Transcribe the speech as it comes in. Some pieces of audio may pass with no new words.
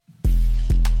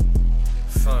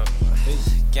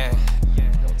Gang.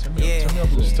 Turn me up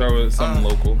a little. Start with something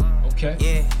local. Okay.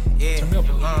 Yeah. Turn me up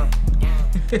a little.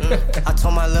 I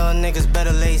told my little niggas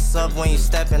better lace up when you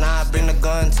steppin'. I bring the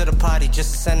gun to the party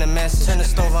just to send a message. Turn the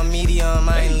stove on medium,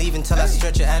 I ain't leaving till I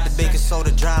stretch it. Add the baking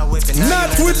soda, dry whip it. Not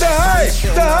with the hype,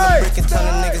 the hype. Tell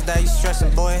the niggas that you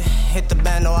stressin', boy. Hit the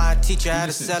band, no, I teach you how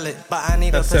to sell it. But I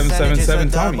need a percentage, it's a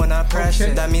dub when I press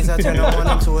it. That means I turn a 1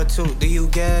 into a 2, do you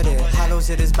get it? Hollows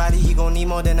hit his body, he gon' need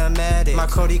more than a medic. My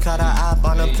Cody caught a op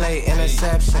on a play,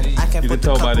 interception. I can You put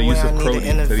can the tell by cup the away, use I of need an Crody that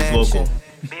he's intervention. local.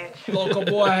 Local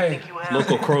boy.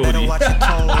 Local Better Crody. watch your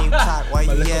tone when you talk, why you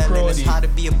little yelling? It's Crody. hard to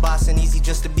be a boss and easy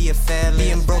just to be a fair.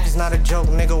 Being broke is not a joke,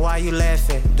 nigga, why you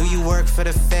laughing? Do you work for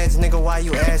the feds, nigga, why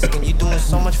you asking? You doing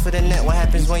so much for the net, what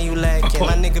happens when you lacking?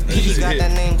 My nigga P got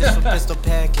that name just for pistol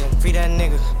packing. Free that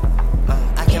nigga,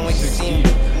 I can't wait to see him.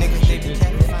 Niggas, they be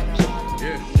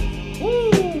capping.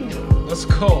 Woo! Let's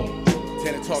go.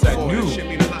 Talk that forward. new? Shit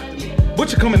mean a lot to me.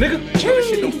 Butcher coming, nigga.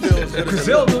 Shit don't feel as good as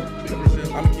Griselda.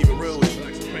 I'ma keep it real with you.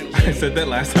 I said that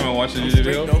last time I watched the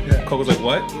video. Yeah. Cole was like,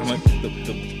 what? I'm like,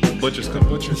 the Butcher's coming.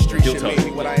 Butcher. Street He'll shit tell made me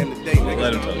you. what I am today, nigga.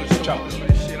 Let him tell you. Chop.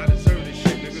 Shit, I deserve this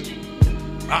shit,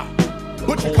 nigga.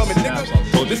 Butcher coming,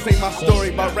 nigga. This ain't my story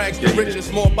about rags to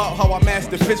riches, more about how I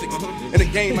mastered physics. In the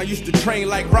game, I used to train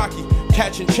like Rocky,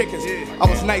 catching chickens. I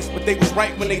was nice, but they was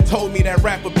right when they told me that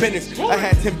rapper business. I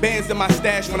had 10 bands in my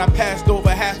stash when I passed over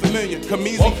 $500,000.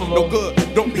 Kamezi, no good.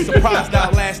 Don't be surprised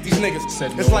I'll last these niggas.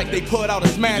 It's like they put out a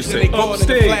smash and they go in the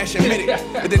flash and minute.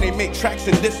 And then they make tracks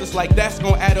and disses like that's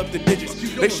gonna add up the digits.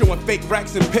 They showing fake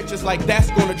racks and pictures like that's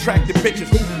gonna attract the bitches.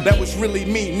 That was really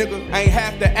me, nigga. I ain't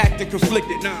have to act and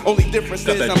conflicted. Only difference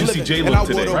Got is that I'm Juicy living. J And look I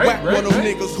today, would've right? whacked one of them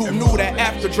niggas who knew that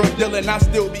after drug dealing I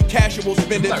still be casual,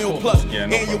 spending mil plus Yeah,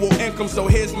 no annual income. So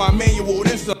here's my manual,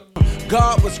 then some.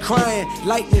 God was crying,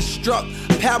 lightning struck,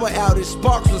 power outage,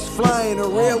 sparks was flying, the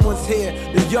real one's here.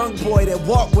 The young boy that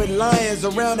walked with lions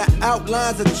around the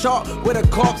outlines of chalk where the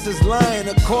corpse is lying.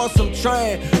 Of course I'm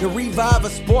trying to revive a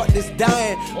sport that's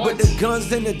dying, but the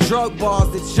guns and the drug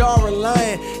bars that y'all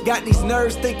relying. Got these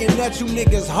nerves thinking that you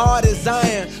niggas hard as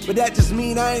iron, but that just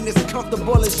mean I ain't as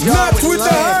comfortable as y'all. Not with the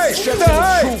hype, Stressing the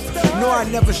hype. truth. No, I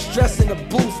never stress in the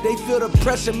booth. They feel the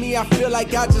pressure, me, I feel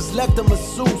like I just left a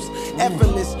masseuse.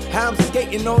 Effortless, how I'm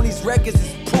skating on these records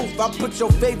is proof. I put your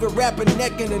favorite rapper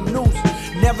neck in a noose,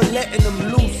 never letting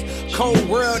them loose. Cold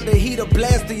world, the heat a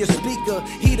blast to your speaker.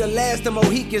 He the last of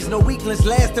Mohicans, no weakness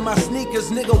last in my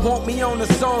sneakers. Nigga want me on the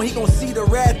song, he gon' see the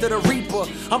wrath of the reaper.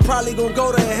 I'm probably gon'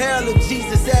 go to hell if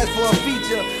Jesus asks for a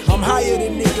feature. I'm higher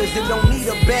than niggas and don't need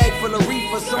a bag full of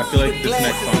reefer. I feel like this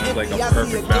next song is like a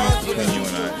perfect balance between you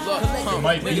and I. It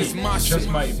might be. It just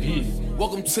might be.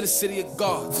 Welcome to the city of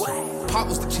gods. Pop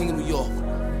was the king of New York.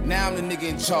 Now I'm the nigga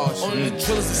in charge. Only the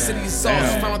drillers, the city of sauce.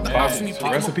 Damn. Found out the ops when me pick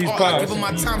Rest in them peace, apart. I Pop. give them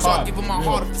my time, so I give them my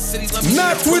heart. If the city love me,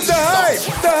 Not then with the I hype,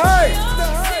 put the it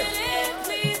hype.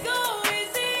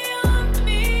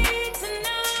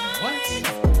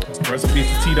 Rest in peace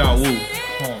to T. Wu.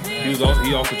 Oh, man.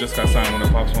 He also just got signed with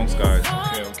the Pop Smoke Skies.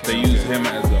 They used him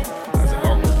as an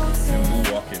artwork and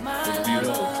moonwalking. It was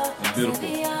beautiful. It was beautiful.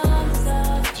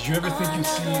 Did you ever think you'd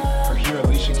see or hear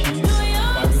Alicia Keys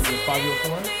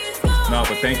 504? No,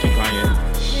 but thank you, Kanye.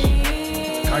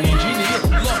 Kanye G, nigga.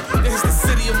 Look, it's the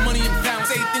city of money and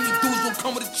pounds. Everything we do is gonna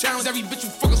come with a challenge. Every bitch you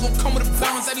fuckers gonna come with a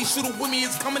balance. Every shooter with me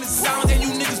is coming in silence. And you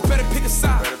niggas better pick a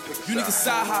side. You niggas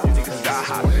side hop.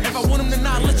 If I want them to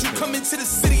not let you come into the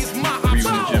city, it's my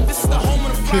option. This is the home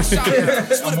of the fly shop.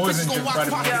 It's where the bitches gon' watch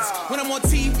pockets. When I'm on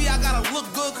TV, I gotta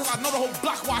look good, cause I know the whole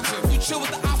block watching. If you chill with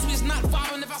the ops, we is not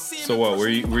vibing. If I see him. So what? Were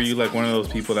you like one of those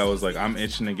people that was like, I'm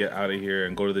itching to get out of here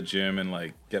and go to the gym and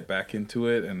like get back into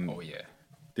it? And Oh, yeah.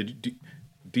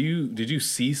 did you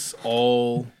cease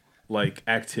all like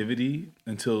activity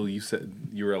until you said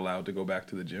you were allowed to go back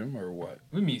to the gym, or what?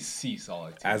 We mean cease all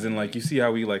activity. As in, like, you see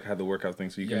how we like had the workout thing,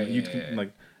 so you can Yeah.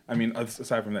 like, I mean,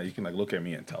 aside from that, you can like look at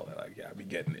me and tell that like, yeah, I be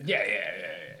getting it. Yeah.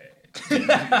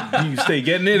 Do you stay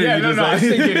getting it? Yeah, or you just I like,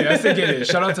 still get it.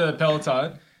 Shout out to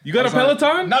Peloton. You got a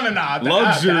Peloton? No.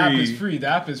 Luxury. The app is free. The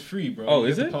app is free, bro. Oh, You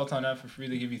is get it? The Peloton app for free.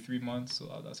 They give you 3 months,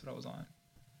 so that's what I was on.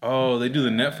 Oh, they do the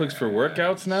Netflix for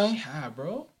workouts now? Yeah,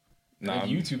 bro. Nah, Like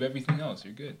YouTube, everything else,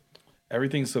 you're good.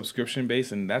 everything's subscription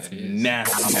based, and that's It is.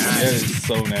 nasty. That is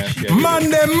so nasty.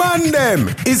 Man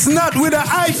them. It's not with a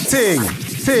hype thing.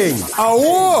 A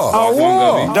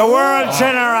war. The world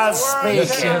general speak.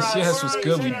 Yes, what's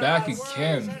good? We back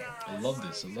again. I love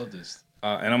this.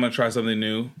 And I'm gonna try something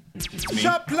new. It's me.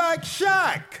 Chop like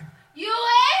Shaq. US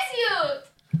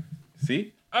youth.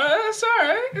 See? That's all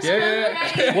right.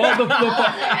 Yeah.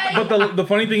 Well, the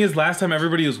funny thing is, last time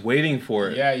everybody was waiting for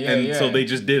it. And so they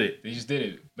just did it. They just did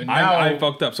it. But now I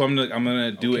fucked up, so I'm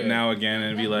gonna do it now again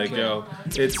and be like, yo,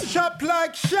 it's Shop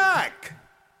like Shaq.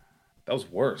 That was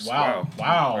worse. Wow.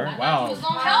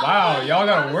 Y'all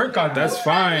gotta work on this. That's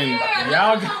fine.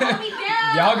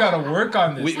 Y'all gotta work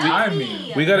on this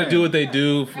timing. We gotta do what they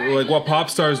do, like what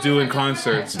pop stars do in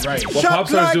concerts. Right. What pop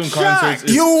stars do in concerts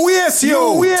is they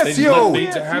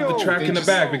have the track in the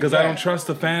back because I don't trust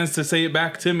the fans to say it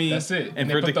back to me. That's it. And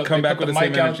for it to come back with the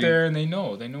same mic out energy. there, and they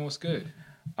know what's good.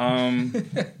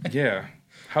 Yeah.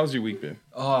 How's your week been?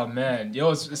 Oh man,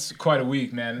 it's quite a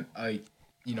week, man.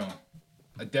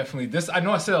 I definitely I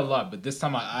know I said a lot, but this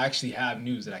time I actually have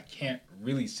news that I can't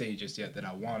really say just yet that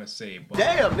I want to say. But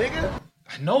Damn, nigga.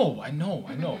 I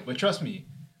know. But trust me,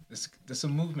 this is a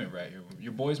movement right here.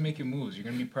 Your boy's making moves. You're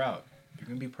gonna be proud.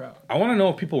 I want to know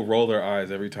if people roll their eyes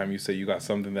every time you say you got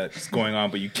something that's going on,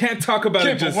 but you can't talk about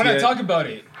it just when yet. I talk about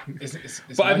it, it's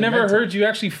but I've never heard you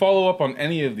actually follow up on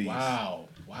any of these. Wow.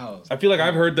 I feel like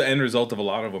I've heard the end result of a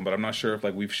lot of them, but I'm not sure if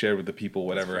like we've shared with the people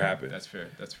whatever happened. That's fair.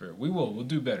 We'll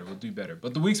do better.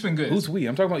 But the week's been good. Who's we?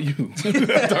 I'm talking about you.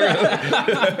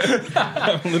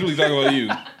 I'm literally talking about you.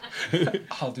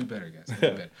 I'll do better, guys.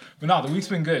 But no, the week's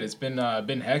been good. It's been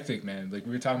hectic, man. Like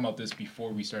we were talking about this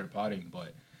before we started potting,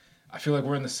 but I feel like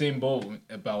we're in the same boat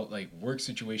about like work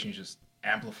situations just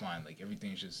amplifying. Like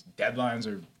everything's just deadlines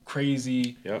are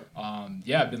crazy. Yep.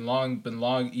 Been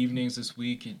long evenings this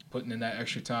week, putting in that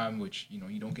extra time, which you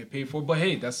don't get paid for. But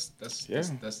hey, that's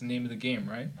the name of the game,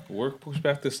 right? Work pushed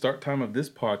back the start time of this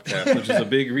podcast, which is a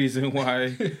big reason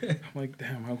why I'm like,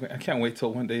 damn, I can't wait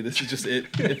till one day this is just it.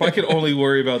 If I could only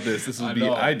worry about this would be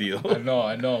ideal.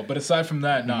 I know. But aside from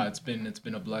that, it's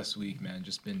been a blessed week, man.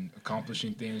 Just been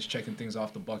accomplishing things, checking things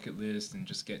off the bucket list, and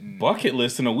just getting bucket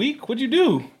list in a week. What'd you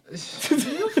do?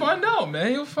 You'll find out,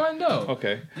 man. You'll find out.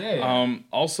 Okay. Yeah.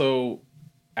 Also,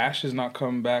 Ash has not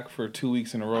come back for 2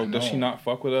 weeks in a row. Does she not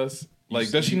fuck with us? Like,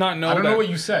 does she not know? I don't know what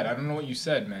you said.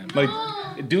 Man. Like,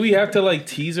 do we have to like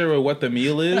tease her with what the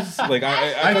meal is? Like,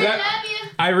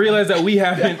 I realize that we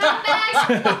haven't.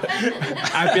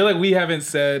 I feel like we haven't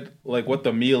said like what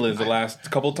the meal is the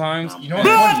last couple times. You know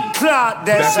what's funny?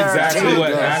 That's exactly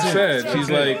what Ash said. She's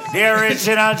like, the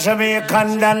original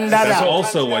Jamaican dandada. That's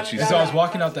also what she said. So I was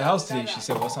walking out the house today. She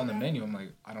said, "What's on the menu?" I'm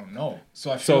like, "I don't know."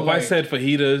 So if I said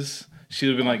fajitas, she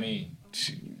would have been like,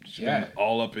 she'd been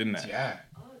all up in that. Yeah.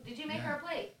 Oh, did you make her a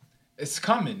plate? It's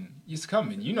coming.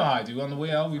 You know how I do. On the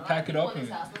way out, we pack it up. Let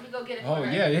me go get it. Oh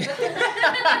yeah.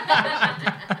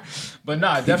 But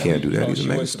nah, definitely. Can't do that. He's a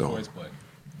megastar. But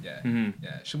yeah,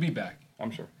 she'll be back.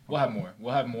 I'm sure. We'll have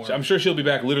more. I'm sure she'll be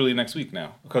back literally next week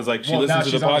now because like she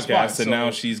listens to the podcast and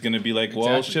now she's gonna be like,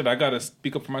 well, shit, I gotta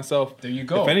speak up for myself. There you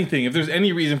go. If anything, if there's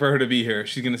any reason for her to be here,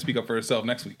 she's gonna speak up for herself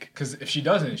next week. Because if she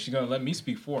doesn't, she's gonna let me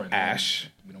speak for her. Ash.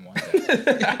 We don't want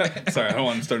that. Sorry, I don't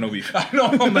want to start no beef. I know.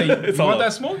 I'm like, you want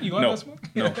that smoke?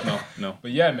 No.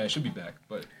 But yeah, man, she'll be back.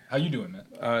 But how you doing, man?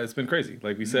 It's been crazy.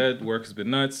 Like we said, work has been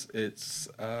nuts. It's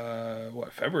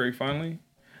February finally.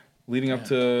 Leading up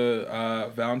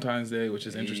to Valentine's Day, which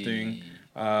is interesting.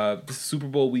 This is Super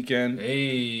Bowl weekend.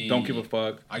 Hey. Don't give a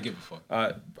fuck. I give a fuck.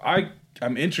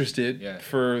 I'm interested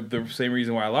for the same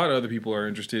reason why a lot of other people are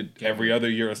interested every other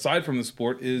year, aside from the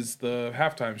sport, is the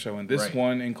halftime show. And this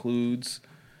one includes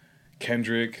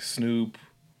Kendrick, Snoop,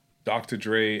 Dr.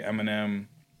 Dre, Eminem,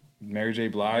 Mary J.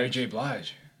 Blige.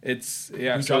 It's, We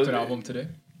dropped an album today.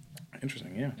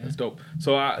 Interesting, yeah. That's dope.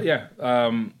 So,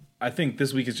 I think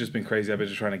this week has just been crazy. I've been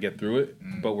just trying to get through it,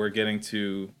 but we're getting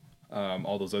to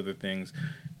all those other things.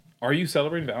 Are you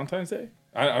celebrating Valentine's Day?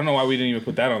 I don't know why we didn't even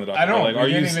put that on the document. I know. Like, are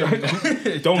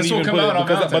you? Don't even put it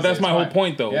because, but that's my whole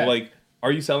point, though. Yeah. Like,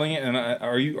 are you selling it? And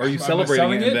are you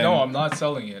celebrating it? No, I'm not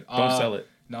selling it. Don't sell it.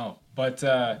 No, but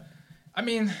I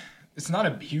mean, it's not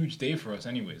a huge day for us,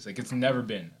 anyways. Like, it's never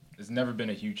been. It's never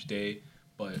been a huge day,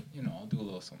 but I'll do a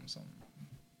little something.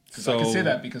 So I can say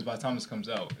that because by the time this comes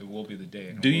out, it will be the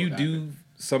day. Do you do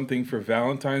something for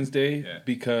Valentine's Day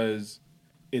because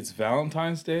it's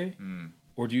Valentine's Day?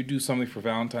 Or do you do something for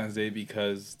Valentine's Day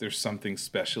because there's something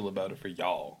special about it for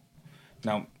y'all?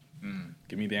 Now,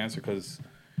 give me the answer because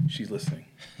she's listening.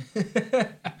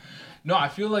 No, I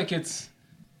feel like it's,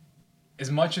 as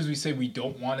much as we say we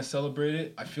don't want to celebrate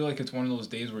it, I feel like it's one of those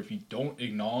days where if you don't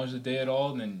acknowledge the day at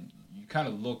all, then you kind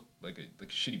of look like a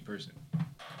shitty person.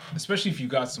 Especially if you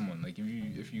got someone, like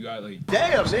if you got like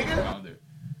damn nigga out there.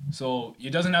 So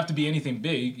it doesn't have to be anything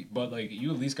big, but like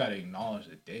you at least gotta acknowledge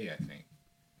the day. I think.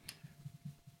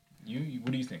 You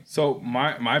what do you think? So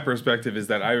my perspective is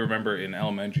that I remember in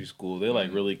elementary school they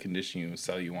like really condition you and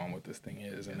sell you on what this thing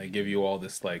is, and they give you all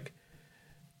this like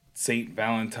Saint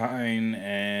Valentine,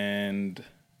 and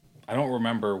I don't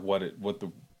remember what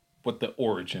the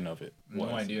origin of it was.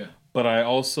 No idea. But I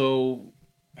also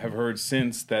have heard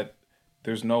since that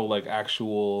there's no like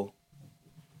actual.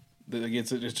 It's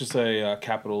just a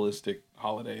capitalistic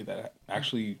holiday that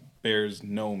actually bears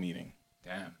no meaning.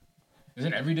 Damn.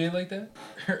 Isn't every day like that?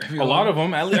 A lot of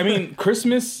them. I mean,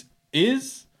 Christmas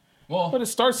is, but it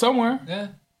starts somewhere. Yeah,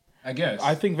 I guess.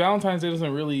 I think Valentine's Day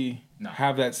doesn't really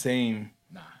have that same,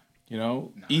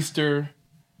 Easter.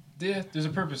 Yeah, there's a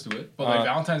purpose to it. But like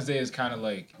Valentine's Day is kind of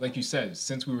like you said,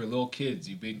 since we were little kids,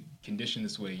 you've been conditioned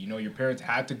this way. You know, your parents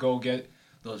had to go get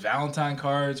those Valentine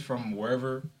cards from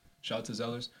wherever. Shout out to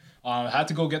Zellers. Had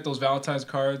to go get those Valentine's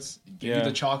cards, give you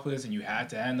the chocolates, and you had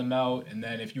to hand them out. And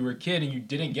then if you were a kid and you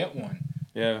didn't get one,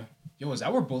 is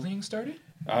that where bullying started?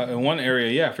 In one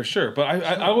area, yeah, for sure. But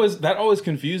I always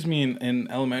confused me in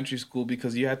elementary school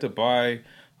because you had to buy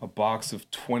a box of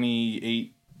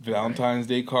 28 Valentine's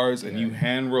Day cards, and you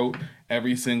hand wrote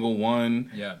every single one.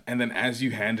 Yeah. And then as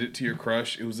you handed it to your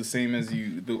crush, it was the same as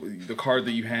the card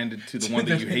that you handed to the one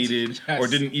that you hated or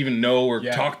didn't even know or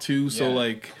talk to. So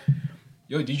like.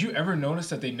 Yo, did you ever notice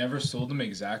that they never sold them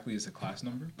exactly as a class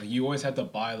number? Like, you always had to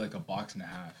buy, like, a box and a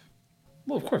half.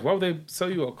 Well, of course. Why would they sell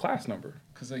you a class number?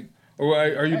 Because, like... Or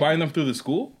are you buying them through the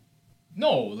school?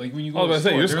 No, like, when you go to I was going to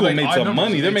say, your school made some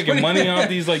money. They're making money off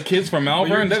these, like, kids from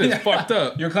Malvern. That is fucked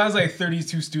up. Your class is, like,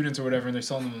 32 students or whatever, and they're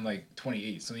selling them, like,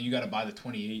 28. So then you got to buy the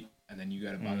 28, and then you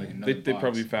got to buy, like, another box. They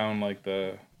probably found, like,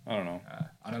 I don't know.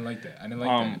 I didn't like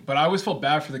that. But I always felt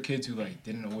bad for the kids who, like,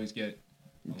 didn't always get...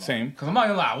 Same. Because I'm not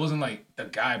gonna lie, I wasn't like the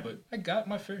guy, but I got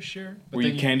my fair share. But were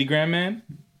you Candygram man?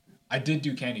 I did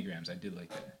do Candygrams. I did like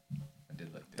that.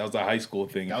 That was a high school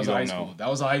thing. That was a high school. That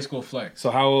was a high school flex. So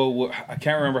I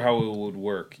can't remember how it would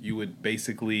work. You would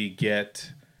basically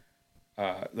get,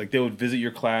 like they would visit your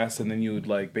class, and then you would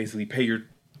like basically pay your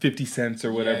 50 cents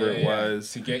or whatever it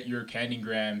was to get your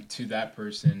Candygram to that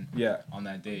person. On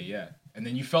that day, and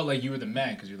then you felt like you were the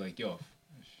man because you're like, yo,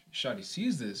 if Shawty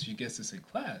sees this, she gets this in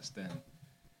class, then.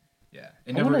 Yeah,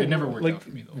 it never worked out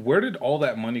for me though. Where did all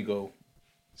that money go?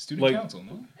 Student council,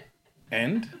 no?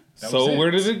 And so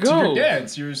where did it go? To your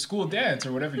dance, your school dance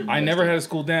or whatever. I never had a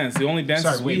school dance. The only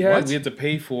dances we had to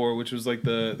pay for, which was like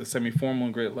the semi-formal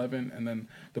in grade 11, and then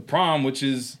the prom, which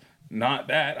is not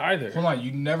that either. Hold on,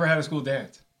 you never had a school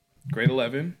dance? Grade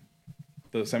 11,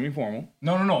 the semi-formal.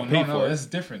 No, that's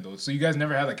different though. So you guys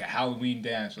never had like a Halloween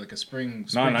dance or like a spring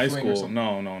not in high school.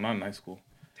 No, not in high school.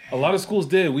 Damn. A lot of schools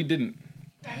did. We didn't.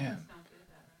 Damn.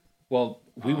 Well,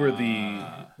 we were the...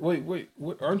 Wait.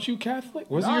 What, aren't you Catholic?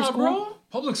 Was it your school? Bro.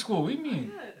 Public school. What do you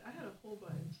mean? I had a whole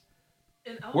bunch.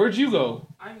 Where'd you go?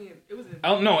 I mean, it was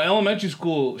no, elementary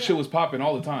school shit was popping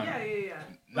all the time. Yeah.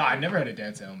 Nah, I never had a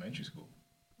dance at elementary school.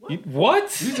 What?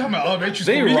 What are you talking about elementary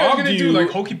school? They what are you robbed guys gonna do? Like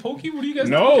hokey pokey? What are you guys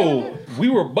No, we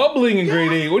were bubbling in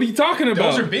grade 8. What are you talking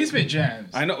about? Those are basement jams.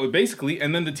 I know, basically.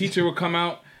 And then the teacher would come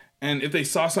out, and if they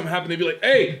saw something happen, they'd be like,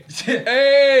 hey!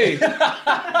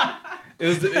 It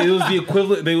was the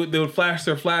equivalent. They would flash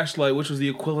their flashlight, which was the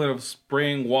equivalent of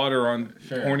spraying water on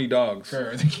horny dogs.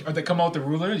 Fair. Or they come out with the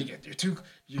ruler. You're too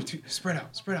spread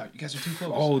out. You guys are too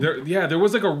close. Oh, there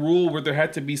was like a rule where there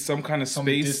had to be some kind of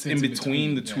space in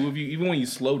between the two of you, even when you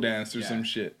slow danced or some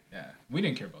shit. Yeah, we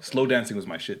didn't care about slow dancing was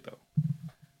my shit though.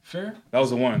 Fair. That was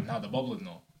the one. Nah, the bubbling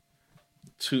no.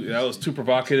 That was too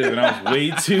provocative, and I was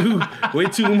way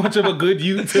too much of a good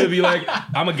youth to be like,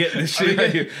 I'm gonna get this shit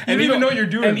right here. And even know you're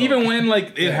doing. And even when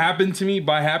like it happened to me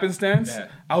by happenstance,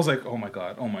 I was like, oh my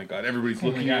god, everybody's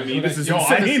looking at me. This is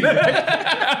insane.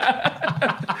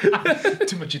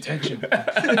 Too much attention.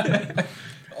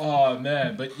 Oh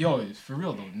man, but for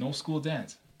real though, no school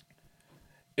dance.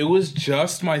 It was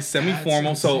just my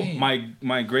semi-formal. So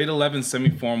my grade 11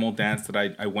 semi-formal dance that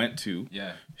I went to.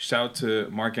 Yeah. Shout out to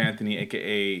Mark Anthony,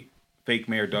 a.k.a. Fake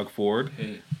Mayor Doug Ford.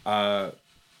 Hey.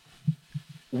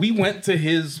 We went to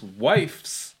his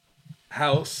wife's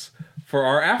house for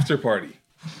our after party.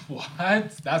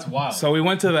 What? That's wild. So we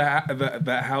went to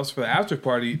that house for the after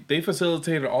party. They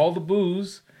facilitated all the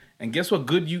booze. And guess what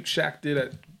Good Ute Shack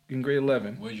did in grade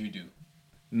 11? What did you do?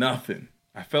 Nothing.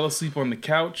 I fell asleep on the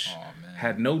couch. Oh, man.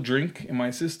 Had no drink in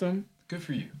my system. Good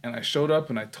for you. And I showed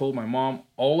up and I told my mom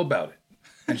all about it.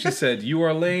 And she said, you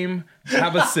are lame.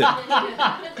 Have a sip.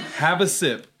 Have a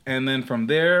sip. And then from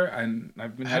there,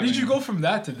 I've been How did you go from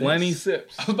that to this? Plenty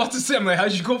sips. I was about to say, I'm like, how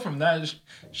did you go from that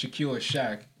Shaquille or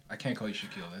Shaq? I can't call you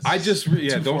Shaquille. That's I just,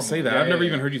 don't formal. Say that. I've never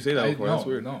even heard you say that before. That's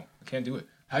weird. No, I can't do it.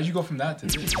 How'd you go from that to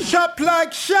this? Shop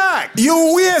like Shaq.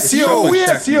 You.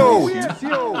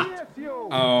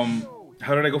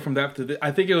 How did I go from that to this?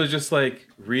 I think it was just like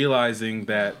realizing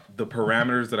that the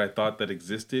parameters that I thought that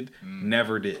existed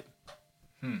never did.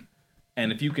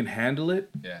 And if you can handle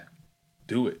it,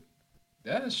 do it.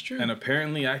 Yeah, that's true. And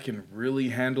apparently I can really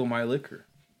handle my liquor.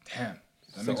 Damn.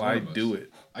 So I do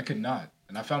it. I could not.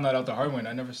 And I found that out the hard way and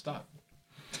I never stopped.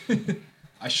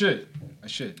 I should.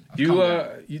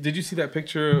 Did you see that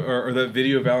picture or that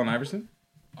video of Allen Iverson?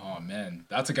 Oh man,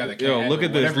 that's a guy that can't. Look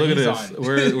at this. Look at this.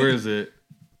 Where is it?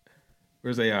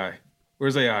 Where's AI?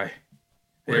 Where's AI?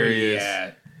 There he is.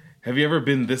 At? Have you ever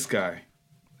been this guy?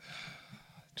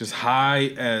 Just high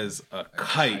as a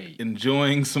kite,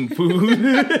 enjoying some food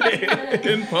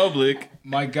in public.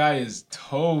 My guy is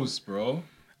toast, bro.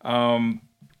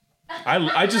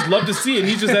 I just love to see it.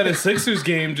 He's just at a Sixers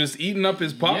game, just eating up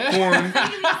his popcorn,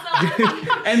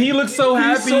 and he looks so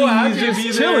happy. He's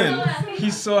just chilling.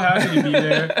 He's so happy to be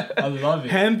there. I love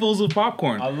it. Handfuls of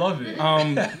popcorn. I love it.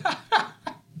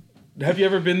 Have you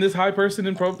ever been this high person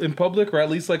in public, or at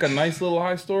least like a nice little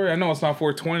high story? I know it's not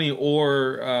 420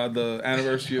 or the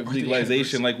anniversary of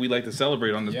legalization like we like to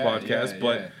celebrate on this podcast,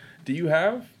 but do you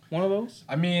have one of those?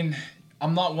 I mean,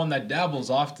 I'm not one that dabbles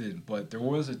often, but there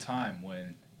was a time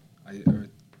when I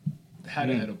had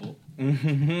an edible.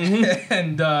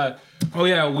 And I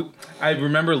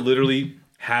remember literally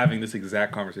having this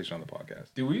exact conversation on the podcast.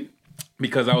 Do we?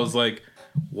 Because I was like,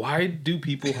 why do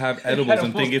people have edibles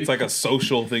and think it's like a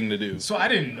social thing to do? So I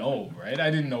didn't know, right? I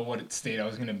didn't know what state I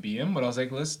was going to be in, but I was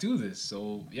like, let's do this.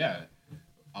 So, yeah.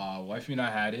 Wifey and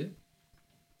I had it.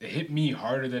 It hit me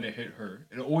harder than it hit her.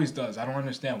 It always does. I don't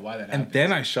understand why that happens. And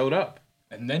then I showed up.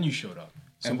 And then you showed up.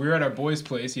 So we were at our boy's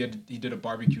place. He did a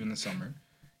barbecue in the summer.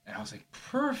 And I was like,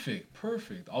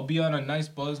 perfect. I'll be on a nice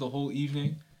buzz the whole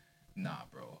evening. Nah,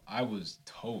 bro. I was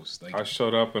toast. Like, I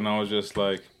showed up and I was just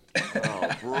like, oh,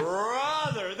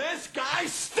 brother, this guy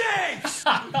stinks!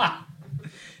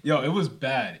 Yo, it was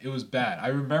bad. I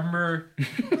remember...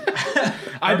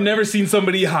 I've never seen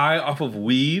somebody high off of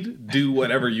weed do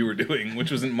whatever you were doing,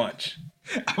 which wasn't much.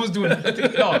 I was doing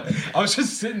nothing. No, I was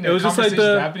just sitting there. It was just like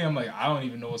happening. I'm like, I don't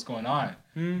even know what's going on.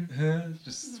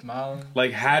 Just smiling.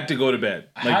 Like, had to go to bed.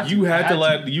 Like, you had to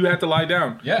lie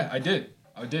down. Yeah, I did.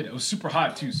 It was super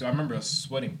hot, too. So I remember I was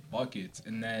sweating buckets.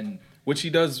 And then... Which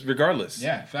he does regardless.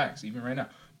 Yeah, facts. Even right now.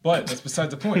 But that's besides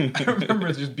the point. I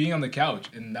remember just being on the couch,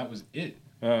 and that was it.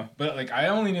 But, like, I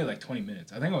only needed, like, 20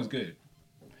 minutes. I think I was good.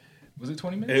 Was it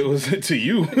 20 minutes? It was to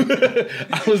you.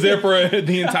 I was there for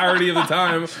the entirety of the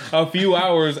time, a few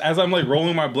hours. As I'm, like,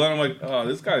 rolling my blunt, I'm like, oh,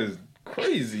 this guy is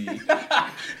crazy.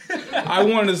 I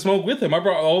wanted to smoke with him. I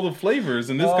brought all the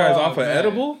flavors, and this guy's off an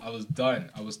edible? I was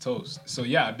done. I was toast. So,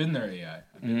 yeah, I've been there, AI.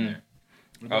 I've been there.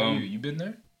 What about you? You been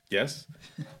there? Yes.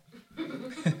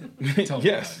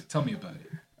 Tell me about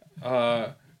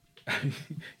it.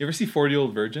 You ever see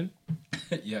 40-Year-Old Virgin?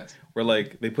 Yes. Where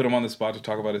like they put him on the spot to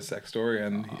talk about his sex story,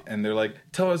 and they're like,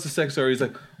 "Tell us the sex story." He's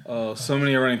like, "Oh, so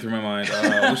many are running through my mind.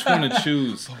 Which one to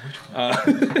choose?"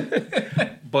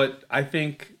 But I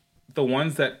think the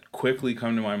ones that quickly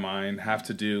come to my mind have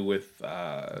to do with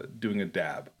doing a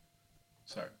dab.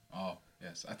 Sorry. Oh.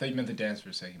 Yes, I thought you meant the dance for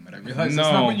a second, but I realized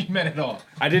that's not what you meant at all.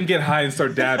 I didn't get high and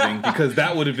start dabbing because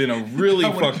that would have been a really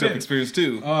fucked up experience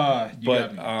too.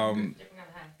 But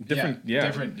different.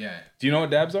 Yeah. Do you know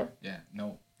what dabs are? Yeah,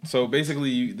 no. So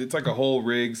basically, it's like a whole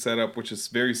rig setup, which is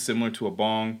very similar to a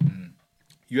bong. Mm-hmm.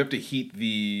 You have to heat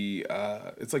the.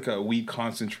 It's like a weed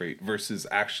concentrate versus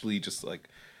actually just like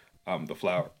the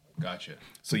flower. Gotcha.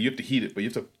 So you have to heat it, but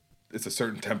you have to. It's a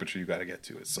certain temperature you got to get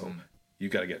to it. So you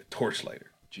got to get a torch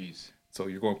lighter. Jeez. So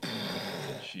you're going,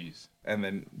 jeez, and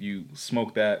then you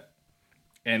smoke that,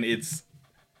 and it's,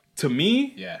 to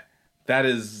me, that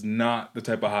is not the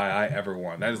type of high I ever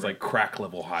want. That is like crack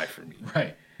level high for me.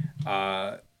 Right.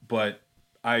 But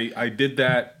I did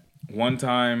that one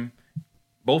time.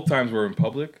 Both times were in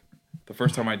public. The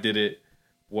first time I did it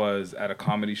was at a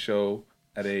comedy show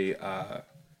at a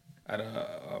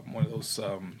one of those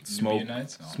smoke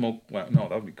nights? Oh. Smoke. Well, no,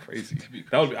 that would be crazy.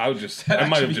 I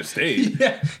might have just stayed.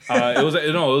 It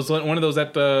was one of those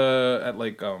at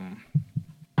like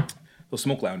those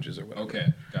smoke lounges or whatever. Okay,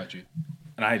 got you.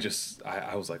 And I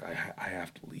was like, I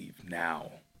have to leave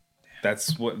now.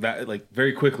 That's what that like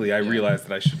very quickly I realized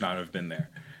that I should not have been there.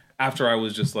 After I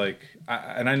was just like,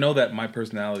 and I know that my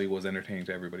personality was entertaining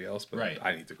to everybody else, but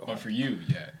I need to go. But for you,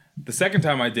 the second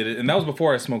time I did it, and that was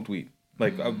before I smoked weed.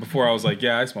 Like, before I was like,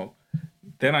 yeah, I smoke.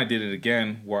 Then I did it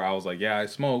again where I was like, yeah, I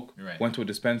smoke. Right. Went to a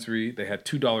dispensary. They had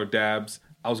 $2 dabs.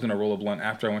 I was going to roll a blunt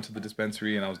after I went to the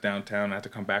dispensary, and I was downtown. I had to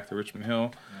come back to Richmond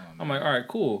Hill. I'm like, all right,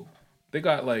 cool. They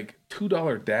got like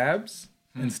 $2 dabs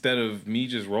instead of me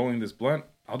just rolling this blunt.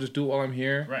 I'll just do it while I'm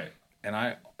here. Right.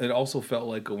 And it also felt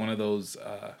like one of those.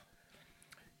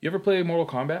 You ever play Mortal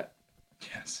Kombat?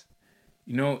 Yes.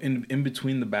 You know, in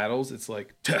between the battles, it's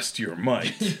like, test your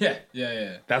might.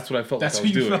 Yeah. That's what I felt like I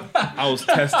was doing. I was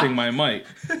testing my might.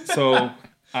 So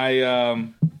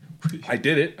I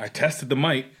did it. I tested the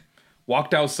might.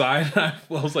 Walked outside. I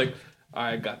was like,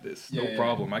 I got this. No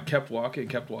problem. I kept walking.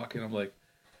 I'm like,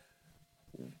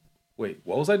 wait,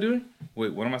 what was I doing?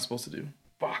 Wait, what am I supposed to do?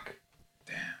 Fuck.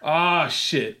 Damn. Ah,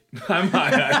 shit. I'm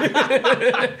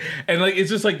high. And like, it's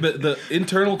just like the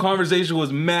internal conversation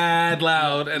was mad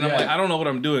loud. And I'm like, I don't know what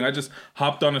I'm doing. I just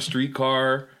hopped on a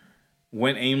streetcar,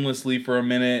 went aimlessly for a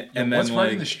minute. And then what's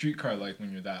riding the streetcar like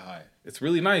when you're that high? It's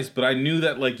really nice, but I knew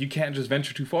that like you can't just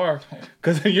venture too far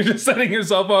because you're just setting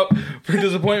yourself up for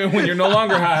disappointment when you're no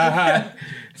longer high.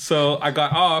 So I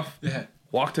got off,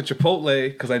 walked to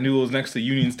Chipotle because I knew it was next to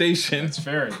Union Station. That's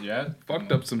fair, yeah.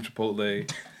 Fucked up some Chipotle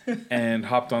and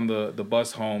hopped on the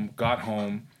bus home, got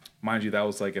home. Mind you, that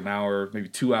was like an hour, maybe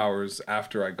 2 hours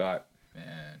after I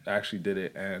actually did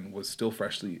it and was still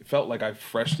felt like I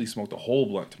freshly smoked a whole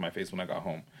blunt to my face when I got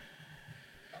home.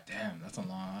 Damn, that's a long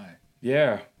high.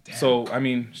 Yeah. Damn. So, I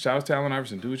mean, shout out to Allen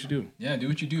Iverson. Do what you do. Yeah, do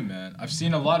what you do, man. I've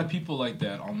seen a lot of people like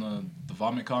that on the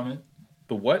vomit comment.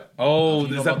 The what? Oh,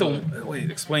 is that the...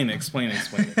 Wait, explain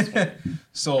it.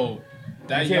 So,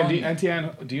 that Auntie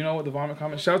Ann, do you know what the vomit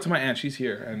comment... Shout out to my aunt. She's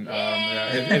here. And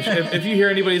if you hear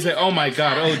anybody say, oh, my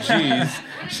God, oh, jeez.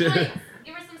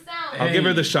 Give her some sound. I'll give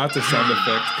her the shots of sound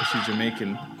effect because she's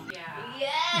Jamaican.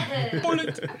 Yeah.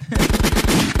 Bullet.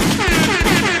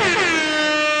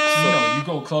 You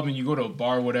go clubbing, you go to a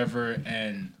bar, whatever,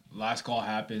 and last call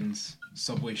happens,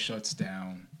 subway shuts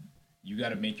down, you got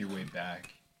to make your way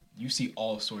back. You see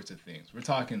all sorts of things. We're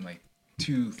talking like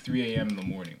 2, 3 a.m. in the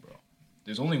morning, bro.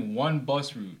 There's only one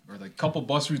bus route, or like a couple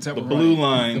bus routes that the we're blue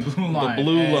running. Line. The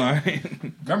blue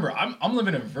line. Remember, I'm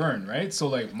living in Vern, right? So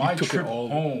like my trip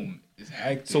home is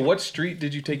hectic. So what street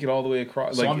did you take it all the way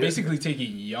across? So I'm basically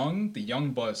taking the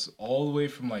Young bus all the way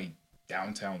from like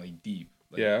downtown, like deep.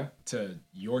 To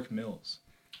York Mills.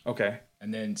 Okay.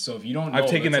 And then, so if you don't know... I've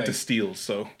taken that to Steeles,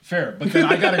 so... Fair, but then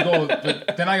I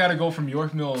gotta go from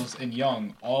York Mills and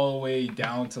Young all the way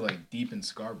down to, like, deep in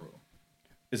Scarborough.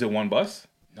 Is it one bus?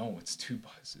 No, it's 2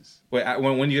 buses. Wait,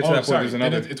 when you get to that point, there's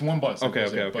another... It's 1 bus.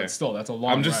 Okay. But still, that's a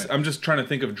long ride. I'm just trying to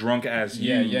think of drunk ass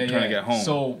trying to get home.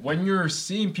 So when you're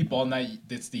seeing people all night,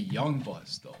 it's the Young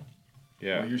bus, though.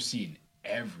 Yeah. Where you're seeing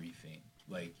everything.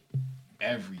 Like...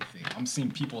 everything. I'm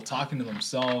seeing people talking to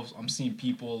themselves. I'm seeing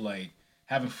people like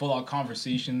having full out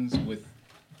conversations with,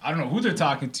 I don't know who they're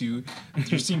talking to.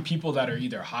 You're seeing people that are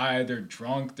either high, they're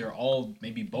drunk, they're all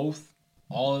maybe both,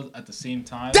 all at the same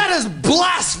time. That is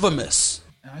blasphemous.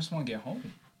 And I just want to get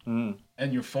home.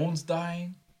 And your phone's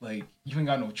dying. Like you ain't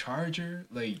got no charger.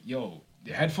 Like your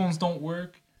headphones don't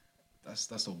work. That's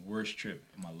the worst trip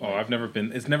in my life. Oh,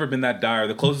 it's never been that dire.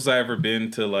 The closest I ever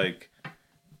been to like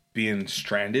being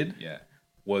stranded. Yeah.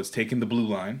 Was taking the blue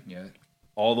line,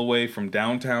 all the way from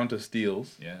downtown to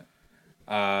Steeles.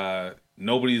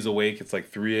 Nobody's awake. It's like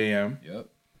 3 a.m. Yep.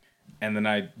 And then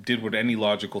I did what any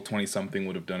logical 20-something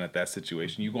would have done at that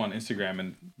situation. You go on Instagram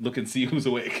and look and see who's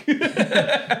awake.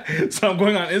 So I'm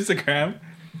going on Instagram,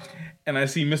 and I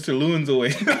see Mr. Lewin's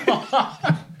awake.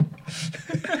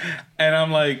 And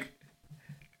I'm like,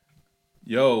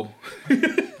 yo.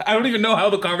 I don't even know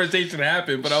how the conversation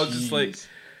happened, but I was just like,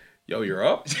 yo, you're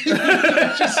up?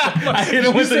 I hit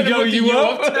him with the yo, you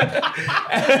up?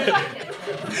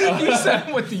 You said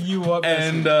him with the you up.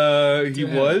 And he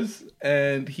was.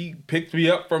 And he picked me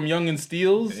up from Young and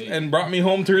Steeles and brought me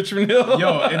home to Richmond Hill.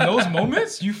 Yo, in those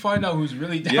moments, you find out who's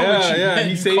really down with you.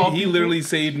 Yeah, he literally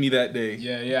saved me that day.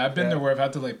 Yeah, I've been there where I've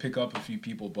had to like pick up a few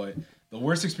people, but the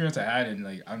worst experience I had, and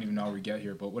like I don't even know how we get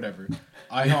here, but whatever.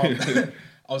 I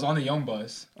was on the Young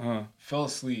bus, fell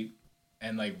asleep,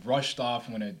 and like rushed off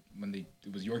when it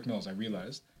was York Mills. I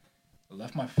realized I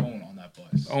left my phone on that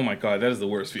bus. Oh my God, that is the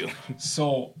worst feeling.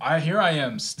 So here I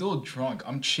am, still drunk.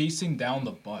 I'm chasing down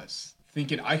the bus,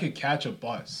 thinking I could catch a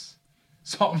bus.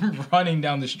 So I'm running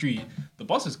down the street. The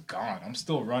bus is gone. I'm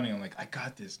still running. I'm like, I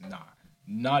got this. Nah,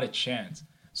 not a chance.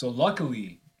 So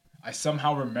luckily, I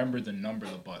somehow remembered the number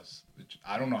of the bus, which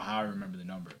I don't know how I remember the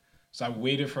number. So I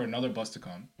waited for another bus to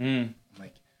come. I'm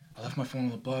like, I left my phone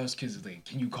on the bus. Kids like,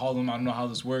 can you call them? I don't know how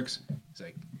this works. He's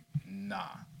like, nah.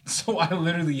 So I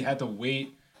literally had to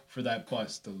wait for that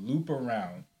bus to loop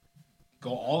around,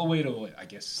 go all the way to, I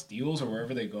guess, Steeles or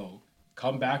wherever they go,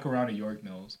 come back around to York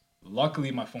Mills. Luckily,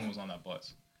 my phone was on that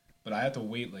bus. But I had to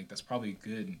wait, like, that's probably a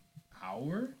good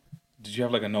hour Did you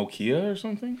have like a Nokia or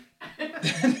something?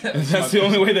 That's the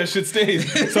only way that shit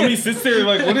stays. Somebody sits there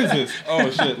like, what is this? Oh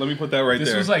shit, let me put that right there.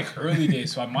 This was like early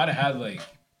days, so I might have had like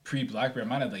pre-BlackBerry. I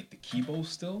might have like the Kibo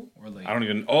still, or like I don't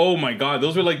even. Oh my god,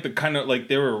 those were like the kind of like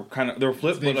they were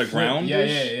flipped, but like round. Yeah.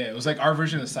 It was like our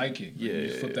version of Sidekick. Yeah,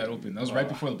 you flip that open. That was right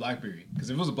before the BlackBerry. Because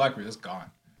if it was a BlackBerry, that's gone.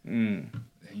 You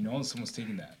know, someone's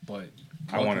taking that. But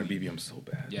I wanted BBM so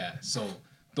bad. Yeah, so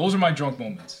those are my drunk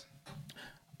moments.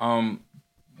 One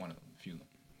of them,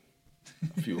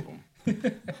 a few of them.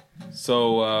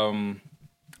 So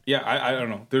yeah, I don't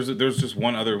know. There's just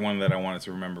one other one that I wanted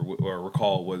to remember or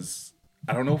recall was,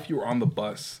 I don't know if you were on the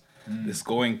bus. This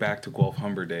going back to Guelph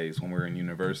Humber days when we were in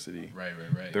university. Right.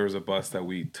 There was a bus that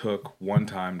we took one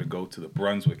time to go to the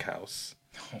Brunswick House.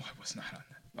 Oh, I was not on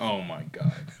that. Oh my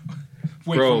god.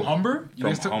 Wait, from Humber?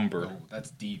 From Humber. Oh, that's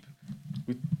deep.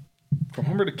 From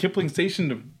Humber to Kipling Station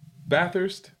to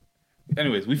Bathurst.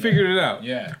 Anyways, we figured it out.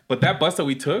 Yeah. But that bus that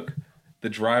we took, the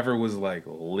driver was like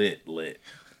lit.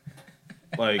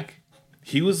 Like,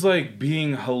 he was like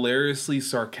being hilariously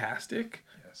sarcastic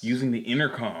using the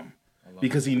intercom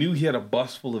because he knew he had a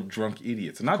bus full of drunk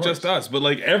idiots. And not just us, but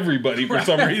like everybody for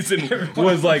some reason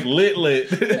was like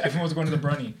lit. Everyone was going to the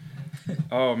Brunny.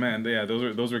 Oh man, yeah,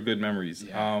 those are good memories.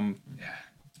 Yeah.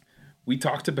 We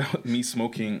talked about me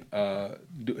smoking,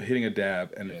 hitting a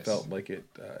dab, and it felt like it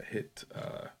hit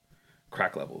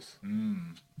crack levels.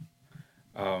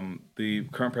 The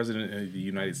current president of the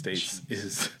United States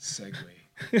is segue.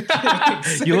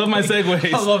 You love my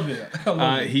segues. I love it.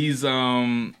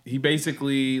 He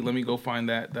basically, let me go find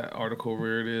that article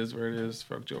where it is.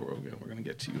 Fuck Joe Rogan. We're gonna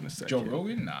get to you in a second. Joe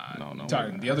Rogan? Nah. No.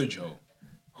 Sorry, the other Joe.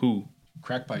 Who?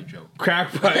 Crack pipe Joe.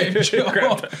 Crack pipe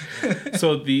Joe.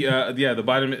 So the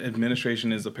Biden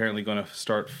administration is apparently going to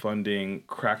start funding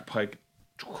crack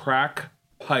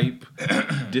pipe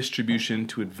distribution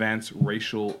to advance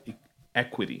racial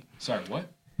equity. Sorry, what?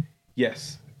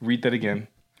 Yes. Read that again.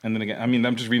 And then again, I mean,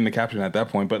 I'm just reading the caption at that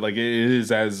point, but like it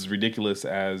is as ridiculous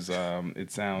as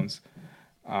it sounds.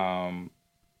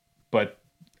 But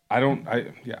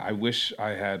I wish I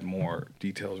had more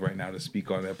details right now to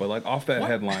speak on that. But like off that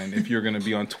headline, if you're gonna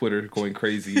be on Twitter going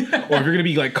crazy, or if you're gonna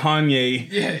be like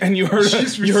Kanye and you heard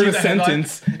a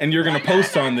sentence and you're gonna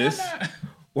post on this,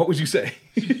 what would you say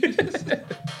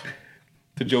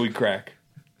to Joey Crack?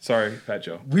 Sorry, Fat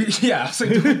Joe. I was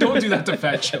like, don't do that to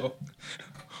Fat Joe.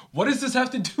 What does this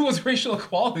have to do with racial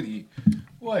equality?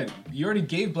 What? You already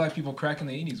gave black people crack in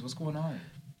the 80s. What's going on?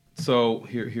 So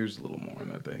here's a little more on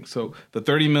that thing. So the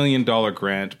 $30 million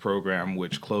grant program,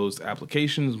 which closed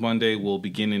applications Monday, will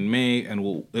begin in May,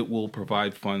 and it will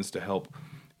provide funds to help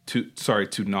to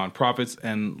nonprofits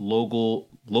and local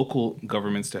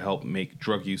governments to help make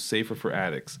drug use safer for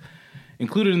addicts.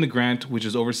 Included in the grant, which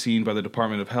is overseen by the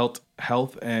Department of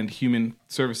Health and Human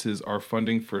Services, are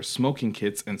funding for smoking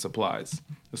kits and supplies.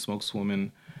 A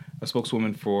spokeswoman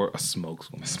for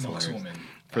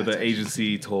the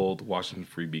agency told Washington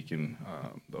Free Beacon.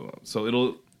 So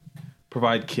it'll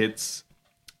provide kits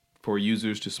for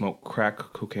users to smoke crack,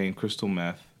 cocaine, crystal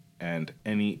meth, and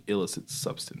any illicit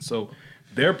substance. So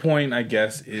their point, I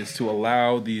guess, is to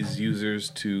allow these users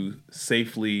to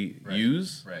safely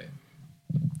use. Right.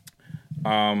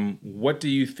 What do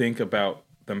you think about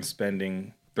them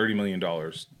spending $30 million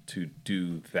to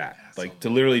do that? To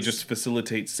literally just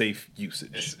facilitate safe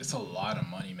usage. It's a lot of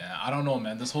money, man. I don't know,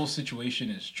 man. This whole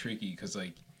situation is tricky because,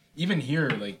 like, even here,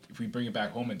 like, if we bring it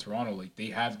back home in Toronto, like, they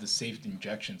have the safe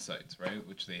injection sites, right?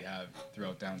 Which they have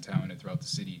throughout downtown and throughout the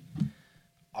city.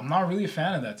 I'm not really a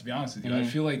fan of that, to be honest with you. I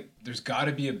feel like there's got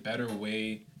to be a better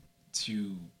way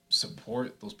to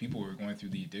support those people who are going through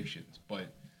the addictions. But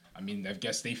I mean, I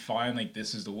guess they find like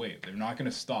this is the way. They're not going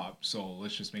to stop, so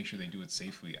let's just make sure they do it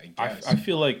safely, I guess. I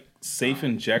feel like safe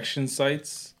injection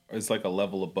sites is like a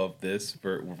level above this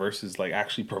versus like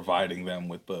actually providing them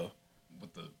with the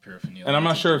paraphernalia. And I'm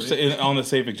not sure if on the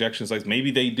safe injection sites,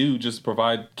 maybe they do just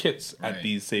provide kits at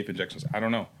these safe injections. I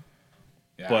don't know.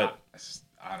 Yeah, but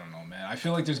I don't know, man. I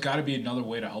feel like there's got to be another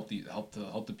way to help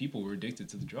the people who are addicted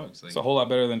to the drugs. Like, it's a whole lot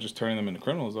better than just turning them into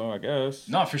criminals, though, I guess.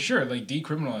 No, for sure. Like,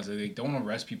 decriminalize it. Like, don't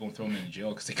arrest people and throw them in jail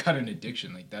because they got an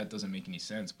addiction. Like, that doesn't make any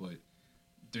sense. But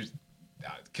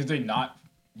could they not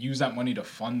use that money to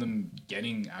fund them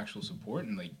getting actual support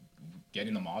and like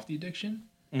getting them off the addiction?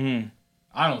 Mm-hmm.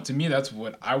 I don't know. To me, that's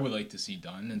what I would like to see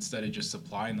done instead of just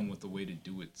supplying them with a way to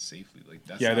do it safely. Like,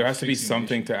 that's there has to be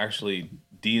something to actually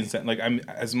de-incentivize. Like,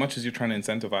 as much as you're trying to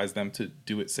incentivize them to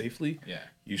do it safely,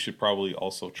 you should probably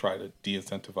also try to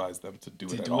de-incentivize them to do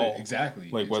it at all. Exactly.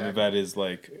 Like, whether that is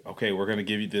like, okay, we're going to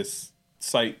give you this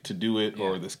site to do it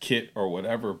or this kit or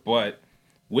whatever, but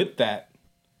with that,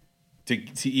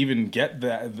 to even get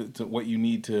that to what you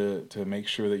need to make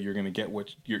sure that you're going to get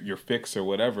what your fix or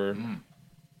whatever.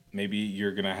 Maybe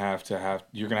you're gonna have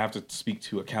to speak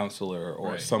to a counselor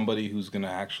or somebody who's gonna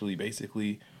actually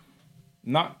basically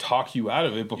not talk you out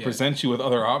of it, but present you with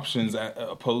other options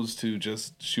opposed to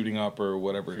just shooting up or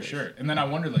whatever. For sure. And then I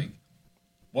wonder, like,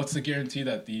 what's the guarantee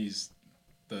that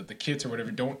the kids or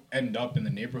whatever don't end up in the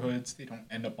neighborhoods? They don't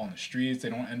end up on the streets. They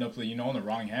don't end up, in the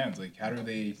wrong hands. Like, how do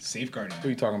they safeguard it? What are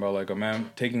you talking about? Like a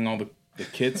man taking all the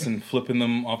kits and flipping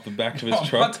them off the back of his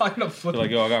truck? I'm not talking about flipping.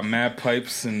 Like, I got mad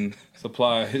pipes and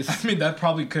supplies. I mean, that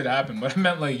probably could happen, but I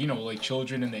meant like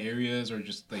children in the areas or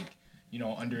just like,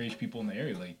 underage people in the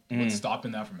area. Like, what's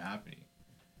stopping that from happening?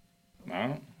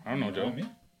 I don't know, Joe. What's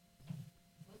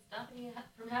stopping it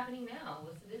from happening now?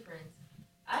 What's the difference?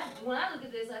 When I look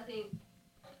at this, I think,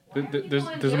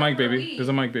 there's a mic, baby. There's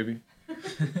a mic, baby.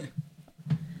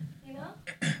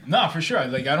 Nah, for sure.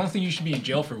 Like, I don't think you should be in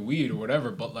jail for weed or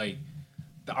whatever, but like,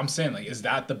 I'm saying, like, is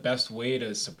that the best way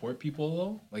to support people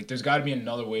though? Like, there's got to be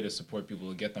another way to support people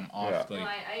to get them off. Yeah. Like, no,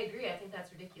 I agree. I think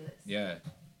that's ridiculous. Yeah.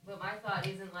 But my thought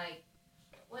isn't like,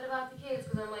 what about the kids?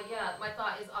 Because I'm like, yeah, my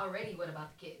thought is already, what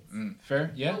about the kids?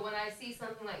 Fair, yeah. But when I see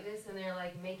something like this and they're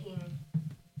like making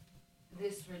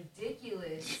this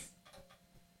ridiculous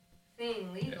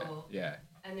thing legal, yeah.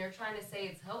 and they're trying to say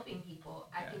it's helping people,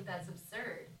 I think that's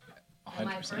absurd. 100%. And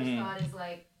my first thought is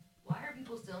like, why are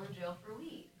people still in jail for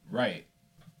weed? Right.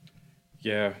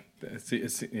 Yeah.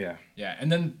 Yeah. Yeah,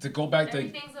 and then to go back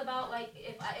everything's about like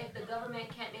if the government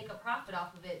can't make a profit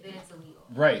off of it, then it's illegal.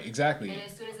 Right. Exactly. And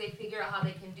as soon as they figure out how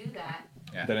they can do that,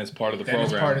 then it's part of the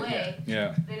program.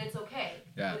 Then it's okay.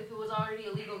 Yeah. But if it was already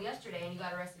illegal yesterday and you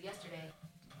got arrested yesterday,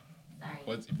 sorry.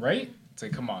 Right? It's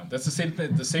like, come on. That's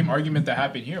the same argument that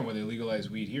happened here when they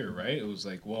legalized weed here, right? It was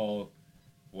like, well,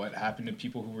 what happened to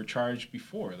people who were charged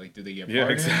before? Like, did they get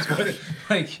pardons? Yeah, exactly.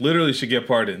 Like, literally should get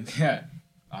pardons. Yeah.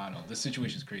 I don't know. This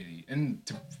situation is crazy. And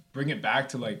to bring it back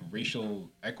to, like, racial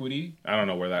equity. I don't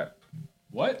know where that...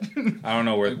 What? I don't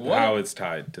know where how it's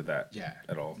tied to that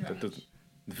at all. Yeah. That doesn't...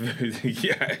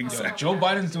 Yeah, exactly. Yo, Joe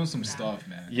Biden's doing some stuff,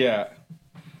 man. Yeah.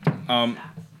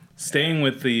 Staying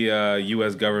with the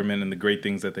U.S. government and the great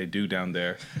things that they do down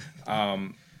there.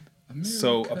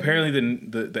 So apparently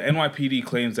the NYPD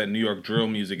claims that New York drill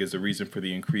music is the reason for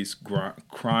the increased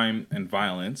crime and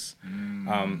violence.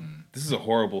 This is a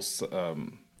horrible...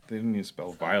 they didn't even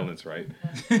spell violence right.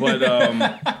 But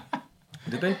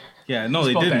did they? Yeah, no,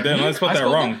 they didn't. I spelled that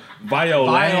wrong.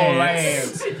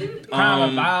 Violence. Crime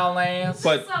of violence.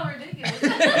 But, so ridiculous.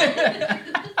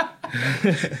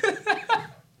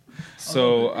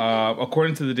 So,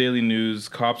 according to the Daily News,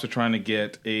 cops are trying to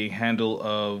get a handle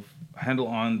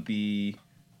on the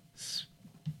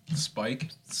spike.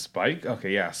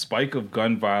 Okay, yeah, spike of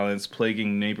gun violence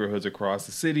plaguing neighborhoods across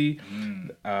the city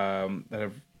that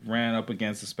have ran up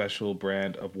against a special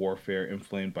brand of warfare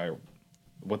inflamed by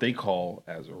what they call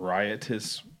as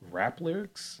riotous rap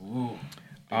lyrics. Ooh.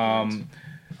 And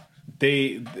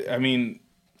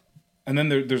then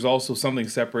there's also something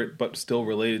separate but still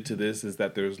related to this is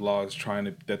that there's laws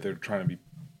they're trying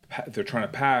to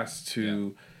pass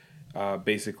to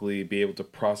basically be able to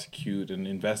prosecute and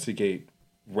investigate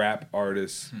rap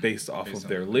artists based off of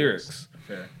their lyrics.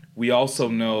 Fair. We also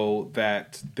know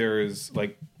that there is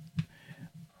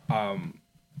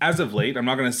as of late, I'm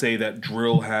not going to say that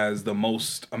drill has the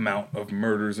most amount of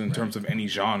murders in terms of any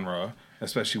genre,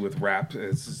 especially with rap.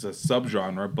 It's a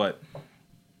subgenre, but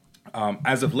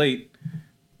as of late,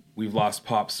 we've lost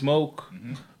Pop Smoke.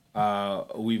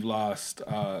 We've lost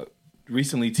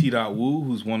recently T.Wu,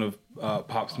 who's one of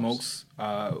Pop Smoke's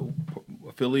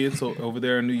affiliates over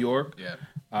there in New York. Yeah.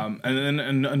 And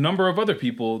then a number of other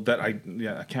people that I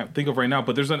can't think of right now,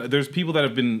 but there's people that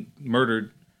have been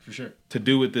murdered. For sure. To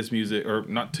do with this music, or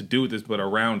not to do with this, but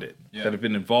around it, that have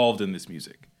been involved in this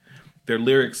music. Their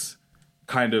lyrics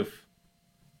kind of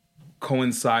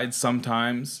coincide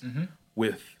sometimes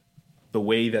with the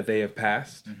way that they have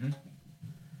passed.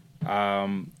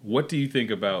 What do you think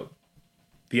about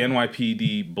the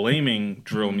NYPD blaming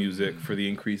drill music for the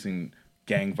increasing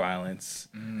gang violence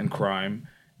and crime?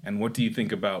 And what do you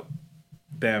think about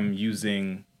them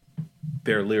using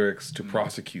their lyrics to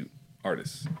prosecute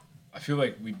artists? I feel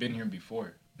like we've been here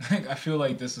before. I feel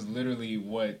like this is literally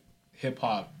what hip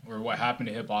hop or what happened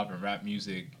to hip hop and rap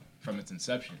music from its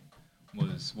inception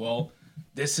was. Well,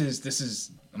 this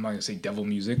is I'm not gonna say devil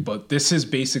music, but this is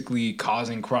basically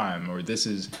causing crime, or this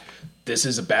is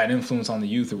a bad influence on the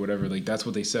youth or whatever. Like that's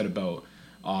what they said about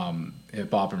hip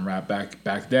hop and rap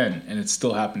back then, and it's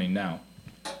still happening now.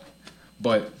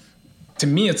 But to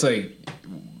me, it's like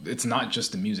it's not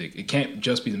just the music. It can't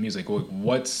just be the music. Like,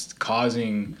 what's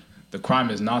causing the crime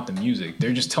is not the music.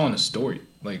 They're just telling a story.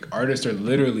 Like, artists are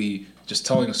literally just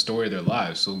telling a story of their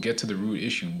lives. So get to the root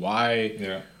issue. Why?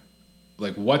 Yeah.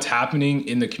 Like, what's happening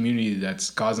in the community that's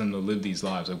causing them to live these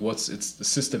lives? Like, it's the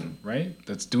system, right?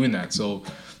 That's doing that. So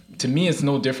to me, it's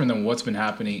no different than what's been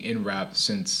happening in rap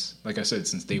since, like I said,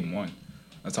 since day one.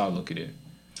 That's how I look at it.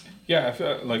 Yeah, I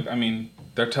feel like, I mean,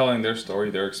 they're telling their story,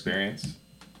 their experience,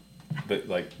 that,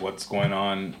 like, what's going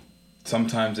on.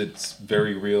 Sometimes it's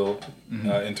very real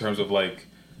in terms of, like,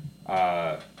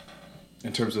 the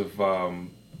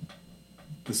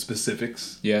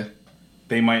specifics. Yeah.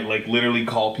 They might, like, literally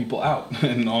call people out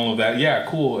and all of that. Yeah,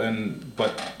 cool.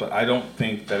 But I don't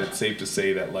think that it's safe to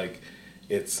say that, like,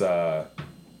 it's that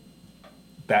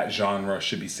genre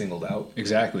should be singled out.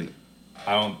 Exactly.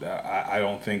 I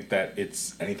don't think that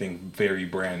it's anything very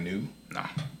brand new. No.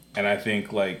 And I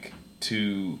think, like,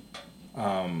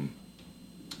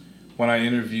 when I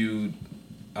interviewed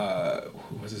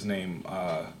what was his name?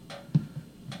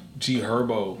 G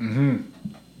Herbo,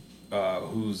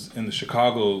 who's in the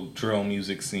Chicago drill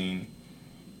music scene.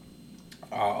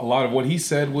 A lot of what he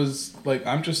said was like,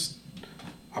 I'm just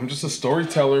a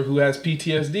storyteller who has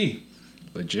PTSD.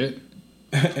 Legit.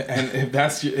 And if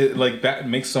that's like, that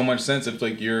makes so much sense. If,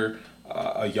 like, you're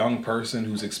a young person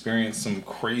who's experienced some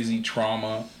crazy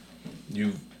trauma,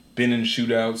 you've been in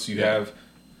shootouts, you have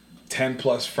 10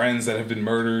 plus friends that have been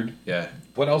murdered. Yeah.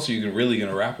 What else are you really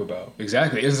gonna rap about?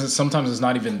 Exactly. Sometimes it's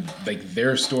not even like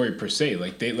their story per se.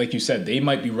 Like like you said, they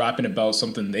might be rapping about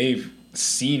something they've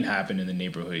seen happen in the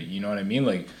neighborhood. You know what I mean?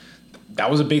 Like, that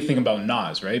was a big thing about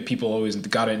Nas, right? People always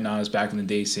got at Nas back in the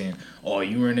day saying, "Oh,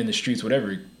 you weren't in the streets,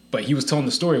 whatever." But he was telling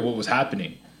the story of what was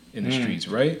happening in the streets,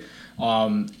 right?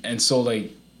 And so,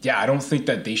 like, yeah, I don't think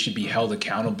that they should be held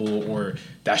accountable or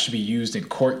that should be used in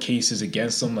court cases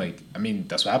against them. Like, I mean,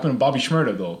 that's what happened to Bobby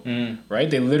Shmurda, though, right?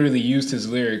 They literally used his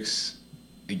lyrics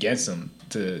against him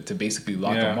to basically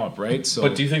lock him up, right? So,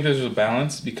 but do you think there's a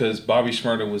balance? Because Bobby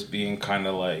Shmurda was being kind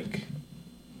of like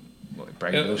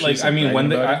I mean,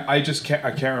 when I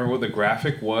can't remember what the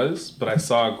graphic was, but I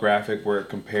saw a graphic where it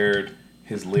compared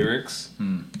his lyrics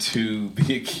to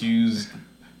the accused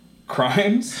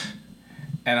crimes.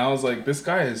 And I was like, this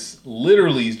guy is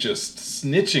literally just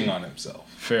snitching on himself.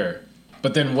 Fair.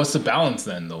 But then what's the balance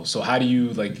then, though? So how do you,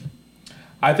 like...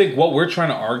 I think what we're trying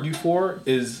to argue for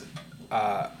is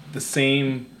the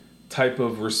same type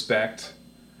of respect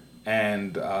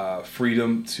and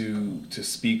freedom to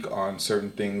speak on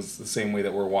certain things, the same way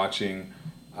that we're watching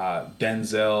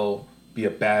Denzel be a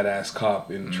badass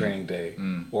cop in Training Day,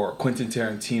 or Quentin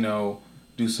Tarantino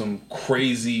do some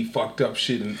crazy fucked up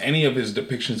shit in any of his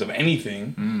depictions of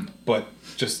anything, but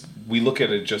just we look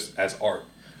at it just as art.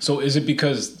 So is it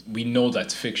because we know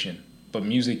that's fiction, but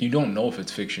music, you don't know if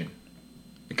it's fiction?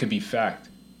 It could be fact.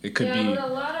 It could be. But a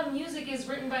lot of music is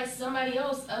written by somebody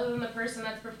else other than the person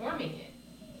that's performing it.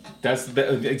 That's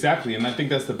exactly, and I think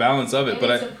that's the balance of it. And but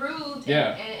it's approved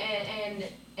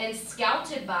and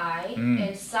scouted by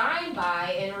and signed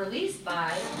by and released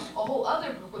by a whole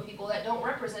other group of people that don't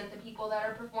represent the people that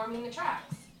are performing the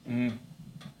tracks.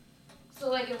 So,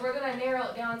 like, if we're gonna narrow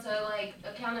it down to, like,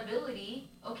 accountability,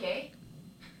 okay,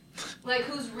 like,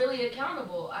 who's really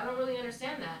accountable? I don't really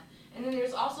understand that. And then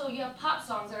there's also, you have pop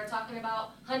songs that are talking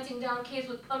about hunting down kids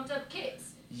with pumped up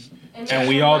kicks. And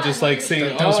we all just like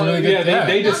sing. That was really good. Yeah,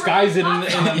 they disguise it in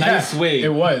a nice way.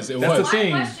 It was. That's the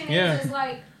thing. My question is,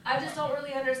 like, I just don't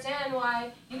really understand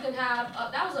why you can have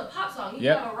that was a pop song. You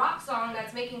can have a rock song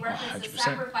that's making reference to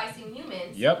sacrificing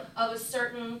humans of a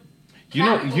certain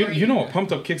category. You know what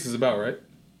Pumped Up Kicks is about, right?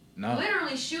 No.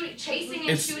 Literally chasing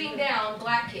and shooting down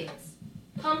black kids.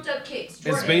 Pumped Up Kicks.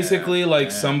 Jordan. It's basically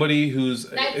like somebody who's.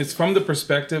 It's from the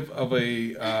perspective of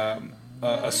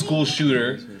a school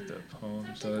shooter.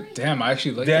 Damn, I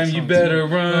actually like that song. You better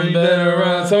too. run, you better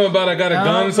run. Something about I got a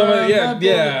gun. Something,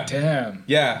 yeah. Damn.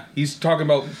 Yeah, he's talking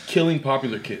about killing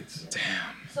popular kids. Damn.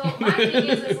 So my thing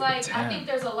is like, I think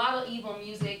there's a lot of evil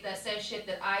music that says shit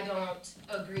that I don't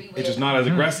agree with. It's just not as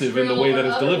aggressive in the way that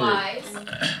it's delivered.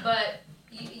 But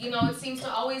you know, it seems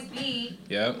to always be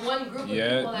one group of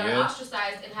people that are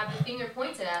ostracized and have the finger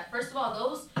pointed at. First of all,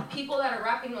 those people that are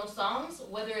rapping those songs,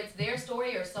 whether it's their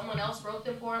story or someone else wrote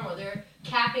them for them or they're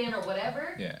capping or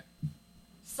whatever,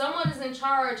 someone is in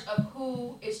charge of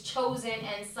who is chosen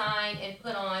and signed and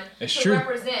put on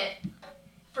represent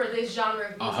for this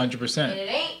genre of music. 100%. And it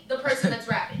ain't the person that's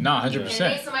rapping. No, 100%. And it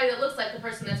ain't somebody that looks like the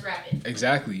person that's rapping.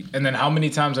 Exactly. And then how many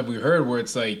times have we heard where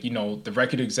it's like, you know, the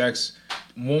record execs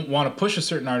won't want to push a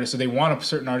certain artist, so they want a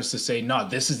certain artist to say, no,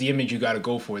 this is the image you got to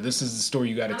go for. This is the story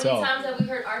you got to tell. How many times have we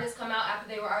heard artists come out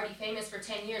after they were already famous for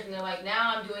 10 years and they're like,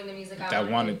 now I'm doing the music I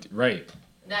wanted. Right.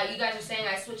 Now you guys are saying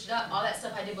I switched it up. All that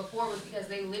stuff I did before was because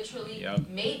they literally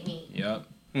made me. Yep.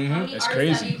 How many That's artists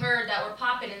crazy. have you heard that were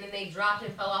popping and then they dropped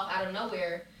and fell off out of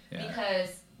nowhere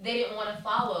because they didn't want to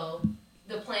follow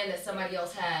the plan that somebody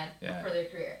else had for their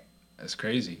career? That's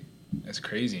crazy. That's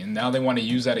crazy. And now they want to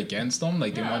use that against them?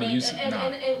 Like, they want to use...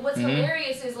 And what's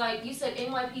hilarious is, like, you said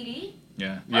NYPD?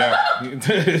 Yeah.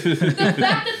 The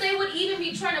fact that they would even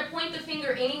be trying to point the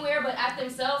finger anywhere but at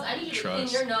themselves, I need you to clean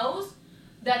your nose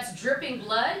that's dripping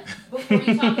blood before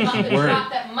you talk about the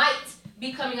drop that might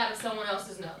be coming out of someone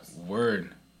else's nose.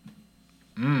 Word.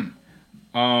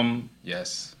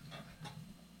 Yes.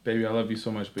 Baby, I love you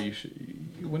so much, but you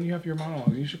should, when you have your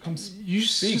monologue, you should come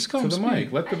speak come to the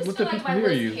mic. Let the people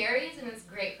hear you. Carries and it's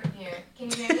great from here. Can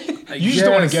you hear me? You just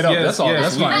don't want to get up. That's all.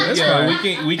 That's fine. That's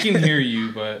fine. We can hear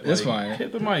you, but that's fine.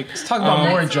 Hit the mic. Let's talk about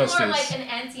more injustice. More like an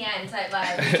Antian type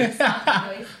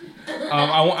vibe.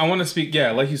 I want to speak.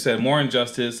 Yeah, like you said, more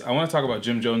injustice. I want to talk about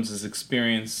Jim Jones's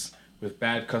experience with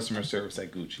bad customer service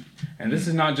at Gucci, and this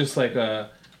is not just like a.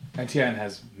 Antian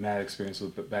has mad experience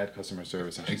with bad customer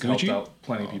service, and she's helped out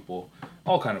plenty of people,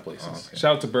 all kind of places. Okay.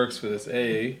 Shout out to Burks for this.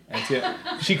 Hey, Antian,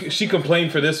 she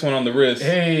complained for this one on the wrist.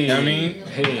 Hey, you know what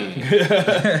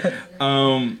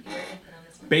I mean,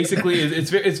 basically,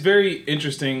 it's very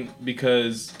interesting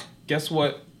because guess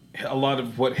what? A lot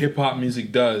of what hip hop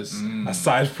music does,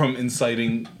 aside from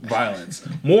inciting violence,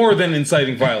 more than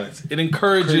inciting violence, it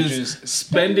encourages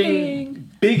spending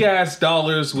big ass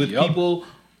dollars with people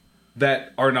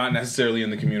that are not necessarily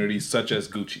in the community, such as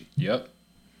Gucci. Yep.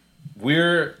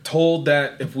 We're told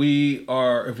that if we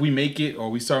make it or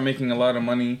we start making a lot of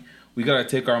money, we gotta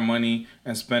take our money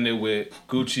and spend it with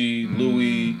Gucci,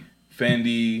 Louis,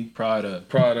 Fendi, Prada.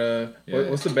 Yeah.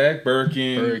 What's the bag?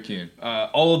 Birkin.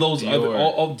 All of those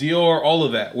Dior. Dior, all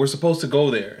of that. We're supposed to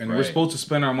go there, and we're supposed to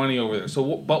spend our money over there.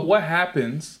 So, but what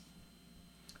happens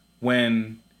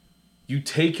when you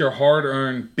take your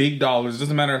hard-earned big dollars? It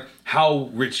doesn't matter how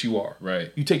rich you are. Right.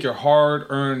 You take your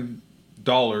hard-earned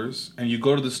dollars and you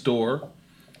go to the store,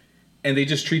 and they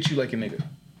just treat you like a nigga.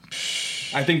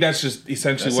 I think that's just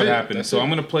essentially what happened. So I'm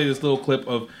going to play this little clip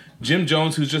of Jim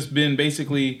Jones, who's just been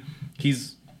basically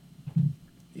he's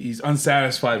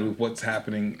unsatisfied with what's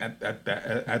happening at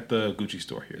the Gucci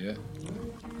store here. Yeah.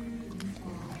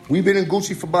 We've been in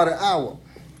Gucci for about an hour,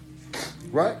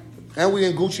 right? And we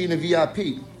in Gucci in the VIP.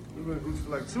 We've been in Gucci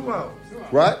for like 2 hours.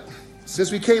 Right?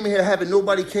 Since we came in here, having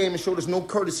nobody came and showed us no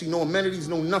courtesy, no amenities,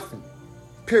 no nothing.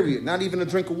 Period. Not even a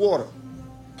drink of water.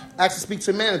 Asked to speak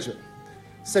to the manager.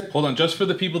 Said, hold on, just for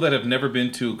the people that have never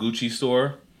been to a Gucci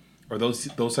store or those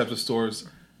types of stores,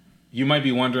 you might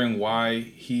be wondering why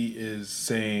he is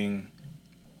saying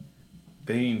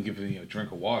they ain't giving me a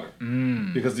drink of water.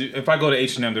 Because if I go to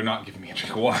H&M, they're not giving me a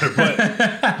drink of water. But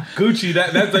Gucci,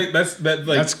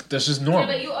 that's just normal.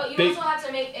 Yeah, but you also have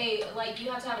to make you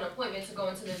have to have an appointment to go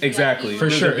into the exactly VIP for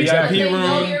sure. VIP room. They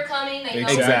know you're coming. They know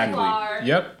who you are.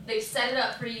 Yep. They set it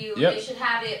up for you. Yep. They should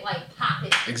have it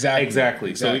popping.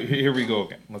 Exactly. So here we go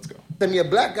again. Let's go. Send me a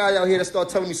black guy out here that start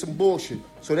telling me some bullshit.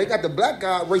 So they got the black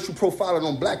guy racial profiling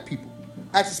on black people.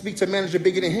 Asked to speak to a manager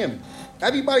bigger than him.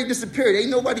 Everybody disappeared. Ain't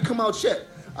nobody come out yet.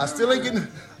 I still ain't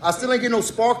getting no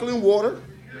sparkling water.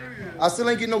 I still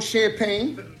ain't getting no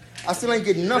champagne. I still ain't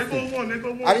getting nothing.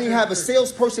 I didn't have a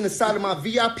salesperson inside of my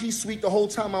VIP suite the whole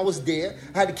time I was there.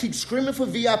 I had to keep screaming for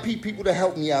VIP people to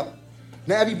help me out.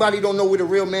 Now everybody don't know where the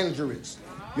real manager is.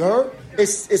 You heard?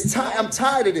 I'm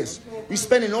tired of this. We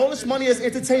spending all this money as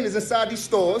entertainers inside these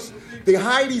stores. They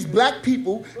hire these black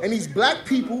people, and these black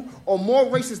people are more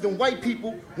racist than white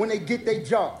people when they get their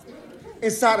job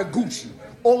inside of Gucci.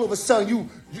 All of a sudden, you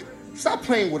stop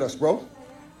playing with us, bro.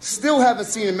 Still haven't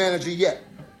seen a manager yet.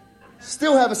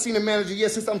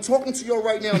 Since I'm talking to you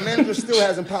right now, a manager still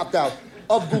hasn't popped out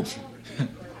of Gucci.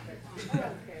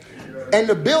 And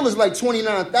the bill is like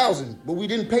 $29,000, but we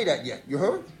didn't pay that yet. You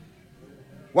heard?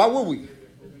 Why would we?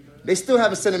 They still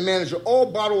haven't sent a manager or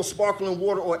bottle of sparkling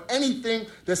water or anything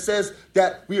that says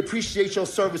that we appreciate your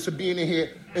service for being in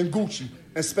here in Gucci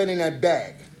and spending that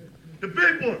bag. The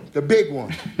big one. The big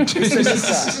one.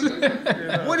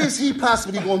 What is he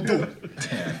possibly going to do?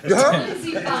 You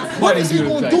heard? What is he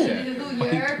going to do?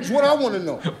 That's what I want to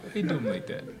know. He do him like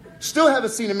that. Still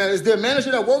haven't seen a manager. Is there a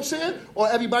manager that works here or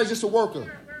everybody's just a worker?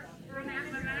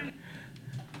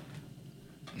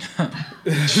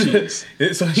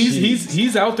 So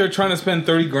he's out there trying to spend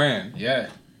 $30,000. Yeah,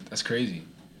 that's crazy.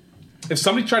 If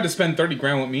somebody tried to spend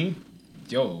 $30,000 with me,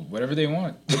 yo, whatever they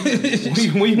want. What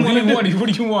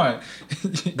do you want?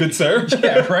 Good sir?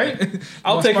 Yeah, right?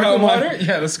 I'll take out my water?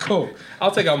 Yeah, let's go.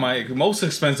 I'll take out my most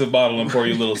expensive bottle and pour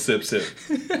you a little sip.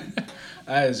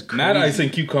 That is crazy. Not ice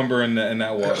and cucumber in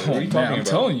that water. What are you talking about? I'm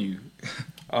telling you.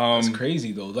 It's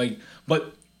crazy though. Like,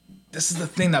 but this is the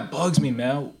thing that bugs me,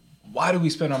 man. Why do we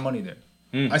spend our money there?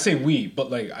 I say we, but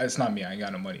like it's not me. I ain't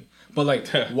got no money. But like,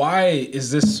 why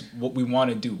is this what we want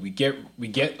to do? We get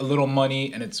a little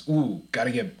money, and it's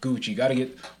gotta get Gucci, gotta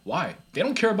get. Why? They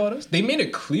don't care about us. They made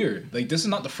it clear. Like this is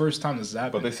not the first time this has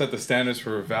happened. But they set the standards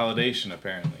for validation.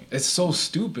 Apparently, it's so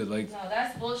stupid. Like no,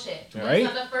 that's bullshit. Right?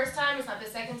 It's not the first time. It's not the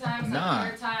second time. It's not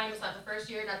the third time. It's not the first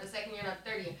year. Not the second year. Not the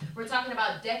third year. We're talking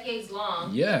about decades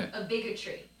long. Of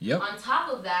bigotry. Yep. On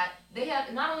top of that, they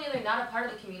have not only are they not a part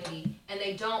of the community, and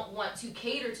they don't want to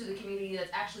cater to the community that's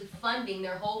actually funding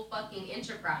their whole fucking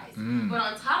enterprise. But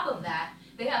on top of that,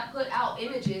 they have put out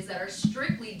images that are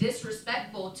strictly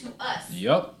disrespectful to us.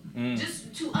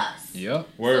 Just to us.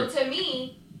 So to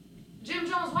me, Jim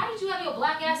Jones, why did you have your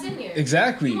black ass in there?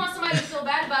 Exactly. You want somebody to feel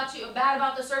bad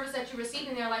about the service that you received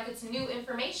in there, like it's new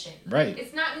information. Right.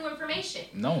 It's not new information.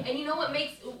 No. And you know what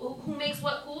makes who makes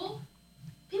what cool?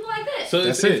 People like this. So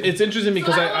it's interesting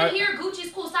because I want to hear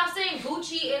Gucci's cool. Stop saying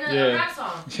Gucci in a rap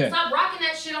song. Stop rocking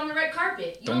that shit on the red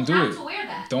carpet. You don't have to wear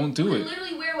that. Don't do it. You can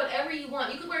literally wear whatever you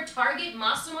want. You could wear Target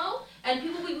Massimo, and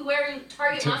people will be wearing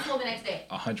Target Massimo the next day.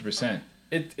 100%.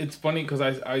 It's funny because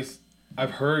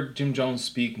I've heard Jim Jones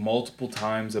speak multiple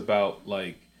times about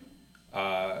like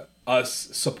us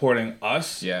supporting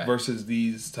us versus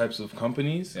these types of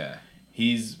companies.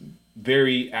 He's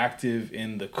very active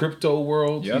in the crypto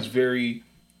world. He's very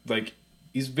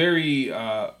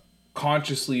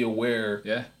consciously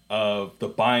aware of the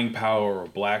buying power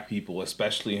of black people,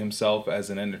 especially himself as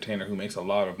an entertainer who makes a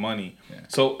lot of money.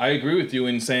 So I agree with you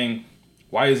in saying,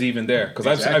 why is he even there?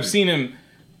 Because I've seen him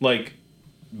like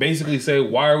basically say,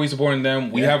 why are we supporting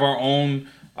them? We have our own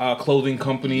clothing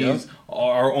companies,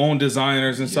 our own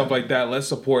designers and stuff like that. Let's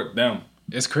support them.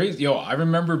 It's crazy. Yo, I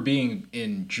remember being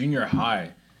in junior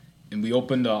high, and we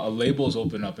opened a labels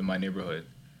opened up in my neighborhood,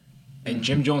 and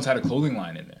Jim Jones had a clothing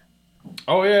line in there.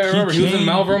 Oh yeah, I remember. He was in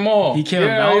Malvern Mall. He came to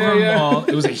Malvern Mall.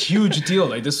 It was a huge deal.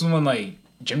 Like this is when like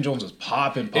Jim Jones was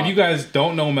popping. If you guys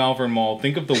don't know Malvern Mall,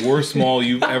 think of the worst mall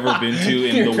you've ever been to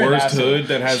in the worst hood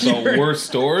that has the worst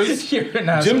stores.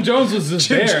 Jim Jones was just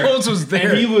there. Jim Jones was there.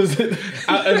 And he was in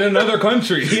another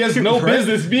country. He has no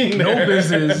business being there. No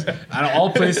business. Out of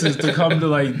all places to come to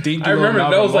like Dinky. I remember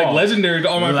that was like legendary to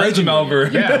all my friends in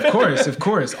Malvern. Yeah, of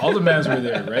course. All the mans were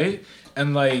there, right?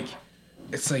 And like,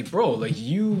 it's like, bro, like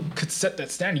you could set that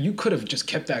standard. You could have just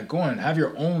kept that going, have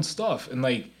your own stuff, and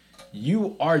like,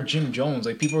 you are Jim Jones.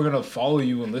 Like people are gonna follow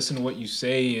you and listen to what you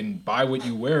say and buy what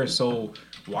you wear. So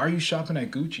why are you shopping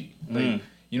at Gucci? Like,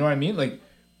 you know what I mean? Like,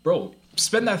 bro,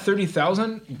 spend that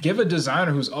 $30,000. Give a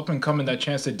designer who's up and coming that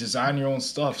chance to design your own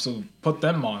stuff. So put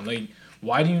them on. Like,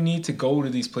 why do you need to go to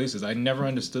these places? I never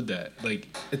understood that. Like,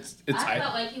 I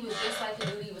felt like he was just like the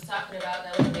dude he was talking about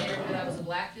that was a manager that was a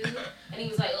black dude, and he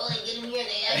was like, "Oh, they get in here,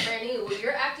 they act brand new." Well,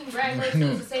 you're acting brand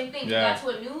new. It's the same thing. You got to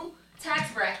a new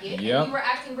tax bracket, and you were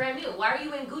acting brand new. Why are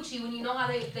you in Gucci when you know how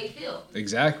they feel?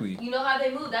 Exactly. You know how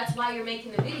they move. That's why you're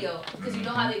making the video, because you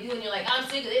know how they do, and you're like, I'm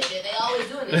sick of this shit. They always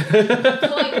doing this.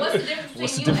 So like, what's the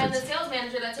difference between you and the sales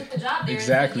manager that took the job there?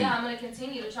 Exactly. And said, I'm gonna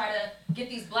continue to try to get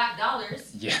these black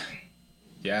dollars.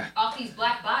 Off these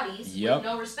black bodies with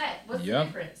no respect. What's the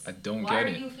difference? I don't Why get it.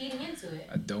 Why are you feeding into it?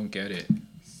 I don't get it.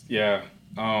 Yeah.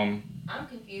 I'm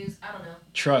confused. I don't know.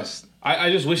 Trust.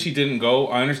 I just wish he didn't go.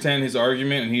 I understand his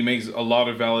argument, and he makes a lot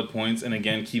of valid points, and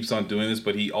again, keeps on doing this,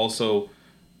 but he also...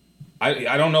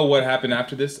 I don't know what happened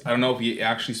after this. I don't know if he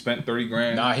actually spent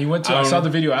 $30,000. Nah, he went to... I saw the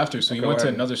video after, so he went to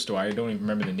another store. I don't even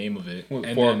remember the name of it. And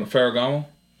then Ferragamo?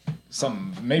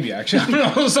 Something, maybe actually. I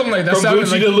don't know, something like that. From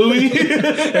Gucci to Louis?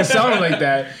 It sounded like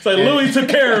that. It's like, Louis took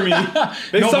care of me.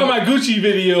 They saw my Gucci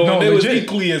video, and they was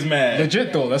equally as mad.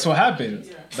 Legit, though. That's what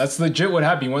happened. That's legit what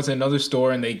happened. He went to another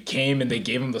store, and they came, and they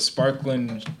gave him the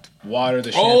sparkling water,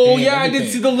 the champagne. Oh, yeah, I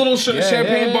did see the little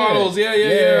champagne bottles.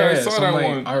 Yeah. I saw that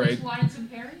one. All right. He wanted some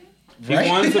Perrier? He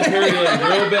wanted some Perrier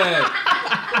real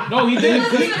bad. No, he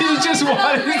didn't. He just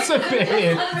wanted some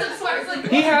Perrier.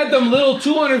 He had them little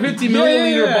 250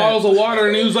 milliliter bottles of water,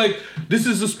 and he was like, "This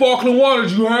is the sparkling water,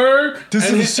 you heard? This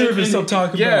is the service I'm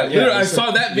talking about." Yeah, literally, I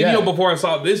saw that video before I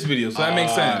saw this video, so that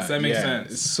makes sense. That makes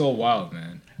sense. It's so wild,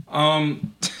 man.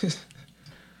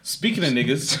 Speaking of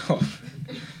niggas,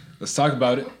 let's talk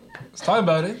about it. Let's talk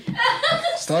about it.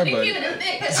 Let's talk about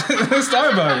it. Let's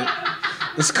talk about it.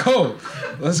 Let's go.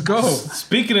 Let's go.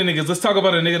 Speaking of niggas, let's talk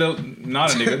about a nigga that...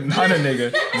 Not a nigga. Not a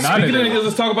nigga. Speaking of niggas,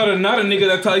 let's talk about not a nigga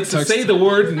that likes to say the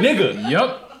word nigga.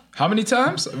 Yep. How many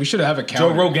times? We should have a count.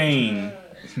 Joe Rogan.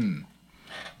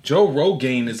 Joe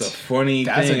Rogan is a funny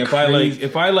thing. If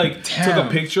I took a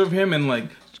picture of him and like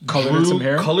colored some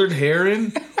hair? Colored hair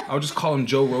in, I would just call him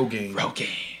Joe Rogan.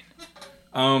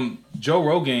 Joe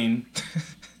Rogan.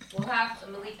 We'll have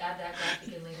Malik add that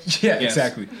graphic in later. Yeah, yes.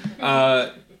 Exactly.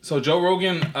 So Joe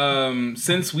Rogan,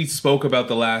 since we spoke about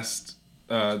the last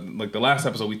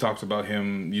episode, we talked about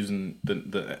him using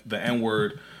the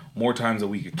N-word more times than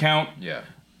we could count. Yeah.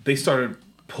 They started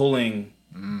pulling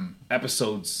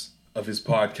episodes of his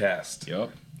podcast.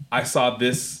 Yep. I saw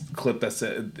this clip that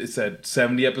said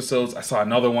 70 episodes. I saw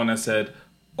another one that said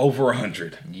over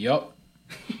 100. Yep.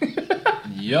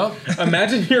 Yep.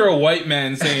 Imagine you're a white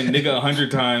man saying nigga 100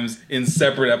 times in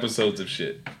separate episodes of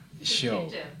shit.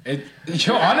 Honestly.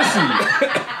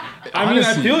 I mean,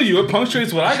 I feel you. It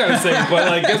punctuates what I gotta say, but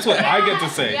like, guess what I get to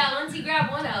say? Yeah, once you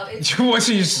grab one out, once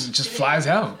he just flies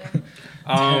out.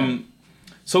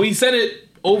 So he said it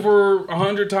over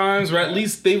 100 times, or at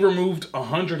least they removed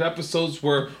 100 episodes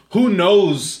where who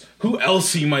knows who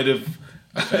else he might have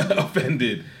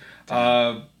offended.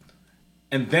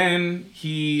 And then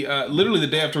he, literally the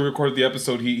day after we recorded the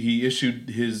episode, he issued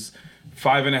his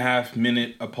 5.5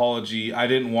 minute apology. I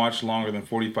didn't watch longer than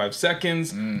 45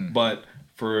 seconds, but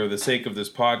for the sake of this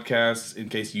podcast, in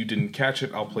case you didn't catch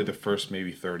it, I'll play the first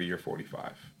maybe 30 or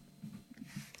 45.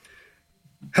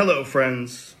 Hello,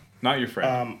 friends. Not your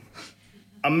friend.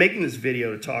 I'm making this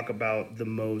video to talk about the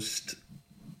most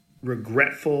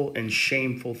regretful and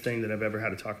shameful thing that I've ever had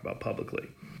to talk about publicly.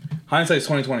 Hindsight's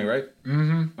 2020, right?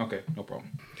 Mm-hmm. Okay, no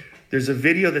problem. There's a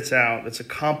video that's out that's a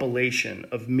compilation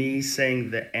of me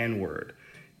saying the N-word.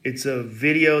 It's a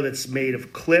video that's made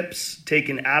of clips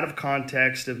taken out of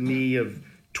context of me of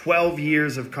 12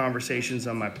 years of conversations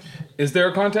on my... Is there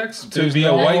a context to be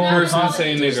a white person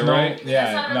saying nigga, right?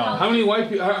 Yeah, no. How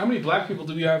many black people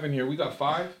do we have in here? We got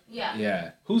 5? Yeah.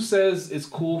 Yeah. Who says it's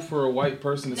cool for a white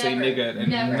person to say nigga?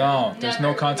 Never. No, there's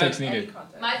no context needed.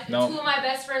 Two of my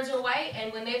best friends are white,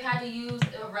 and when they've had to use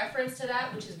a reference to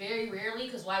that, which is very rarely,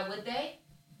 because why would they?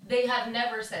 They have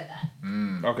never said that.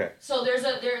 Okay. So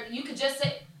you could just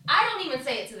say, I don't even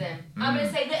say it to them. I'm going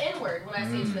to say the N-word when I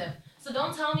say it to them. So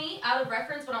don't tell me out of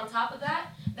reference, but on top of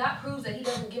that, that proves that he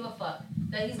doesn't give a fuck.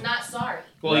 That he's not sorry.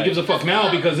 Well, he gives a fuck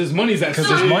now because his money's at stake.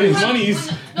 His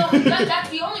money's... No, that's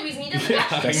the only reason he doesn't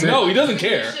actually. No, he doesn't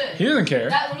care. He doesn't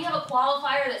care. When you have a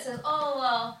qualifier that says, oh,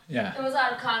 well, yeah, it was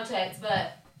out of context,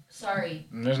 but sorry.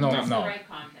 There's no. The right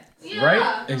context. Yeah.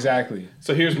 Right? Exactly.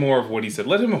 So here's more of what he said.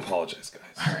 Let him apologize,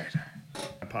 guys. All right.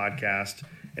 A podcast,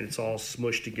 and it's all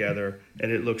smushed together,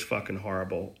 and it looks fucking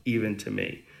horrible, even to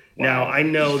me. Wow. Now, I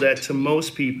know that to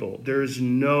most people, there's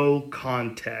no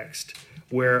context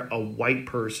where a white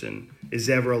person is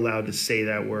ever allowed to say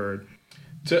that word.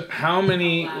 To how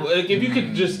many? Like, if you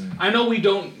could just, I know we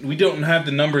don't have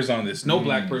the numbers on this. No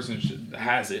black person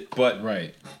has it, but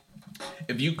right.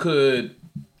 If you could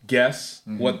guess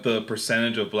what the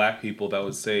percentage of black people that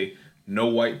would say no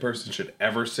white person should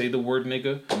ever say the word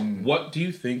nigga, what do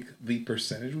you think the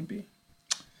percentage would be?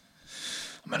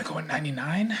 I'm gonna go with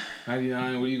 99.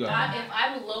 99. What do you got? If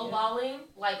I'm lowballing,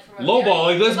 like from a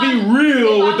lowballing, let's be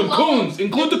real with the coons.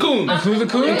 Include the coons. Include the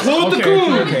coons. Include the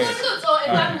coons. Okay. So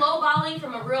if I'm lowballing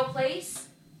from a real place,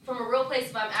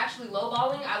 if I'm actually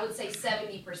lowballing, I would say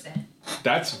 70%.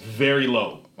 That's very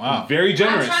low. Wow. Very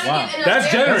generous. Wow. That's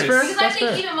generous. Because I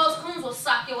think even most coons will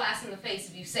sock your ass in the face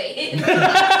if you say it. Wait a minute.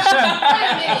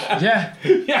 Yeah.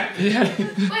 Wait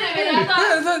a minute.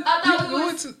 I thought we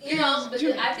was,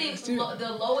 I think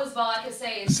the lowest ball I could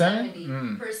say is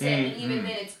 70%. And even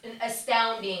then it's an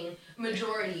astounding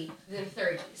majority than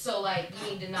 30. So, like,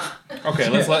 you need to not. Okay,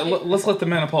 let's let the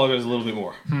man apologize a little bit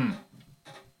more.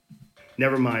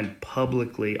 Never mind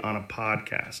publicly on a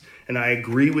podcast. And I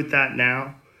agree with that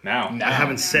now. I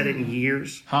haven't said it in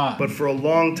years. But for a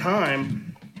long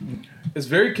time. It's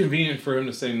very convenient for him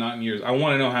to say not in years. I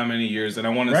want to know how many years. And I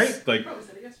want to,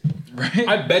 right?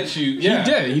 I bet you. Yeah.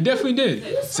 He did. He definitely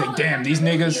did. Say, damn, these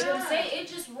niggas. It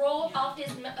just rolled off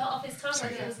his tongue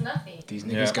like it was nothing. These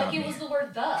niggas got me. Like it was the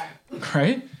word the.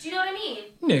 Right? Do you know what I mean?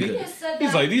 Nigga.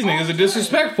 He's like, these niggas are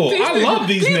disrespectful. I love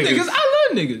these niggas. I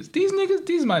love niggas. These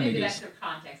my niggas. That's the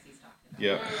context he's talking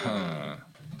about. Yeah.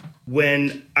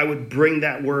 When I would bring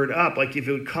that word up, like if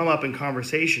it would come up in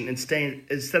conversation,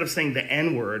 instead of saying the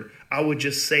N-word, I would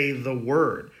just say the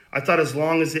word. I thought as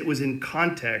long as it was in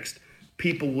context,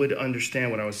 people would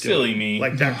understand what I was doing. Silly me.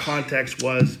 Like that context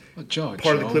was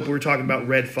part of the clip we were talking about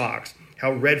Red Fox.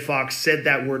 How Red Fox said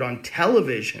that word on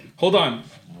television. Hold on.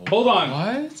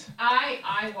 What? I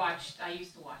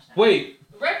used to watch that. Wait.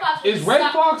 Red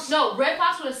Fox No, Red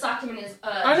Fox would have socked him in his...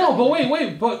 I know, but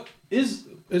wait. But is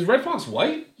Red Fox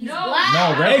white? He's black.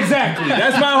 No, Red Exactly.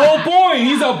 That's my whole point.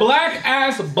 He's a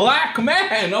black-ass black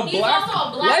man. He's also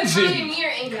a black pioneer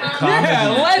in comedy. Yeah,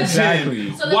 legend.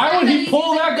 Exactly. So why would he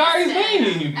pull that guy's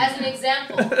name? As an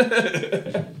example.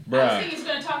 Bruh. think he's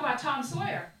gonna talk about Tom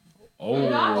Sawyer.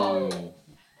 Oh,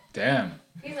 damn.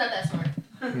 He's not that smart.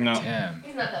 No. Damn.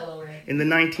 He's not that low rank. In the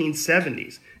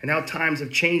 1970s, and how times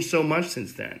have changed so much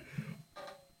since then.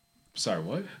 Sorry,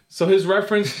 what? So his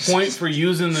reference point for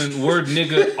using the word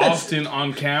nigga often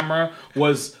on camera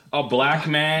was a black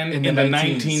man in the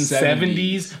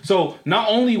 1970s. So not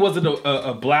only was it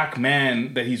a black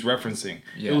man that he's referencing,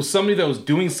 it was somebody that was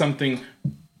doing something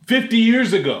 50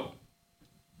 years ago.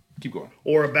 Keep going.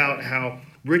 Or about how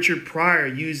Richard Pryor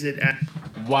used it at...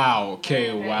 Wow,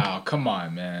 okay, wow. Come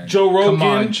on, man. Joe Rogan, Come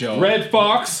on, Joe. Red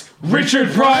Fox, Richard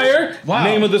Pryor. Wow.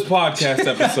 Name of this podcast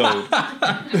episode.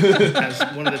 as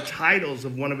one of the titles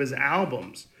of one of his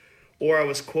albums. Or I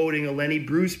was quoting a Lenny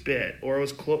Bruce bit. Or I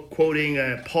was quoting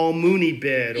a Paul Mooney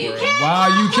bit. Or Wow,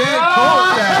 you can't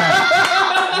quote that.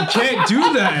 You can't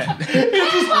do that.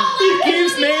 He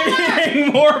keeps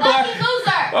naming more black...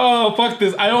 Oh, fuck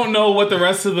this. I don't know what the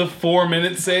rest of the 4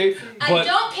 minutes say, but... I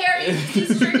don't care if he's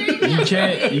triggering You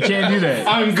can't do that.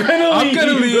 I'm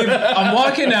gonna leave. I'm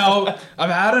walking out. I've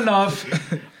had enough.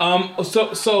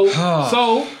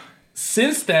 So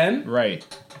since then, right,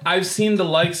 I've seen the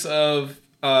likes of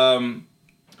and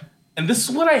this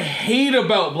is what I hate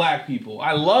about black people.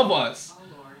 I love us,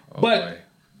 but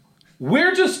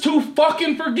we're just too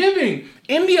fucking forgiving.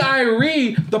 India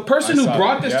Arie, the person who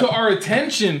brought this to our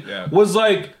attention, was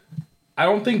like, I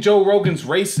don't think Joe Rogan's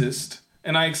racist,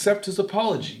 and I accept his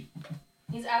apology.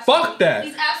 Fuck that.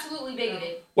 He's absolutely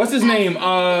bigoted. What's his name?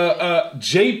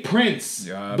 Jay Prince,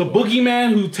 the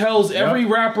boogeyman who tells every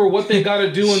rapper what they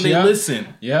gotta do and they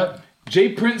listen. Yep. Jay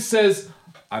Prince says,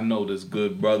 I know this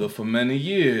good brother for many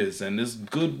years, and this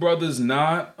good brother's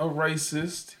not a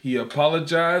racist. He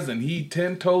apologized, and he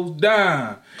 10 toes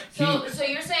down. So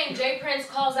you're saying Jay Prince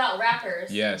calls out rappers,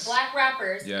 black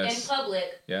rappers, in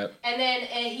public, and then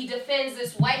he defends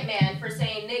this white man for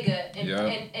saying nigga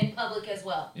in public as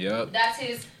well. Yep. That's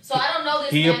his. So I don't know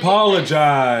this. He man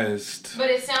apologized. but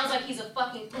it sounds like he's a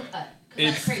fucking poop cut.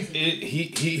 That's crazy.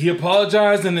 He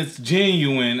apologized, and it's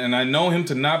genuine, and I know him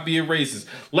to not be a racist.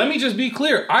 Let me just be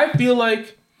clear. I feel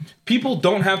like people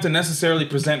don't have to necessarily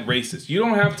present racist. You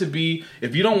don't have to be...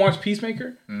 If you don't watch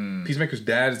Peacemaker, Peacemaker's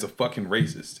dad is a fucking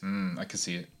racist. I can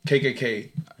see it.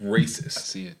 KKK, racist. I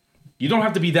see it. You don't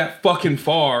have to be that fucking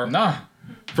far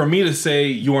for me to say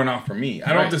you are not for me.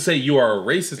 I don't have to say you are a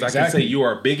racist. I can say you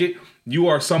are a bigot. You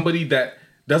are somebody that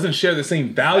doesn't share the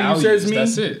same values as me.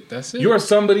 That's it. You are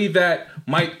somebody that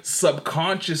might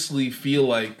subconsciously feel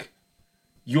like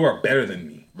you are better than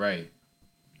me. Right.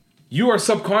 You are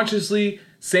subconsciously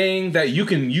saying that you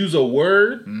can use a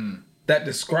word that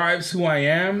describes who I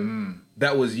am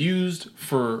that was used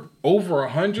for over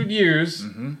 100 years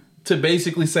to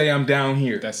basically say I'm down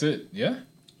here. That's it. Yeah.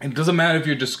 It doesn't matter if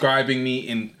you're describing me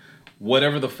in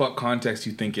whatever the fuck context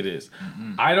you think it is.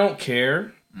 I don't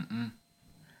care.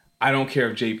 I don't care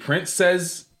if Jay Prince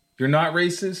says you're not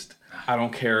racist. I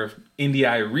don't care if India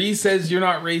Arie says you're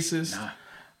not racist.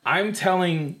 I'm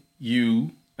telling you,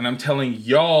 and I'm telling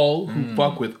y'all who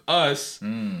fuck with us,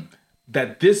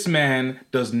 that this man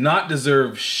does not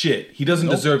deserve shit. He doesn't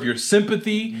deserve your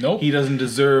sympathy. He doesn't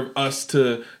deserve us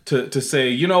to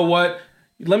say, you know what?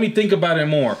 Let me think about it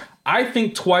more. I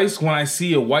think twice when I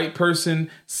see a white person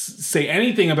say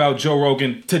anything about Joe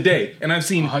Rogan today. And I've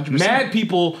seen 100%. Mad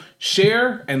people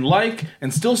share and like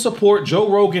and still support Joe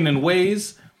Rogan in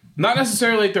ways, not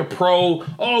necessarily like they're pro,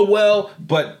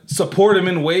 but support him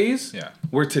in ways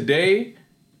where today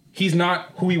he's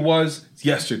not who he was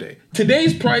yesterday.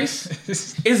 Today's price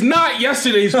is not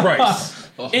yesterday's price.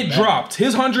 Dropped.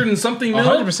 His 100 and something mil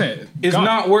 100% is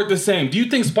not worth the same. Do you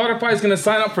think Spotify is going to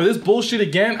sign up for this bullshit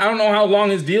again? I don't know how long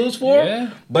his deal is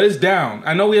for, but it's down.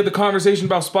 I know we had the conversation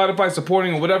about Spotify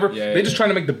supporting or whatever. They're just trying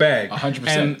to make the bag. 100%.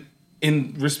 And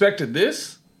in respect to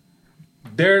this,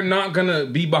 they're not going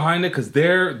to be behind it because they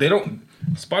don't...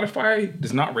 Spotify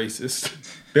is not racist.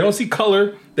 They don't see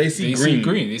color. They see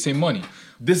green. They say money.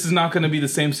 This is not going to be the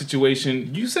same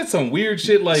situation. You said some weird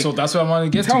shit like... So that's what I want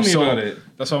to get to. Tell me about it.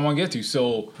 That's what I want to get to.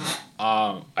 So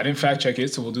I didn't fact check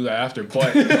it, so we'll do that after.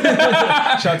 But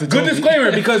shout out to good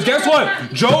disclaimer, because guess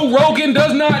what? Joe Rogan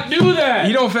does not do that.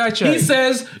 He don't fact check. He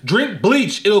says, drink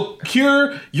bleach. It'll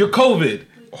cure your COVID.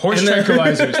 Horse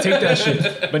tranquilizers. Take that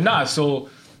shit. But so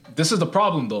this is the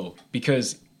problem, though,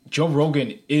 because... Joe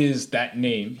Rogan is that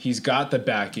name. He's got the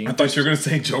backing. I thought you were going to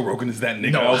say Joe Rogan is that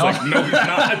nigga. I was like, no, he's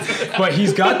not. But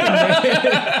he's got the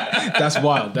name. That's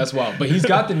wild. But he's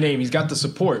got the name. He's got the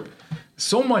support.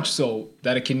 So much so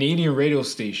that a Canadian radio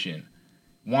station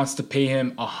wants to pay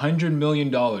him $100 million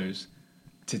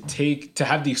to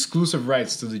have the exclusive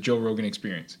rights to the Joe Rogan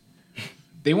Experience.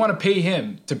 They want to pay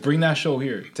him to bring that show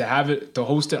here, to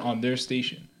host it on their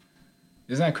station.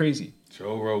 Isn't that crazy?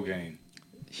 Joe Rogan.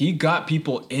 He got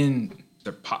people in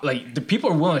their the people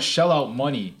are willing to shell out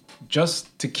money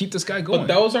just to keep this guy going. But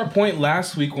that was our point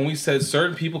last week when we said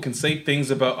certain people can say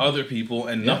things about other people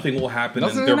and nothing will happen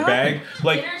in their bag.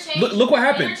 Like, look what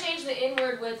happened. Interchange the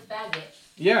N-word with faggot.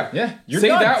 Yeah. You're say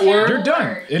done. that word. You're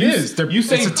done. It is. You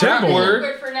say that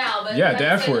word for now, but yeah, the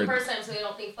F word. The first time so they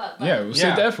don't think fuck. Yeah, we'll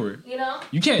say the F word. You know?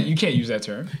 You can't use that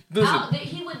term.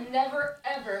 He would never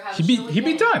ever have. He'd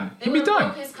be done. They He'd be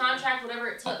done. broke his contract, whatever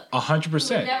it took. 100%.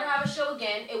 He would never have a show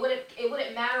again. It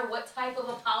wouldn't matter what type of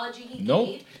apology he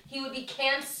made. He would be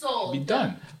canceled. Be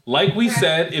done. Like we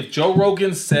said, if Joe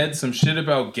Rogan said some shit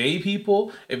about gay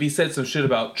people, if he said some shit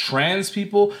about trans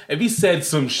people, if he said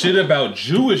some shit about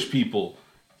Jewish people,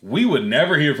 we would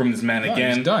never hear from this man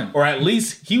again. He's done. Or at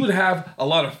least he would have a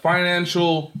lot of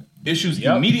financial issues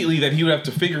immediately that he would have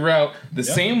to figure out the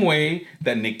same way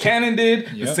that Nick Cannon did,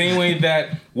 the same way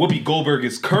that Whoopi Goldberg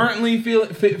is currently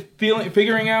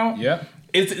figuring out. Yeah.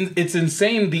 It's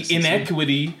insane the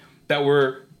inequity that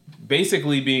we're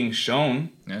basically being shown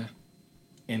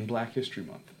in Black History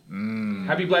Month.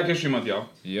 Happy Black History Month, y'all.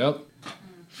 Yep.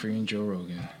 Freeing Joe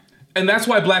Rogan. And that's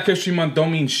why Black History Month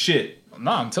don't mean shit.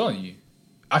 Nah, I'm telling you.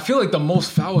 I feel like the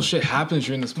most foul shit happens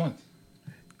during this month.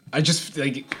 They just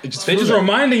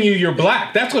reminding you you're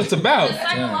black. That's what it's about. The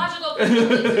psychological component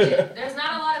to it. There's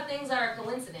not a lot of things that are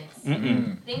coincidence.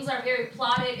 Things are very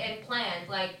plotted and planned.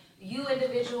 Like you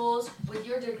individuals with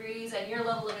your degrees and your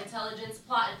level of intelligence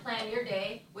plot and plan your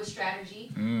day with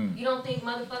strategy. You don't think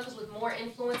motherfuckers with more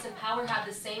influence and power have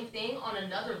the same thing on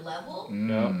another level?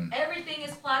 No. Everything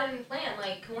is plotted and planned.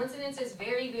 Like coincidence is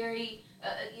very, very.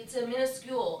 It's a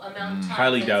minuscule amount of time.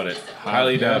 Highly doubt it.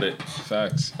 Highly doubt it.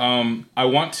 Facts. I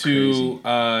want to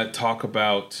talk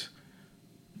about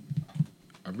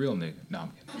a real nigga. No,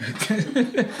 I'm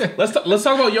kidding. Let's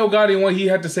talk about Yo Gotti and what he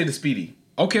had to say to Speedy.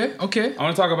 Okay. I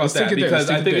want to talk about that because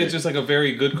I think it's just like a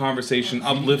very good conversation,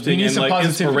 uplifting and like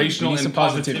inspirational and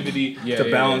positivity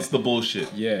to balance the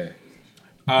bullshit. Yeah.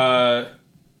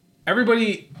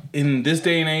 Everybody in this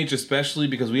day and age, especially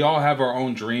because we all have our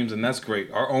own dreams, and that's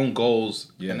great, our own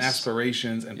goals and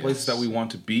aspirations and places that we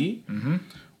want to be.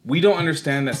 We don't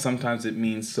understand that sometimes it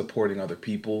means supporting other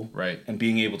people, and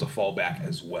being able to fall back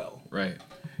as well.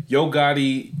 Yo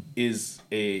Gotti is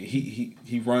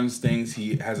he runs things.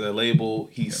 He has a label.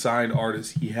 He signed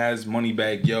artists. He has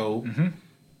Moneybagg Yo,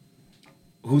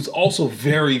 who's also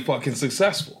very fucking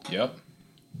successful.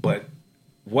 But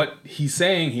what he's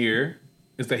saying here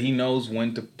is that he knows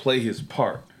when to play his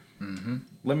part.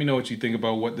 Let me know what you think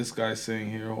about what this guy's saying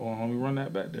here. Hold on, let me run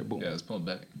that back there. Boom. Yeah, let's pull it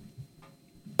back.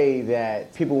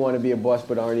 That people want to be a boss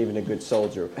but aren't even a good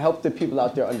soldier. Help the people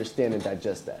out there understand and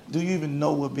digest that. Do you even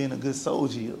know what being a good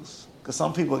soldier is? Because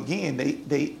some people, again,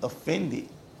 they offended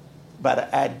by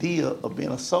the idea of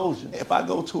being a soldier. If I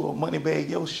go to a Moneybagg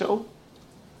Yo show,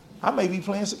 I may be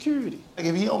playing security. Like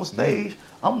if he on stage,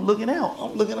 I'm looking out.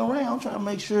 I'm looking around, trying to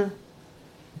make sure,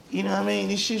 you know what I mean,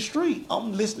 this shit's street.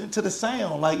 I'm listening to the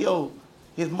sound, like, yo,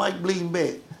 his mic bleeding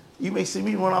back. You may see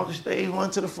me run off the stage, run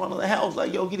to the front of the house,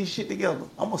 like, yo, get his shit together.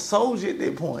 I'm a soldier at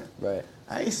that point.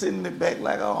 I ain't sitting in the back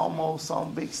like I'm almost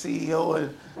some big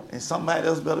CEO and somebody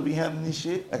else better be handling this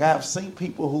shit. Like, I've seen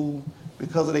people who,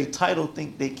 because of their title,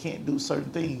 think they can't do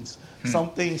certain things.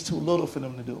 Some things too little for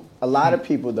them to do. A lot of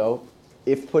people, though,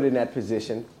 if put in that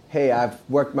position, hey, I've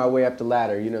worked my way up the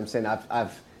ladder, you know what I'm saying?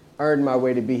 I've earned my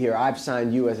way to be here. I've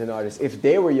signed you as an artist. If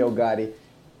they were Yo Gotti,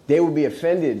 they would be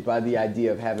offended by the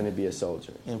idea of having to be a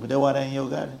soldier. Yeah, but that's why they ain't Yo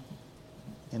Gotti.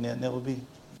 And they'll never be.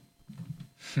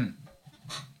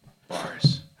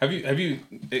 Bars. Have you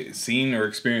seen or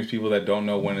experienced people that don't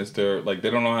know when it's their, like, they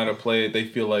don't know how to play it? They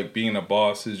feel like being a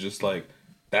boss is just like,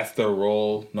 that's their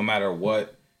role no matter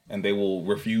what. And they will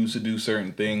refuse to do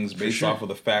certain things based off of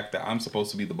the fact that I'm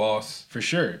supposed to be the boss. For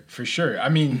sure. I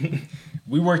mean,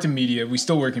 we worked in media. We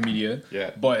still work in media.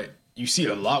 Yeah. But you see it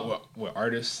a lot with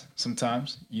artists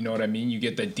sometimes. You know what I mean? You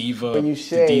get the diva, when you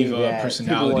say that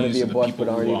personalities. People want to be a boss people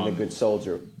but aren't who, even a good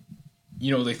soldier.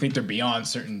 You know, they think they're beyond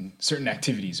certain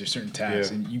activities or certain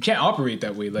tasks. And you can't operate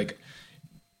that way. Like,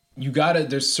 you gotta,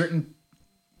 there's certain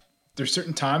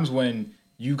times when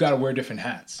you gotta wear different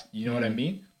hats. You know what I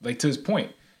mean? Like, to his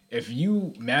point, if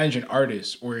you manage an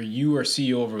artist or you are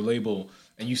CEO of a label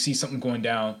and you see something going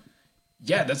down,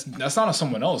 yeah, that's not on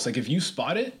someone else. Like, if you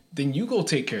spot it, then you go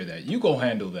take care of that. You go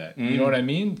handle that. You know what I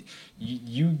mean?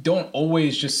 You don't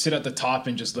always just sit at the top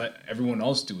and just let everyone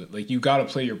else do it. Like, you got to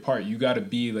play your part. You got to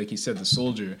be, like he said, the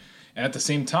soldier. And at the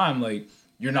same time, like,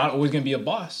 you're not always going to be a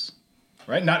boss,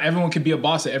 right? Not everyone can be a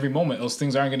boss at every moment. Those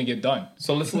things aren't going to get done.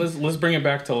 So let's bring it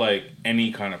back to, like,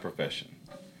 any kind of profession.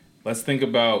 Let's think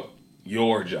about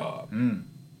your job.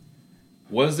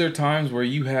 Was there times where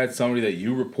you had somebody that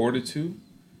you reported to,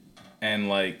 and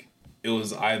like it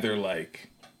was either like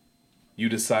you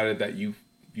decided that you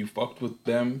fucked with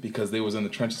them because they was in the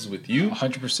trenches with you,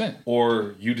 100%,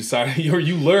 or you decided or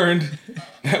you learned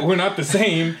that we're not the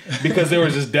same because they were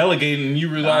just delegating, and you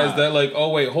realized that like, oh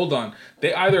wait, hold on,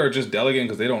 they either are just delegating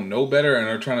because they don't know better and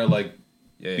are trying to like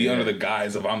be under the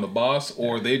guise of I'm the boss,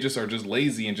 or they just are just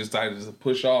lazy and just decided to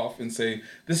push off and say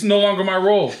this is no longer my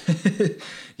role.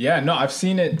 Yeah, no, I've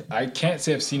seen it. I can't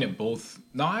say I've seen it both.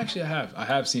 No, actually, I have. I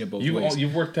have seen it both ways.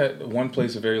 You've worked at one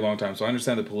place a very long time, so I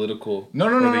understand the political. No,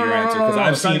 your answer, because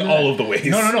I've seen all of the ways.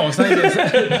 No, it's not even.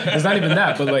 It's not even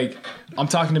that. But like, I'm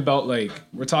talking about like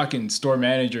we're talking store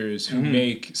managers who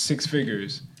make 6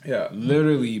 figures. Yeah,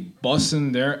 literally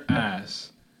busting their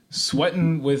ass,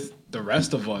 sweating with the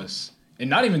rest of us, and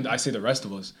not even I say the rest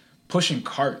of us, pushing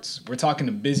carts. We're talking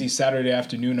a busy Saturday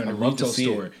afternoon in a retail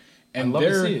store, and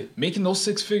they're making those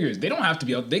 6 figures. They don't have to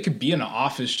be out. They could be in an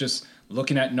office just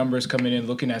looking at numbers coming in,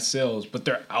 looking at sales, but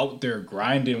they're out there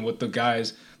grinding with the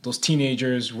guys, those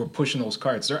teenagers who are pushing those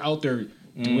carts. They're out there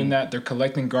doing that. They're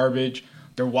collecting garbage.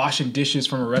 They're washing dishes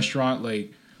from a restaurant.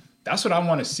 Like, that's what I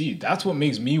want to see. That's what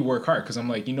makes me work hard, because I'm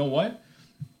like, you know what?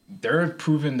 They're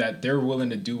proving that they're willing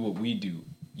to do what we do.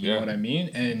 You know what I mean?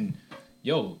 And,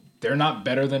 yo, they're not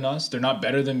better than us. They're not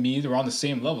better than me. They're on the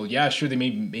same level. Yeah, sure, they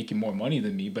may be making more money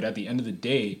than me, but at the end of the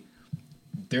day,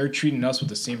 they're treating us with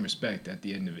the same respect at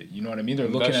the end of it. You know what I mean? They're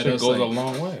looking at us goes a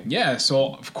long way. Yeah,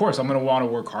 so of course I'm going to want to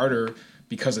work harder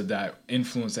because of that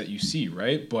influence that you see,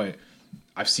 right? But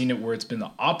I've seen it where it's been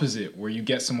the opposite, where you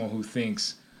get someone who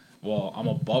thinks, well, I'm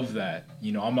above that.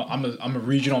 You know, I'm a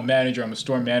regional manager, I'm a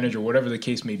store manager, whatever the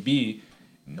case may be.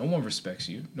 No one respects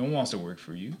you. No one wants to work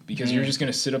for you because you're just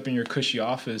going to sit up in your cushy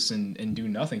office and do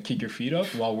nothing, kick your feet up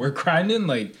while we're grinding.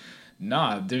 Like,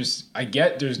 nah, there's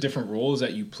different roles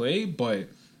that you play, but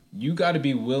you got to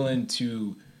be willing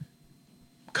to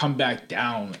come back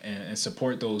down and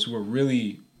support those who are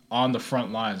really on the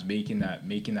front lines, making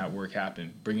that work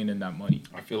happen, bringing in that money.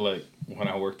 I feel like when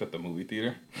I worked at the movie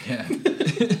theater,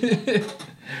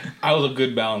 I was a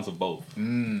good balance of both.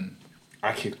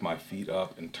 I kicked my feet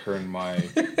up and turned my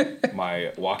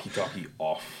walkie-talkie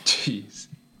off. Jeez.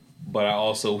 But I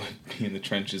also would be in the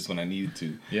trenches when I needed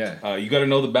to. Yeah. You got to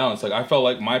know the balance. Like, I felt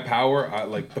like my power,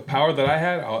 the power that I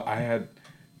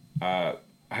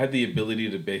had the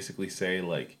ability to basically say,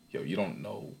 like, yo, you don't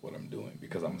know what I'm doing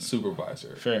because I'm a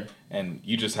supervisor. Fair. And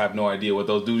you just have no idea what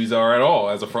those duties are at all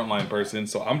as a frontline person.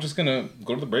 So I'm just going to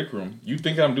go to the break room. You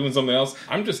think I'm doing something else?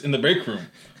 I'm just in the break room.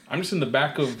 I'm just in the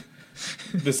back of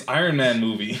this Iron Man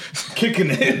movie kicking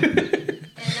it.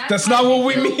 That's not what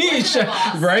we mean,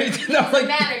 right? No, like,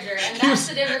 manager, and that's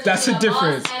the difference. That's the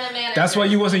difference. That's why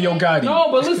you wasn't Yo Gotti. No,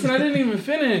 but listen, I didn't even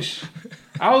finish.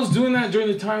 I was doing that during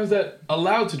the times that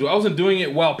allowed to do. I wasn't doing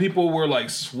it while people were like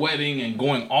sweating and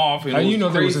going off. And how do you know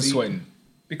there was a sweating?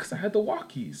 Because I had the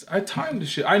walkies. I timed the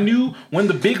shit. I knew when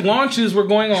the big launches were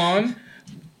going on.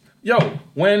 Yo,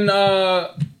 when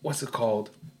what's it called?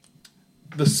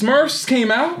 The Smurfs came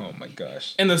out. Oh my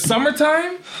gosh. In the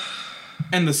summertime.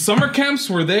 And the summer camps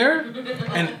were there,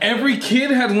 and every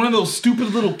kid had one of those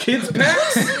stupid little kids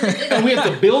packs, and we had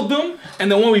to build them, and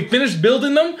then when we finished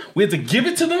building them, we had to give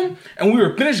it to them, and when we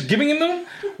were finished giving them,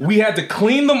 we had to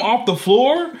clean them off the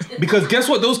floor, because guess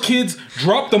what? Those kids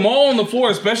dropped them all on the floor,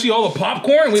 especially all the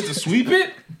popcorn, we had to sweep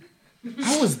it.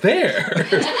 I was there.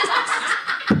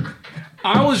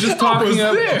 I was just talking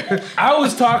I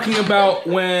was talking about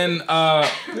when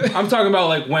I'm talking about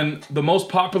like when the most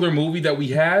popular movie that we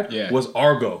had was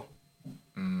Argo.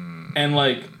 And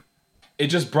like it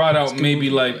just brought out maybe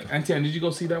like Auntie Anne, did you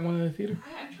go see that one in the theater?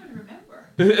 I'm trying to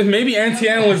remember. Maybe Auntie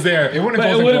Anne was there. It would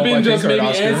have been just maybe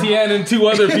Auntie Anne and 2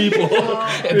 other people. You know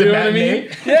what I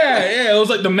mean? Yeah. It was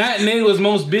like the matinee was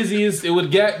most busiest it would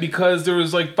get because there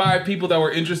was like 5 people that were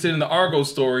interested in the Argo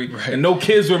story and no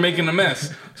kids were making a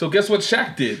mess. So guess what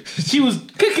Shaq did? He was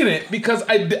kicking it because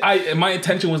my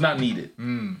attention was not needed.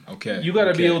 Okay. You got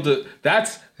to be able to.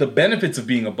 That's the benefits of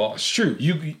being a boss. It's true.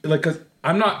 You like, cause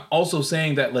I'm not also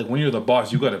saying that like when you're the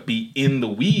boss, you got to be in the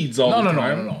weeds all the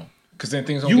time. No. Because then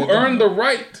things don't you earn the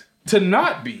right to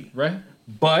not be right.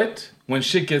 But when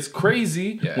shit gets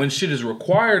crazy, when shit is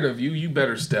required of you, you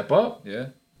better step up. Yeah.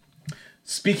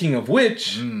 Speaking of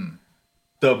which,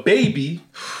 the baby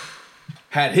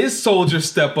had his soldiers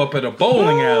step up at a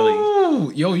bowling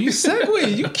alley. Yo, you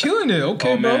segue. You killing it.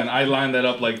 Okay, bro. Man, I lined that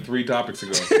up like 3 topics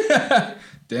ago.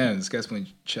 Damn, this guy's playing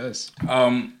chess.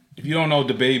 If you don't know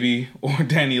the baby or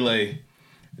Danny Lay,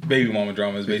 baby mama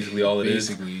drama is basically all it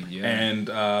is. Yeah. And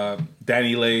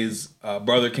Danny Lay's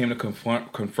brother came to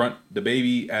confront the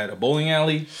baby at a bowling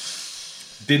alley.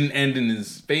 didn't end in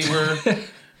his favor.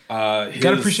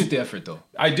 Gotta appreciate the effort, though.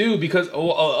 I do, because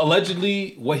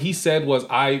allegedly what he said was,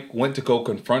 I went to go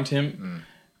confront him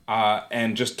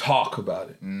and just talk about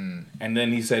it. And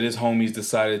then he said his homies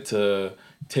decided to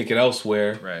take it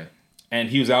elsewhere. Right. And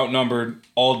he was outnumbered,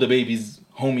 all the baby's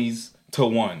homies, to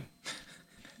 1.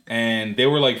 And they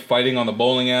were like fighting on the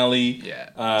bowling alley. Yeah.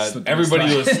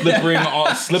 Everybody was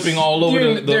slipping all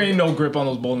over There ain't no grip on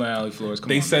those bowling alley floors.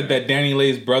 They said that Danny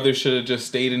Lay's brother should have just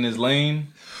stayed in his lane.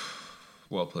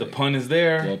 Well played. The pun is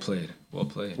there. Well played. Well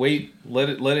played. Wait, let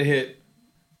it hit.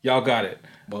 Y'all got it.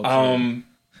 Well played.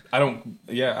 I don't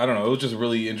know. It was just a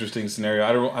really interesting scenario.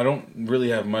 I don't really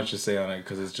have much to say on it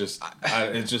because it's just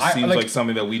seems like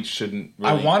something that we shouldn't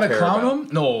really I want to clown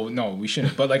about. him. No, we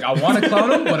shouldn't. But like, I want to clown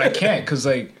him, but I can't because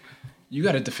like, you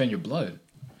got to defend your blood.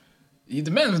 The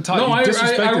man's been talking. No, I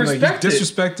respect it.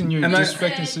 Disrespecting your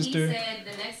disrespecting sister. He said,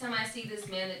 the next time I see this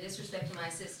man that disrespected my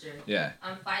sister,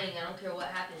 I'm fighting. I don't care what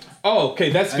happens. Oh,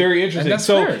 okay, that's very interesting. That's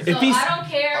so fair. if he's, I don't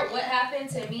care what happened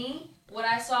to me. What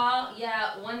I saw,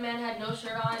 one man had no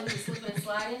shirt on and he was slipping and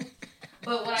sliding.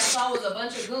 But what I saw was a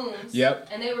bunch of goons. Yep.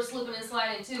 And they were slipping and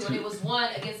sliding too. And it was one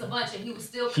against a bunch and he was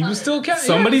still coming. He was still coming.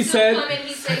 Somebody said.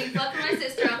 He said, "You fucking my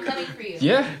sister, I'm coming for you."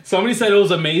 Yeah. Somebody said it was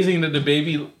amazing that the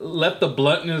baby left the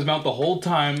blunt in his mouth the whole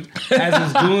time as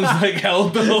his goons like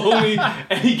held the homie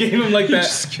and he gave him like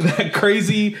that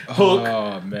crazy hook.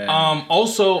 Oh man.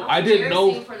 Also, I didn't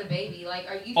know. For the baby. Like,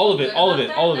 are you all of it.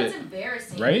 That's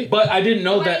embarrassing. Right? But I didn't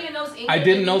know Nobody that. even knows any I of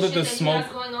didn't know new that the shit smoke. he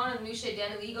has going on and the new shit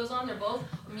Danny Lee goes on. They're both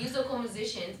musical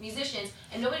musicians,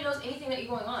 and nobody knows anything that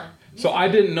you're going on. So I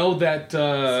didn't know that.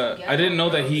 I didn't know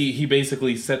that he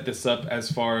basically set this up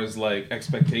as far as like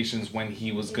expectations when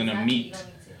he was gonna meet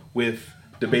with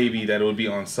the baby, that it would be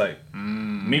on site.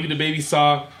 Maybe the baby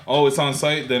saw, oh, it's on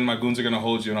site, then my goons are gonna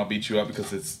hold you and I'll beat you up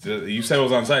because it's you said it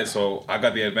was on site, so I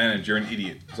got the advantage. You're an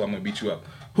idiot, so I'm gonna beat you up.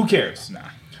 Who cares?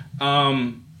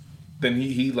 Nah. Then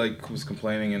he like was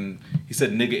complaining and he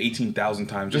said nigga 18,000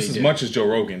 times, just as much as Joe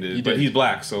Rogan did. But he's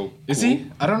black, so is he?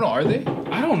 I don't know. Are they?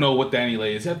 I don't know what Danny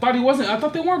Lay is. I thought he wasn't. I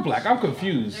thought they weren't black. I'm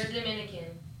confused. They're Dominican.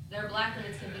 They're black when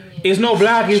it's convenient. It's no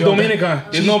black. It's Dominican.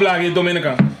 It's no black. It's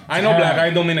Dominican. I know black.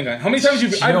 I Dominican. How many times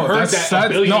I've heard that a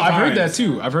billion times. No, I've heard that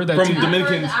too. I've heard that from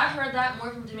Dominicans. I've heard that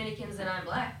more from Dominicans than I'm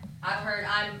black. I've heard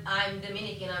I'm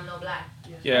Dominican. I'm no black.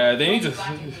 Yeah, they need to.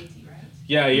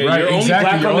 Yeah, Right, you're only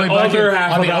exactly. black on the other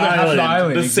half of the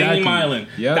island. The exactly. same island.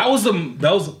 Yep. That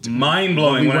was mind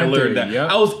blowing when I learned that. Yep.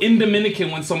 I was in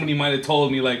Dominican when somebody might have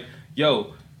told me like,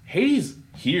 "Yo, Haiti's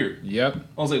here." Yep.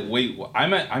 I was like, "Wait,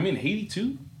 I'm in Haiti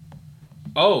too?"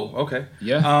 Oh, okay.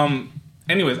 Yeah.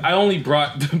 Anyways, I only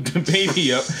brought the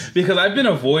baby up because I've been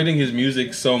avoiding his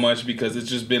music so much because it's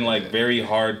just been like very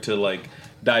hard to like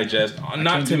digest.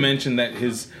 Not to mention that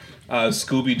his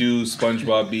Scooby-Doo,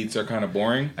 SpongeBob beats are kind of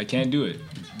boring. I can't do it.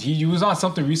 He was on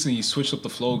something recently. He switched up the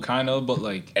flow, kind of, but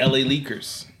like L.A.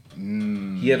 Leakers.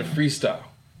 He had a freestyle.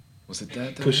 Was it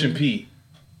that? Pushin' P.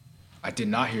 I did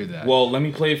not hear that. Well, let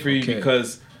me play it for you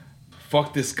because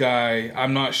fuck this guy.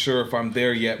 I'm not sure if I'm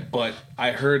there yet, but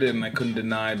I heard it and I couldn't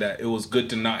deny that it was good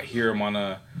to not hear him on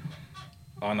a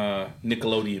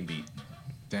Nickelodeon beat.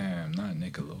 Damn, not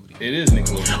Nickelodeon. It is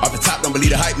Nickelodeon. Off the top, don't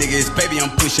believe the hype, nigga. It's baby,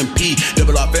 I'm pushing P.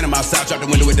 Double off in outside, drop the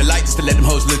window with the light just to let them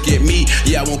hoes look at me.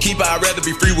 Yeah, I won't keep her, I'd rather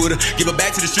be free with her. Give her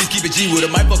back to the streets, keep it G with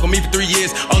her. Might fuck on me for 3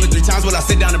 years. Only 3 times will I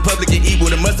sit down in public and eat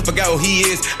with her. Musta forgot who he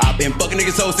is. I've been fucking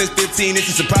niggas hoes since 15.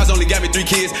 It's a surprise, only got me 3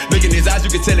 kids. Look in his eyes,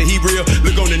 you can tell that he real.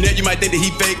 Look on the net, you might think that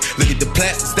he fake. Look at the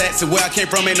plastic stats and where I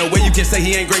came from. Ain't no way you can say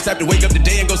he ain't great. Time to wake up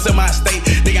today and go sell my estate.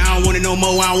 Nigga, I don't want it no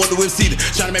more. I don't want the whips either.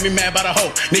 Trying to make me mad about a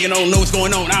hoe. Nigga don't know what's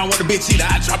going on. I don't want the bitch either.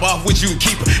 I drop off with you and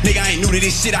keep her. Nigga, I ain't new to this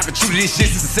shit. I've been true to this shit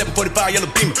since a 745 yellow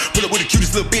Beamer. Pull up with the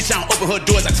cutest little bitch. I don't open her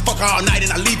doors. I just fuck her all night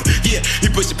and I leave her. Yeah, he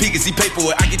push the P cause he pay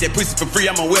for it. I get that pussy for free.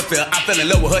 I'm on welfare. I fell in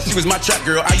love with her. She was my trap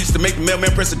girl. I used to make the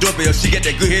mailman press the doorbell. She got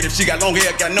that good head. If she got long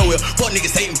hair, got nowhere. Fuck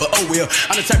niggas hating, but oh well.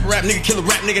 I'm the type of rap nigga, kill a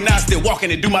rap nigga. Now I still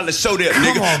walking and do my little show there,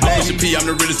 nigga. I'm pushing P. I'm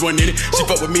the realest one in it. She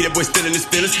fuck with me. That boy still in his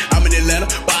feelings. I'm in Atlanta,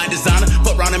 buying designer.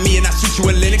 Fuck around at me and I shoot you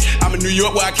in Linux. I'm in New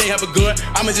York where I can't have a gun.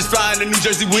 I'ma just fly into New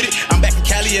Jersey with it. I'm back in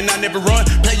Cali and I never run.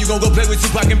 Play, you gon' go play with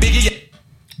Tupac and Biggie? Yeah.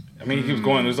 I mean, he keeps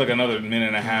going. There's like another minute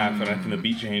and a half, and I think the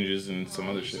beat changes and some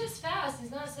other shit. He's just fast.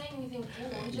 He's not saying anything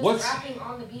cool. He's just rapping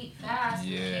on the beat fast.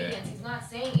 Yeah. He's not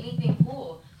saying anything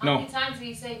cool. How many times did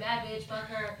he say bad bitch, fuck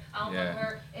her, I don't fuck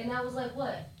her? And that was like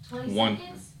what? 20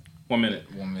 seconds? 1 minute.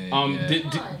 1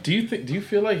 minute. Do you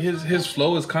feel like his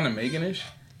flow is kind of Megan-ish?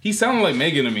 He sounded like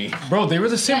Megan to me. Bro, they were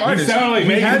the same artist. He sounded like we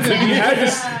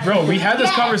Megan we had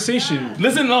this conversation.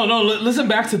 Listen, listen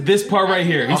back to this part right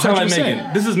here. He sounded like 100%.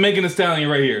 Megan. This is Megan Thee Stallion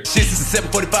right here. Shit, this is a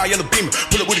 745 yellow beamer.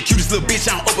 Pull up with the cutest little bitch.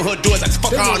 I don't open her doors. I just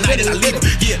fuck her all night and I leave her.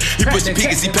 Yeah, he push the pig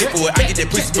as he pay for it. I get that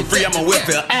pussy for free. I'm on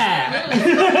welfare.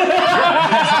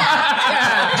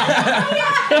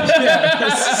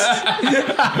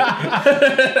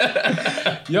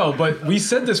 Yo, but we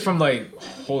said this from like,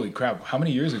 holy crap, how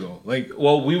many years ago? Like,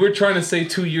 well, we were trying to say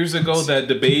 2 years ago that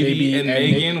the baby and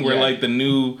Megan were like the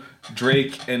new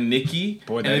Drake and Nicki,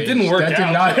 Boy, and it didn't work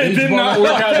out. It did not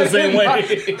work out the same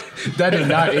way. That did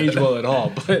not age well at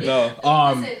all. But no.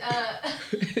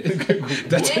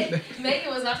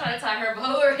 Megan was not trying to tie her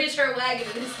bow or hitch her wagon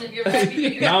to this nigga right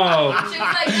here. No. She was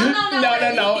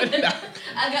like, no.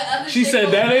 I got other She shit said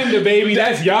going that on. ain't the baby,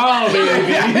 that's y'all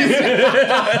baby.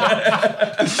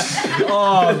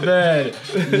 Oh man,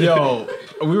 yo,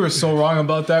 we were so wrong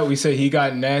about that. We said he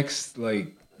got next.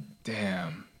 Like,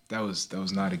 damn, that was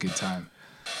not a good time.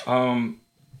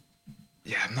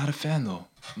 Yeah, I'm not a fan though.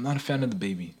 I'm not a fan of the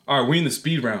baby. All right, we in the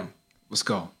speed round. Let's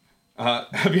go.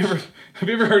 Have you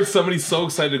ever heard somebody so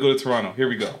excited to go to Toronto? Here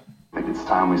we go. I think it's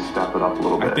time we step it up a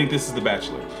little bit. I think this is The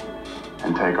Bachelor.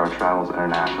 And take our travels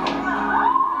international.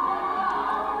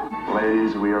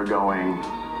 Ladies, we are going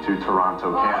to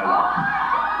Toronto, Canada.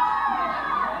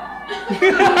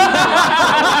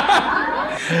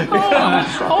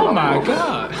 Oh my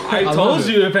god! I told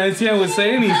you if Etienne would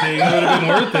say anything, it would have been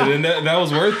worth it, and that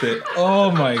was worth it. Oh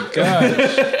my gosh!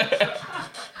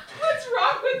 What's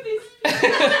wrong with these?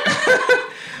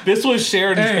 This was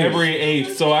shared February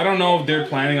 8th, so I don't know if they're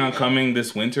planning on coming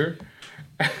this winter.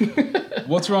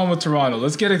 What's wrong with Toronto?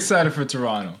 Let's get excited for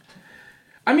Toronto.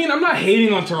 I mean, I'm not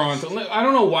hating on Toronto. I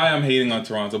don't know why I'm hating on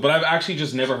Toronto, but I've actually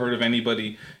just never heard of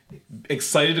anybody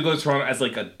excited to go to Toronto as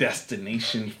like a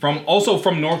destination from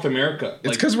North America.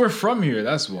 It's because we're from here.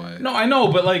 That's why. No, I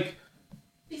know, but like,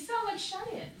 These sound like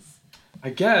shut-ins. I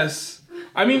guess.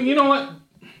 I mean, you know what?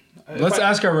 Let's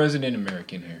ask our resident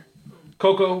American here.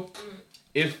 Coco,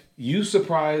 if you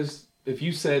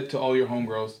said to all your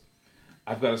homegirls,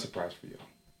 I've got a surprise for you.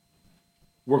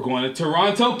 We're going to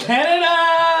Toronto, Canada!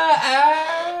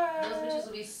 Those bitches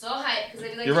would be so hyped because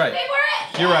they'd be like, You're right. pay for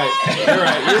it! You're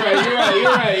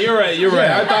right.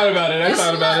 I thought about it. If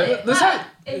I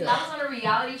was on a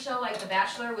reality show like The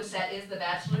Bachelor, which that is The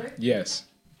Bachelor, Yes.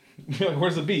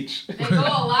 Where's the beach? they go a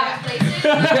lot of places.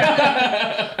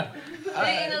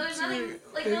 There's nothing,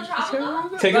 like no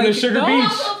tropical. Take them to Sugar Beach.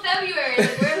 Also February,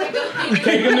 like where are they going?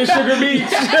 Take them to Sugar Beach.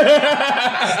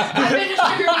 I've been to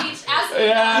Sugar Beach.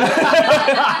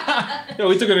 Yo,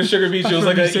 we took her to Sugar Beach. It was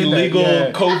like an illegal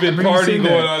COVID party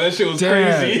going on. That shit was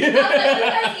crazy. You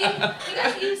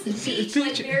guys use the beach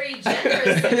like very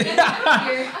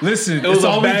generous. Listen, It was it's a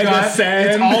all we bag of got. sand.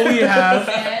 It's all we have.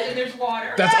 And there's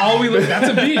water. That's all we. That's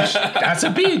a beach. That's a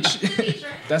beach.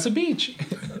 That's a beach.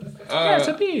 That's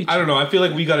a beach. I don't know. I feel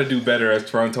like we got to do better as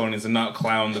Torontonians and not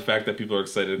clown the fact that people are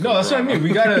excited. To No, come that's to what I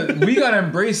mean. Toronto. We gotta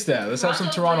embrace that. Let's have some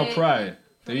Toronto pride.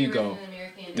 There you go.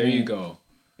 There you go.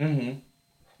 Mm-hmm.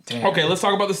 Damn. Okay, let's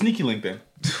talk about the sneaky link then.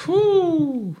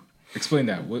 Woo. Explain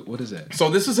that. What is that? So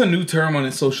this is a new term on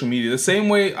social media. The same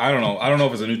way, I don't know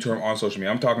if it's a new term on social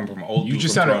media. I'm talking from old. You dude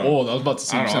just from sounded Toronto. old. I was about to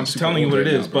say. I don't know. I'm just telling you what it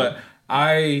is. But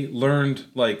I learned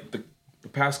like the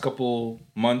past couple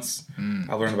months.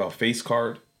 I learned about face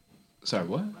card. Sorry,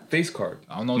 what? Face card.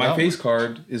 I don't know. My that face one.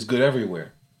 card is good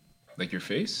everywhere. Like your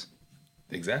face?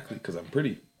 Exactly, because I'm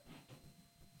pretty.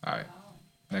 All right.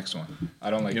 Next one. I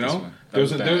don't like You this know? one. There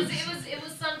was That a- was there- bad. It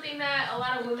was something that a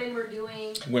lot of women were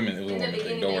doing. Women, it was a in the woman thing,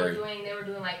 beginning. don't They worry. were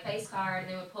doing like face card,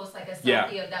 and they would post like a selfie Yeah.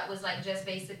 of that was like just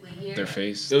basically here. Their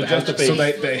face. It was just a face. So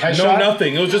they No, headshot?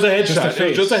 nothing. It was just a headshot. Just a It was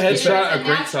face. just a Just headshot, It's a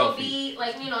great natural selfie. Beat,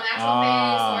 like natural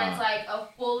Ah. face, or it's like a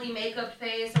fully makeup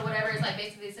face or whatever. It's like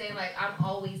basically saying like I'm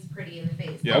always pretty in the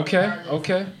face. Yeah. Okay. regardless.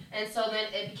 Okay. And so then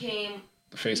it became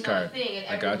The face a card. thing, and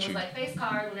I everyone got you. was like face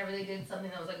card whenever they did something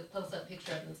that was like a close-up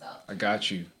picture of themselves. I got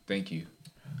you. Thank you.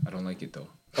 I don't like it though.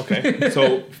 Okay,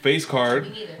 so face card.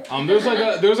 Me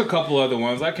neither. There's a couple other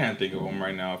ones. I can't think of them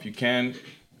right now. If you can,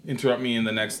 interrupt me in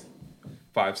the next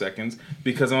 5 seconds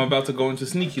because I'm about to go into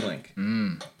Sneaky Link.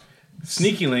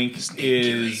 Sneaky Link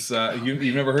is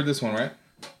you've never heard this one, right?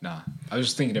 Nah, I was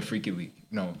just thinking of Freaky League.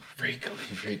 No, Freaky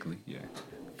League. Yeah.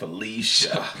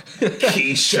 Felicia,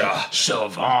 Keisha,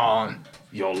 Siobhan,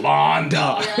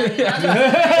 Yolanda.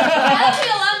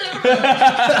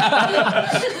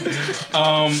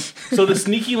 So the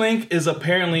Sneaky Link is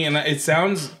apparently, and it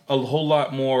sounds a whole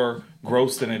lot more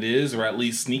gross than it is, or at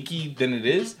least sneaky than it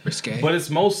is. Risque. But it's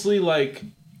mostly like,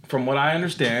 from what I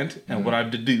understand and what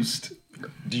I've deduced,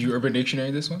 Do you Urban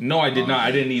Dictionary this one? No, I did not.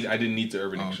 I didn't need to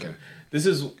Urban Dictionary. Okay. This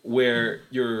is where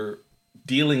you're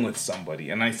dealing with somebody,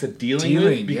 and I said dealing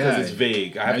with because it's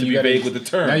vague. I have to be vague with the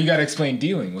term. Now you got to explain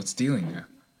dealing. What's dealing now?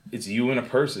 It's you and a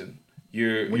person.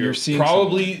 You're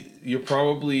probably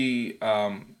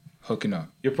hooking up.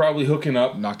 You're probably hooking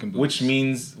up, knocking boots. Which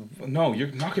means no,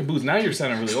 you're knocking boots. Now you're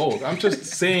sounding really old. I'm just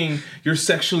saying you're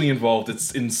sexually involved.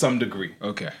 It's in some degree.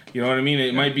 Okay. You know what I mean?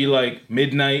 It might be like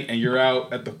midnight and you're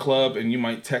out at the club and you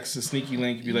might text a sneaky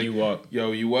link and be like, "You up?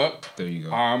 Yo, you up? There you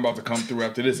go. I'm about to come through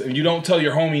after this." And you don't tell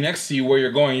your homie next to you where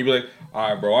you're going. You be like, "All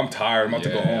right, bro, I'm tired. I'm about to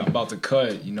go home. I'm about to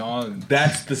cut." You know.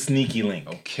 That's the sneaky link.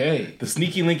 Okay. The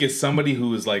sneaky link is somebody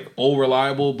who is like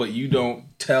reliable, but you don't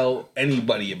tell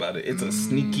anybody about it. It's a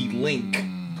sneaky link.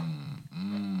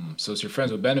 So it's your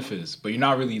friends with benefits, but you're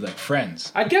not really like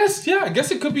friends. I guess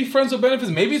it could be friends with benefits.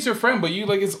 Maybe it's your friend, but you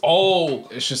like it's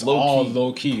just low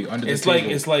low key under the table.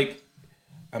 table. It's like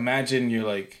imagine you're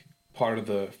like part of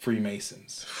the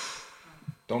Freemasons.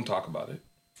 Don't talk about it.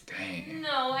 Dang.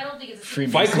 No, I don't think it's a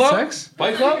Freemason Fight Club. Sex?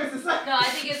 Fight Club. No, I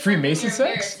think it's Freemason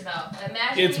sex.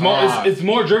 It's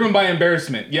more driven by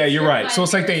embarrassment. Yeah, you're right. So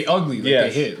it's like they ugly, like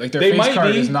they hit, like their they face might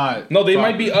card be, is not. No, they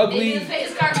might be ugly. Maybe the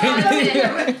face card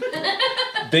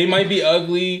They might be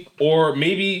ugly, or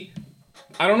maybe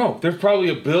I don't know. There's probably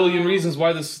a billion reasons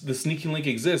why the sneaky link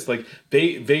exists. Like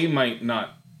they might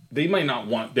not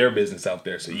want their business out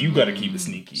there, so you got to keep it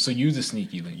sneaky. So you the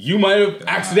sneaky link. You might have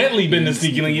accidentally been the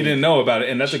sneaky link. You didn't know about it,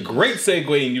 and that's a great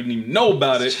segue, and you didn't even know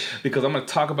about it because I'm going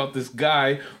to talk about this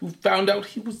guy who found out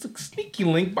he was the sneaky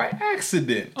link by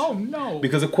accident. Oh no!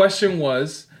 Because the question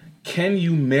was, can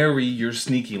you marry your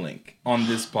sneaky link on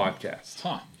this podcast?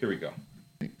 Here we go.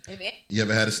 You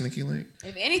ever had a sneaky link?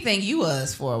 If anything, you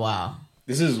was for a while.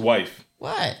 This is his wife.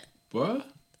 What? What?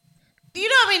 Do you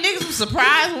know how many niggas was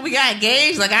surprised when we got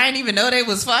engaged? Like, I didn't even know they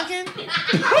was fucking.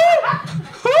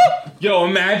 Yo,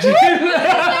 imagine.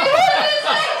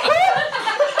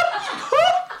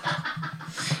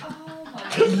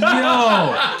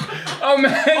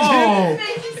 Imagine.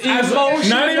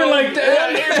 Not even like that.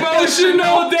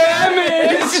 Emotional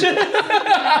damage.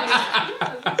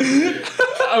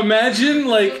 Imagine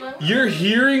like you're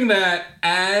hearing that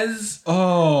as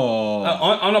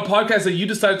on a podcast that you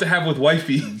decided to have with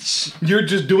wifey. You're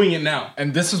just doing it now,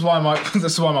 and this is why my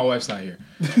wife's not here.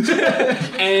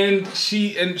 and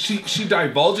she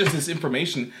divulges this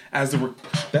information as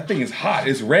that thing is hot.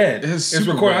 It's red. It's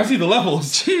recording. I see the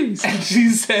levels. Jeez. And she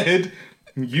said,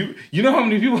 "You know how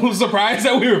many people were surprised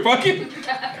that we were fucking."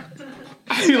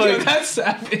 Like, that's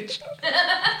savage.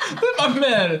 My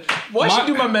man. Why should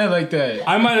you do my man like that?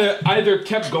 I might have either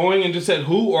kept going and just said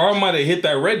who, or I might have hit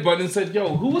that red button and said,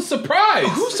 "Yo, who was surprised?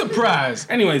 Who's surprised?"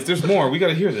 Anyways, there's more. We got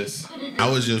to hear this. I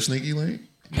was your sneaky link?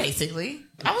 Basically.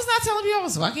 I was not telling you I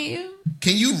was fucking you.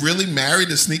 Can you really marry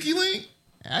the sneaky link?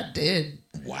 I did.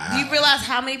 Wow. Do you realize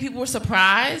how many people were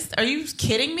surprised? Are you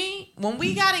kidding me? When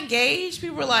we got engaged,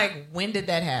 people were like, when did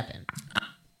that happen?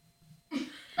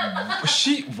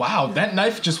 Wow, that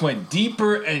knife just went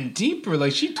deeper and deeper.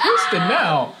 Like, she twisted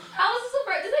now. How is this the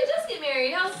first? Did they just get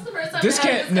married? How is this the first time? This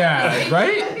can't,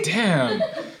 right? Damn.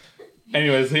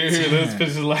 Anyways, here, let's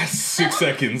finish the last 6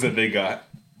 seconds that they got.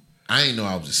 I didn't know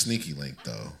I was a sneaky link,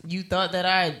 though. You thought that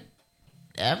I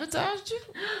advertised you?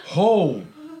 Oh.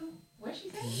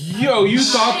 Yo, you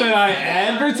thought that I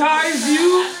advertised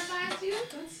you?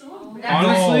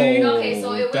 Honestly, okay,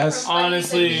 so it was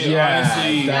honestly,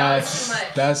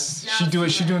 that's she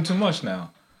doing too much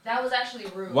now. That was actually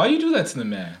rude. Why you do that to the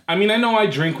man? I mean, I know I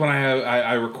drink when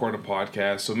I record a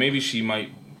podcast, so maybe she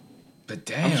might. But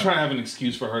damn, I'm trying to have an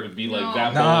excuse for her to be like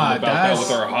that nah, about that with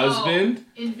her husband.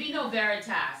 In vino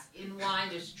veritas, in wine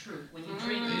there's truth. When you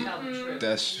drink, you tell the truth.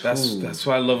 That's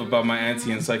what I love about my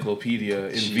anti-encyclopedia.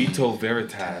 In vito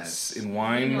veritas, in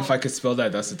wine. If I could spell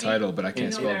that, that's the title, but I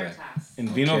can't spell that. In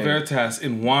vino veritas,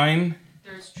 in wine.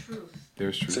 There's truth.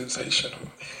 There's truth. Sensational.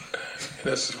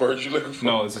 That's the word you're looking for.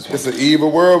 No, it's an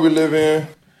evil world we live in.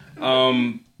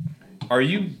 Are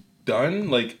you done?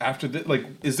 Like after this, like,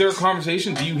 is there a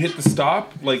conversation? Do you hit the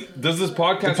stop? Like, does this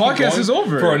podcast? The podcast is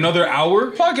over for another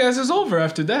hour. Podcast is over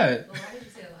after that.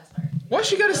 Why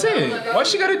she gotta say it? Why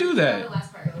she gotta do that?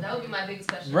 That would be my biggest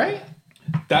question. Right?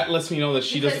 That lets me know that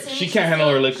she can't handle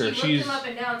her liquor. She looked him up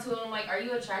and down too. I'm like, are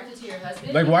you attracted to your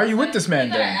husband? Like, why are you with this man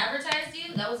then? I advertised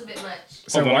you. That was a bit much.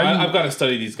 So I've got to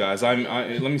study these guys.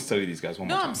 Let me study these guys one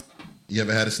more time. You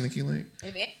ever had a sneaky link?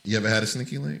 You ever had a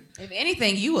sneaky link? If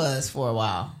anything, you was for a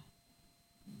while.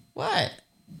 What?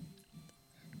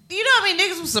 Do you know how many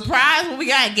niggas was surprised when we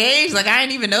got engaged? Like, I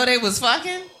didn't even know they was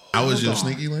fucking. I was your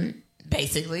sneaky link?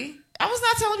 Basically. I was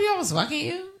not telling you I was fucking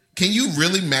you. Can you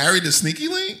really marry the sneaky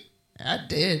link? I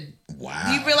did. Wow.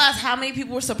 Do you realize how many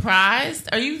people were surprised?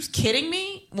 Are you kidding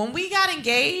me? When we got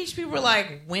engaged, people were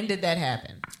like, when did that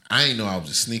happen? I didn't know I was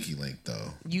a sneaky link,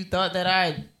 though. You thought that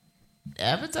I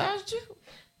advertised you?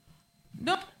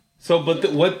 No. So,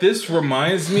 but what this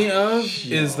reminds me of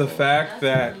is the fact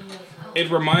that it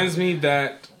reminds me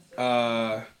that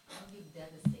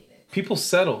people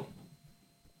settle.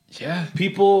 Yeah.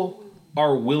 People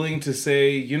are willing to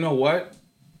say, you know what?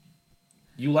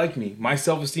 You like me. My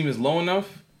self-esteem is low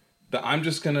enough that I'm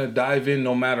just going to dive in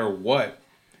no matter what.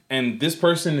 And this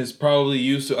person is probably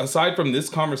used to, aside from this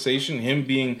conversation, him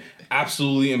being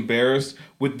absolutely embarrassed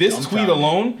with this tweet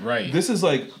alone. Right. This is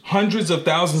like hundreds of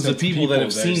thousands of people that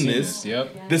have seen this.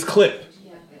 Yep. This clip.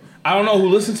 I don't know who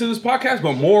listens to this podcast,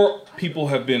 but more people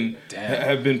have been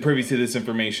privy to this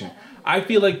information. I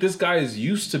feel like this guy is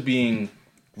used to being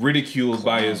ridiculed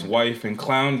by his wife and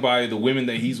clowned by the women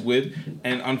that he's with,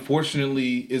 and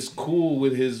unfortunately is cool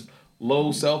with his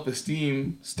low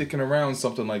self-esteem sticking around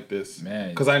something like this. Man,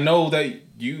 because I know that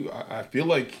I feel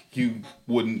like you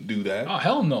wouldn't do that. Oh,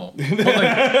 hell no. But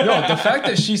like, yo, the fact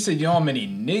that she said, yo, how many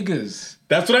niggas.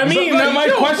 That's what I mean. Like, my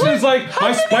question is like,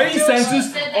 my spidey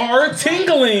senses are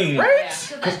tingling. Right?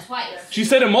 She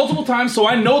said it multiple times, so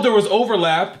I know there was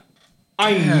overlap.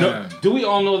 I know. Do we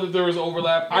all know that there was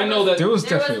overlap? I know that there was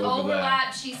definitely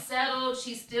overlap. She settled.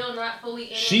 She's still not fully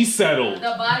in it. She settled.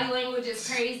 The body language is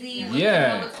crazy. We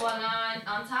don't know what's going on.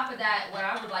 On top of that, what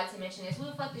I would like to mention is who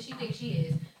the fuck does she think she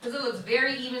is? Because it looks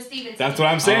very even Steven. That's what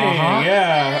I'm saying.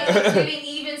 Yeah. It's giving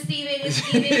even Steven.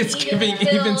 It's giving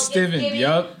even Steven.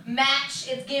 Yup. Match.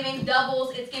 It's giving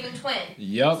doubles. It's giving twin.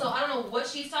 Yup. So I don't know what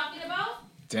she's talking about.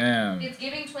 Damn. It's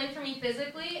giving twin for me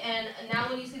physically, and now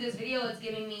when you see this video, it's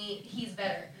giving me he's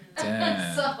better.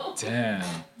 Damn. Damn.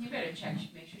 You better check.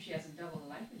 Make sure she hasn't doubled the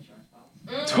life insurance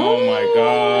policy. Oh my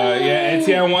God! Yeah,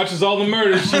 Etienne watches all the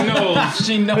murders. She knows.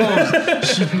 She knows.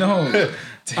 She knows.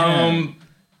 Damn.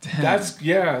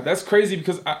 That's crazy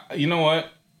because you know what?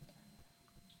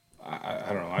 I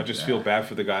don't know. I just feel bad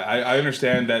for the guy. I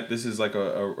understand that this is like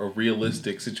a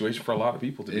realistic situation for a lot of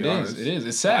people. To be honest, it is.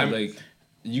 It's sad.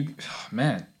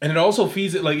 Man. And it also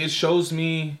feeds it, like, it shows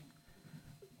me,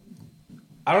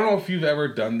 I don't know if you've ever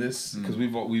done this, because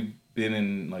we've been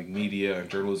in, like, media and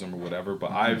journalism or whatever,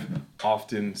 but I've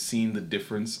often seen the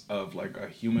difference of, like, a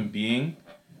human being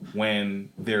when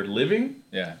they're living,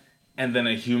 and then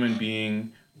a human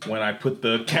being when I put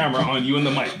the camera on you and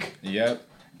the mic. Yep.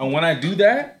 And when I do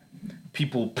that,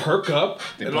 people perk up,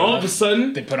 and all of a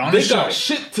sudden, they put on a show. Got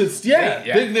shit to,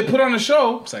 they put on a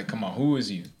show. It's like, come on, who is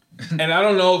you? And I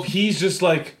don't know if he's just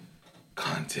like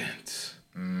content.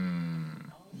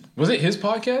 Was it his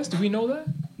podcast? Do we know that?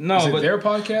 No, is it but their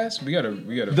podcast? We gotta.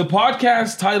 The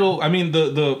podcast title. I mean,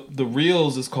 the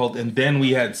reels is called "And Then We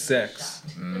Had Sex."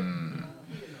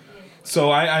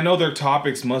 So I know their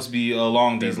topics must be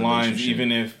along these lines,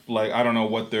 even if like I don't know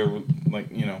what they're like,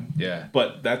 you know. Yeah.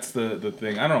 But that's the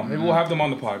thing. I don't know. Maybe we'll have them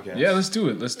on the podcast. Yeah, let's do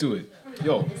it.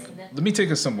 Yo, let me take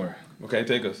us somewhere. Okay,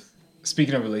 take us.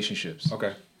 Speaking of relationships.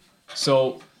 Okay.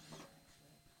 So,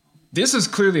 this is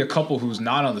clearly a couple who's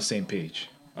not on the same page.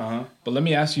 But let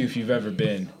me ask you if you've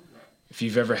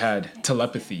ever had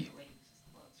telepathy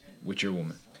with your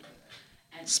woman.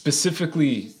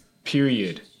 Specifically,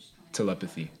 period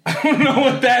telepathy. I don't know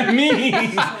what that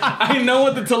means. I know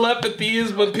what the telepathy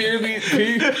is, but period.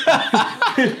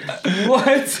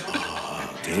 What?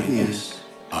 Davies,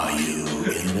 are you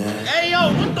in there? Hey,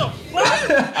 yo, what the fuck?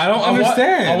 I don't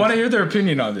understand. I want to hear their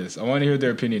opinion on this.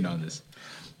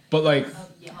 But, like,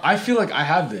 I feel like I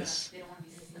have this.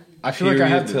 I feel like I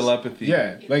have this. Telepathy.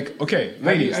 Yeah. Like, okay,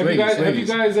 ladies. Have you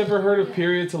guys ever heard of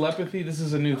period telepathy? This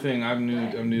is a new thing. I'm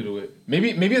new to it.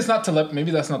 Maybe it's not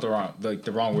maybe that's not the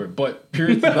wrong word. But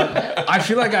period. I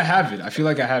feel like I have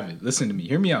it. Listen to me.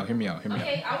 Hear me out.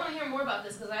 Okay, I want to hear more about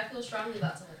this because I feel strongly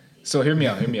about telepathy. So hear me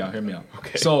out.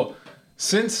 Okay. So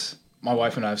since my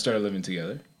wife and I have started living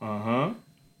together,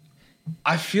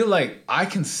 I feel like I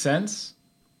can sense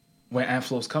when Aunt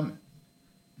Flo's coming.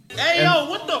 Hey, yo,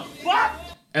 what the fuck?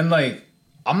 And like,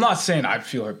 I'm not saying I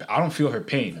don't feel her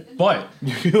pain, but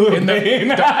you feel her pain.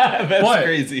 That's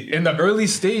crazy. In the early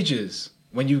stages,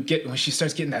 when she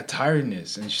starts getting that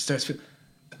tiredness and she starts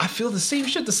I feel the same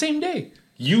shit the same day.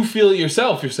 You feel it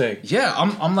yourself, you're saying? Yeah,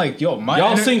 I'm like, yo,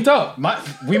 y'all synced up.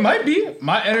 We might be.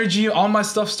 My energy, all my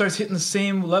stuff starts hitting the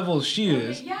same level as she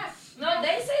is. Yes. No,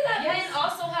 they say that men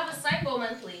also have a cycle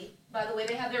monthly. By the way,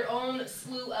 they have their own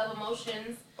slew of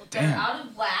emotions that are out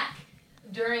of whack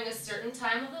during a certain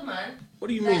time of the month. What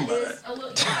do you mean by that?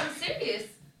 I'm serious.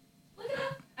 Look it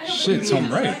up. I know, shit, so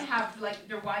I'm right. Men have, like,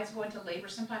 their wives go into labor.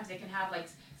 Sometimes they can have, like,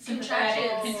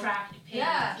 Contracted pain.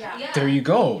 Yeah. There you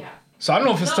go. So I don't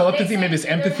know if it's telepathy, maybe it's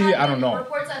empathy. I don't know.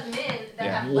 Reports of men that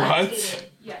have What?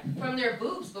 lactated from their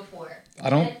boobs before.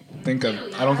 I don't think I've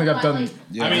done.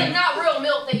 Yeah. It's like not real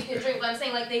milk that you can drink, but I'm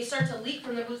saying like they start to leak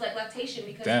from their boobs like lactation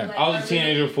because. Damn. Like, I was a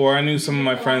teenager before. I knew some of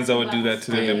my friends that would do that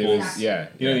to their nipples. Yeah.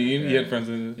 You had friends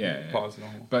in pause.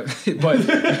 But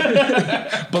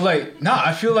like, nah,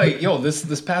 I feel like, yo,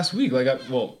 this past week, like,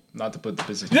 not to put the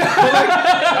business, but like,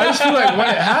 I just feel like when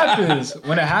it happens, He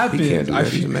can't do that.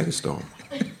 He's a megastar.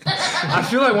 I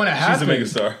feel like when it happens,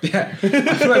 she's a megastar. Yeah,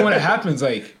 I feel like when it happens,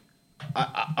 like,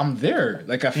 I'm there.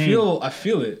 Like, I feel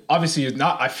it. Obviously, it's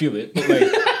not. I feel it. But like,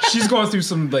 she's going through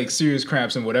some like serious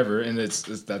cramps and whatever, and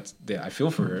I feel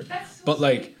for her. But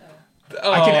like,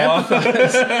 I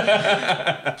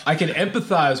can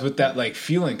empathize with that like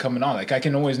feeling coming on. Like, I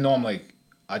can always know I'm like,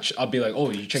 I'll be like,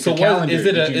 oh, you check your calendar. Is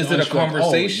it a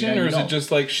conversation, or is it just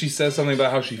like she says something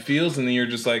about how she feels, and then you're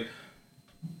just like,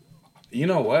 you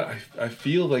know what? I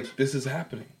feel like this is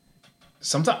happening.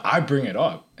 Sometimes I bring it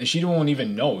up, and she won't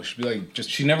even know. She'll be like,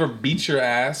 She never beats your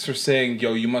ass for saying,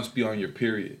 yo, you must be on your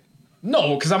period.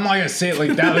 No, because I'm not going to say it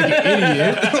like that, like an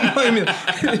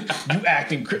idiot. You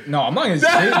acting... No, I'm not going to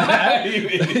say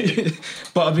that.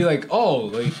 But I'll be like, oh,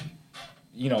 like,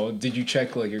 did you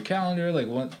check, like, your calendar? Like,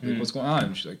 what's going on?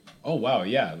 And she's like, oh, wow,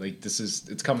 yeah, like,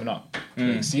 it's coming up.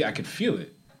 Like, see, I could feel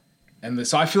it. And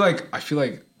so I feel like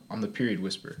I'm the period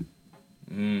whisperer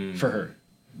for her.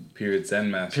 Period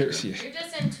Zen master. You're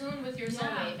just in tune with your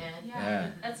soulmate, man.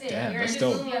 Yeah. That's it. Damn, You're that's in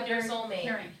dope. tune with your soulmate.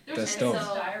 There was a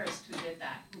diarist who did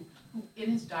that. Who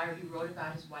in his diary he wrote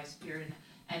about his wife's period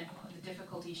and the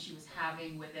difficulties she was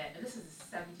having with it. And this is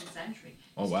the 17th century.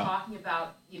 Oh, He's wow. talking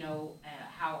about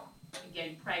how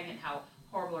getting pregnant, how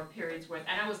horrible her periods were,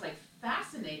 and I was like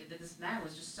fascinated that this man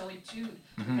was just so in tune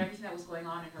with everything that was going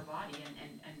on in her body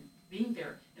and being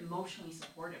there emotionally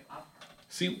supportive of her.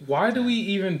 See, why do we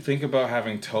even think about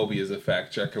having Toby as a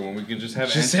fact checker when we can just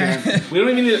have Answer? We don't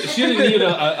even need. She doesn't need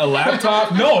a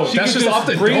laptop. No, she that's can just off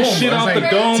the bring dome. shit off Like, the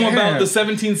dome damn. about the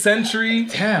 17th century.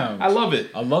 Damn, I love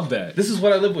it. I love that. This is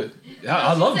what I live with. Yeah,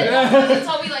 I love that. Don't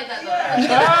tell me like that though.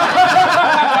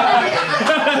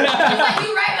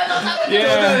 You right, but don't tell me.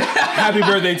 Yeah. Happy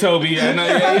birthday, Toby. And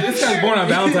this guy's born on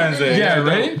Valentine's Day. Yeah,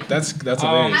 right. That's amazing.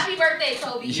 Happy birthday,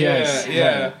 Toby. Yes.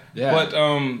 Yeah. Yeah. But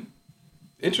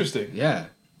interesting. Yeah.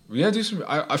 We gotta do some.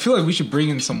 I feel like we should bring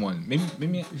in someone.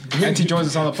 Maybe Auntie joins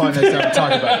us on the pod next time to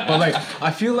talk about it. But like, I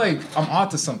feel like I'm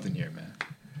onto something here, man.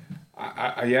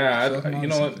 You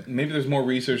know what? Maybe there's more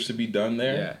research to be done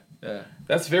there. Yeah.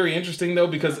 That's very interesting though,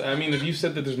 because I mean, if you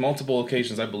said that there's multiple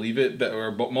occasions, I believe it, that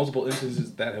or multiple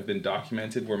instances that have been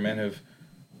documented where men have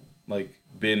like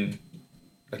been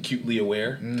acutely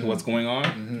aware to what's going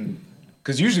on.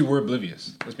 Because usually we're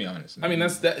oblivious. Let's be honest. I mean,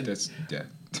 that's yeah.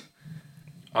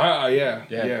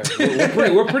 Yeah.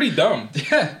 We're pretty dumb.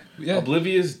 Yeah.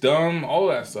 Oblivious, dumb, all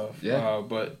that stuff. Yeah.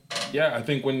 But yeah, I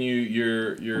think when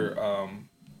you're on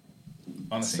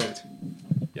a sync.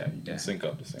 Yeah, you can sync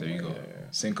up the same. There you go. Yeah.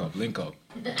 Sync up, link up.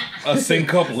 A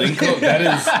sync up, link up. That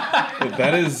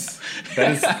is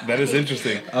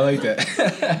interesting. I like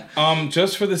that.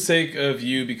 Just for the sake of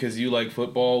you, because you like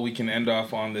football, we can end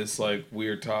off on this like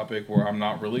weird topic where I'm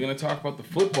not really going to talk about the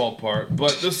football part,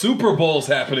 but the Super Bowl's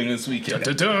happening this weekend.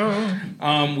 We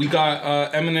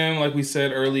got Eminem, like we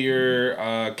said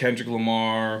earlier, Kendrick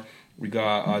Lamar. We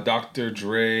got Dr.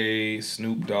 Dre,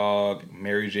 Snoop Dogg,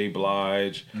 Mary J.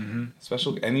 Blige.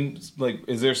 Special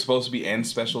is there supposed to be any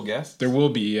special guests? There will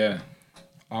be, yeah.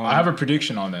 I have a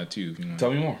prediction on that too. Tell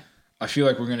me more. I feel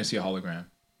like we're gonna see a hologram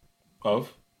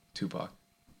of Tupac.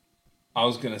 I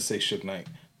was gonna say Suge Knight,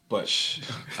 but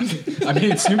I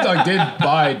mean, Snoop Dogg did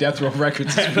buy Death Row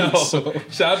Records this week, so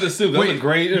shout out to Snoop. That was a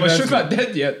great investment. But Suge's not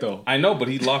dead yet, though. I know, but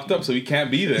he's locked up, so he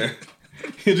can't be there.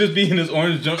 He'll just be in his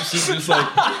orange jumpsuit, just like.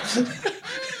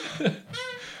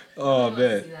 Oh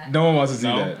man, no one wants to see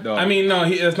that. No. I mean, no,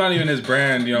 it's not even his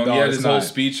brand. You know, he had his whole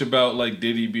speech about like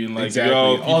Diddy being like,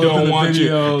 "Yo, if you don't want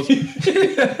you,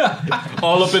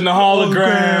 all up in the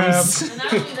holograms." And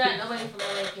not only that, nobody from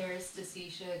LA cares to see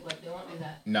Suge. Like, they won't do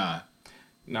that. Nah,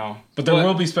 no. But there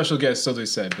will be special guests, so they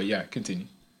said. But yeah, continue.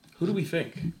 Who do we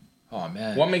think? Oh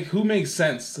man, who makes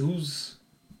sense? Who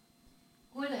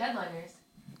are the headliners?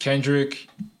 Kendrick,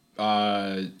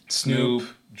 Snoop,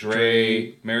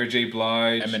 Dre, Mary J.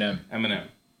 Blige, Eminem.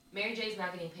 Mary J's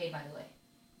not getting paid, by the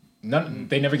way.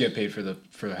 They never get paid for the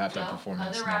halftime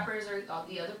performance.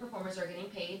 The other performers are getting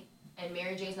paid, and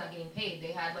Mary J's not getting paid.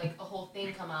 They had like a whole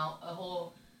thing come out, a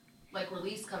whole like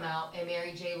release come out, and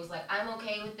Mary J was like, "I'm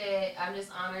okay with it. I'm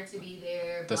just honored to be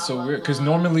there." That's so weird because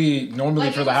normally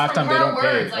like, for the halftime they don't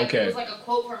pay. Like, okay. It was like a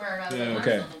quote from her, and I was like, I'm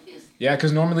so confused. Yeah,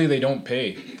 because normally they don't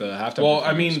pay the halftime. Well,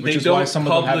 I mean, they don't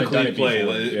publicly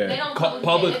play. They don't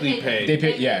publicly pay. They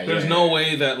pay. Yeah, There's no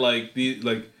way that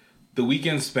the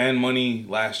Weeknd spent money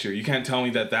last year. You can't tell me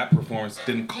that performance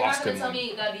didn't cost him money.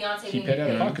 You're not gonna tell me that Beyonce He paid out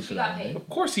of pocket for that. paid. Of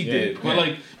course he Yeah, did.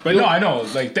 yeah. But no, I know.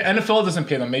 Like the NFL doesn't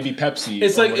pay them. Maybe Pepsi.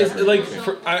 It's like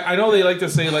I know they like to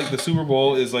say like the Super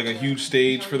Bowl is like a huge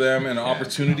stage for them and an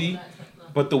opportunity.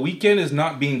 But the Weeknd is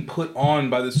not being put on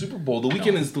by the Super Bowl. The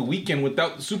Weeknd is the Weeknd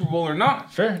without the Super Bowl or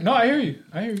not. Fair. No, I hear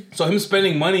you. So him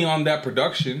spending money on that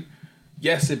production,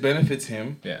 yes, it benefits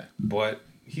him. Yeah. But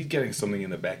he's getting something in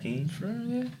the back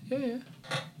end.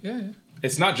 Yeah.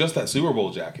 It's not just that Super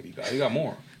Bowl jacket he got. He got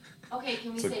more. Okay, can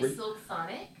we It's a say great- Silk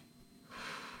Sonic?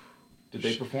 Did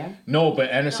they perform? No, but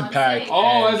Anderson I'm .Paak. saying-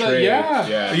 Oh, and Dre,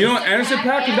 yeah. You know what? Anderson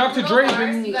 .Paak and Dr. Dre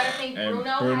been. You gotta think And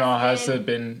Bruno, Bruno has has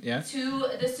been to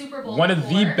the Super Bowl. one of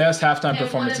the before, best halftime and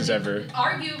performances one of the- ever.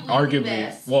 Arguably the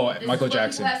best. Well, This Michael is what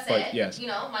Jackson, people have but said, yes. You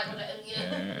know, Michael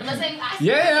Jackson. I'm not saying I said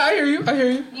Yeah, it. I hear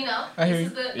you. You know, I hear this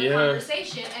is the you.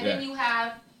 conversation, and then Yeah. you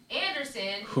have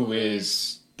Anderson, Who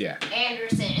is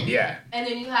Anderson. Yeah. And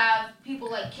then you have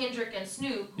people like Kendrick and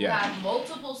Snoop who Yeah. have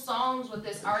multiple songs with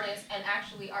this artist and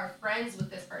actually are friends with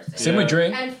this person. Same with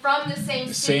Dre. And from the same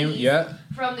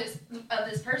from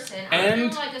this person, I'm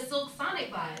And- feeling like a Silk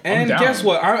Sonic vibe. And guess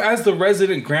what? As the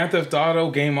resident Grand Theft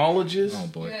Auto gameologist,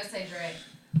 You're gonna say Dre.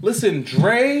 listen,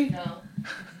 Dre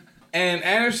and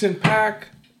Anderson .Paak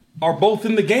are both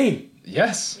in the game.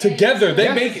 Yes. Together,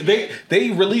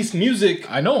 they release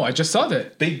music. I know. I just saw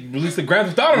that. They released the Grand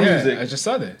Theft Auto music. I just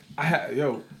saw that.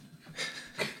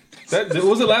 That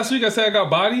was it last week. I said I got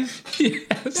bodies.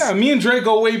 Yes. Yeah, me and Dre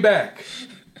go way back.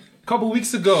 A couple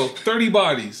weeks ago, 30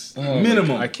 bodies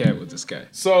minimum. I can't with this guy.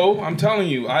 So I'm telling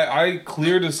you, I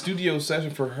cleared a studio session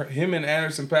for him and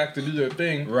Anderson .Paak to do their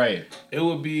thing. Right. It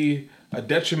would be a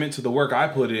detriment to the work I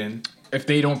put in. If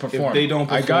they don't perform.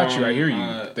 I got you. I hear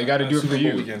you. They got to do it for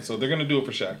you. Weekend, so they're going to do it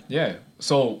for Shaq. Yeah.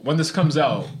 So when this comes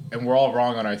out and we're all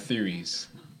wrong on our theories,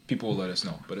 people will let us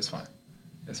know. But it's fine.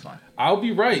 It's fine. I'll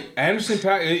be right. Anderson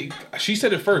 .Paak, she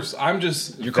said it first. I'm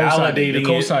just You're co-signing. validating You're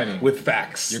co-signing. it with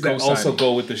facts You're that co-signing. also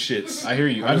go with the shits. I hear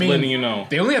you. I'm just letting you know.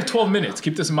 They only have 12 minutes.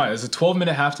 Keep this in mind. It's a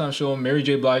 12-minute halftime show. Mary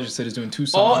J. Blige said it's doing 2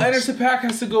 songs. All Anderson .Paak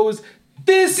has to go is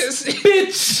this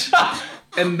bitch.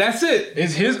 And that's it.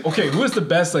 Is his okay? Who is the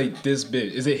best like this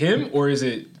bit? Is it him or is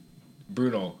it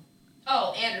Bruno?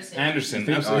 Oh, Anderson. Anderson.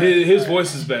 think- Absolutely. His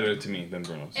voice is better to me than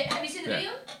Bruno's. Have you seen the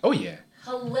video? Oh yeah.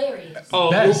 Hilarious.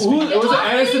 Oh, Best. who was it?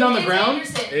 Anderson on the It's ground?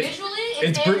 Anderson. Visually,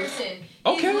 it's it's Bru- Anderson.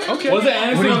 Okay. Was it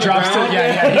Anderson When he on the drops ground? to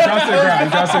he drops to the ground. He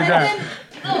drops to the ground.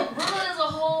 No, Bruno does a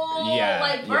whole Yeah.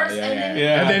 like verse, and then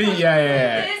And then he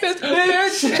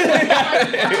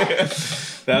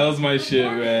That was my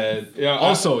shit, man. Yeah.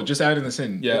 Also, just adding this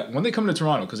in. Yeah. When they come to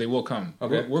Toronto, because they will come.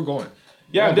 Okay. We're going.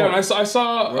 Yeah, We're down. going. I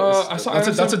saw.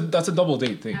 That's a double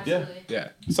date thing. Yeah. Yeah.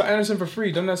 I saw Anderson for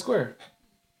free. Dundas Square.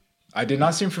 I did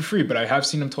not see him for free, but I have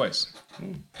seen him twice.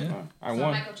 Yeah. I So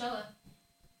won. Michael Coachella.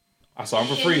 I saw him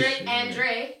for free. Kendrick and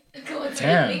Dre.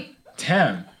 Coincidentally.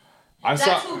 Damn. That's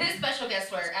who his special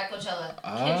guests were at Coachella.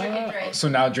 Kendrick and Dre. So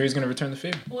now Dre's gonna return the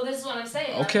favor. Well, this is what I'm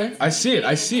saying. Okay, I see it.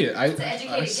 I see it. It's an I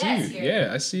educated see guess it. here.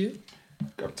 Yeah, I see it.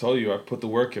 I told you I put the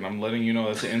work in. I'm letting you know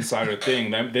that's an insider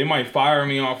thing. They might fire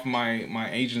me off my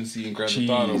agency in Grand Theft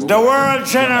Auto. The world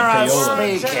generous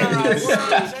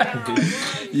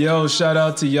speaking. Yo, shout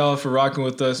out to y'all for rocking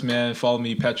with us, man. Follow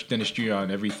me, Patrick Dennis Jr. on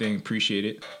everything. Appreciate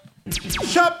it.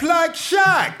 Shop like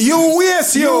Shaq. You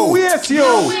waste you.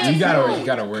 You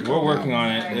gotta work. We're working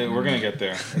on it. We're gonna get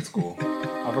there. It's cool.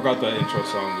 I forgot the intro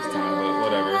song this time, but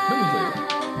whatever. Let me play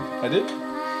it. I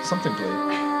did? Something played.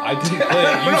 I didn't play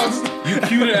it. You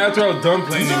cued it after I was done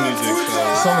playing the music.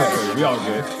 So. Something played. We all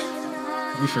good.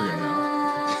 We figured it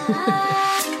out.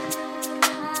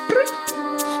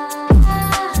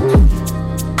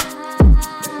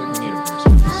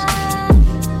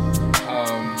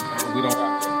 We don't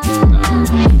have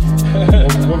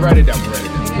We'll write it down.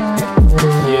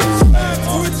 Yes.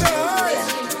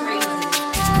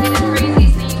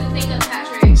 Craziest thing you can think of,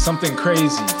 Patrick. Something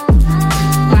crazy.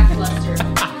 Lackluster.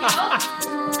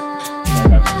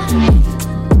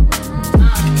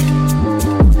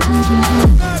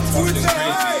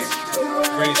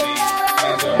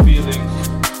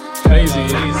 Crazy.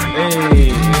 Hey.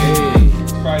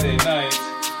 Friday night.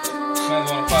 Man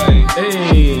wanna fight.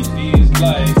 Hey. These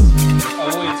lights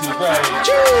are way too bright.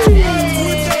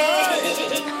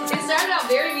 It started out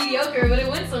very mediocre, but it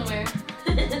went somewhere.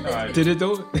 Did it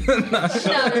though? No,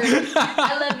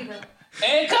 I love you though.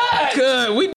 And cut! Good. We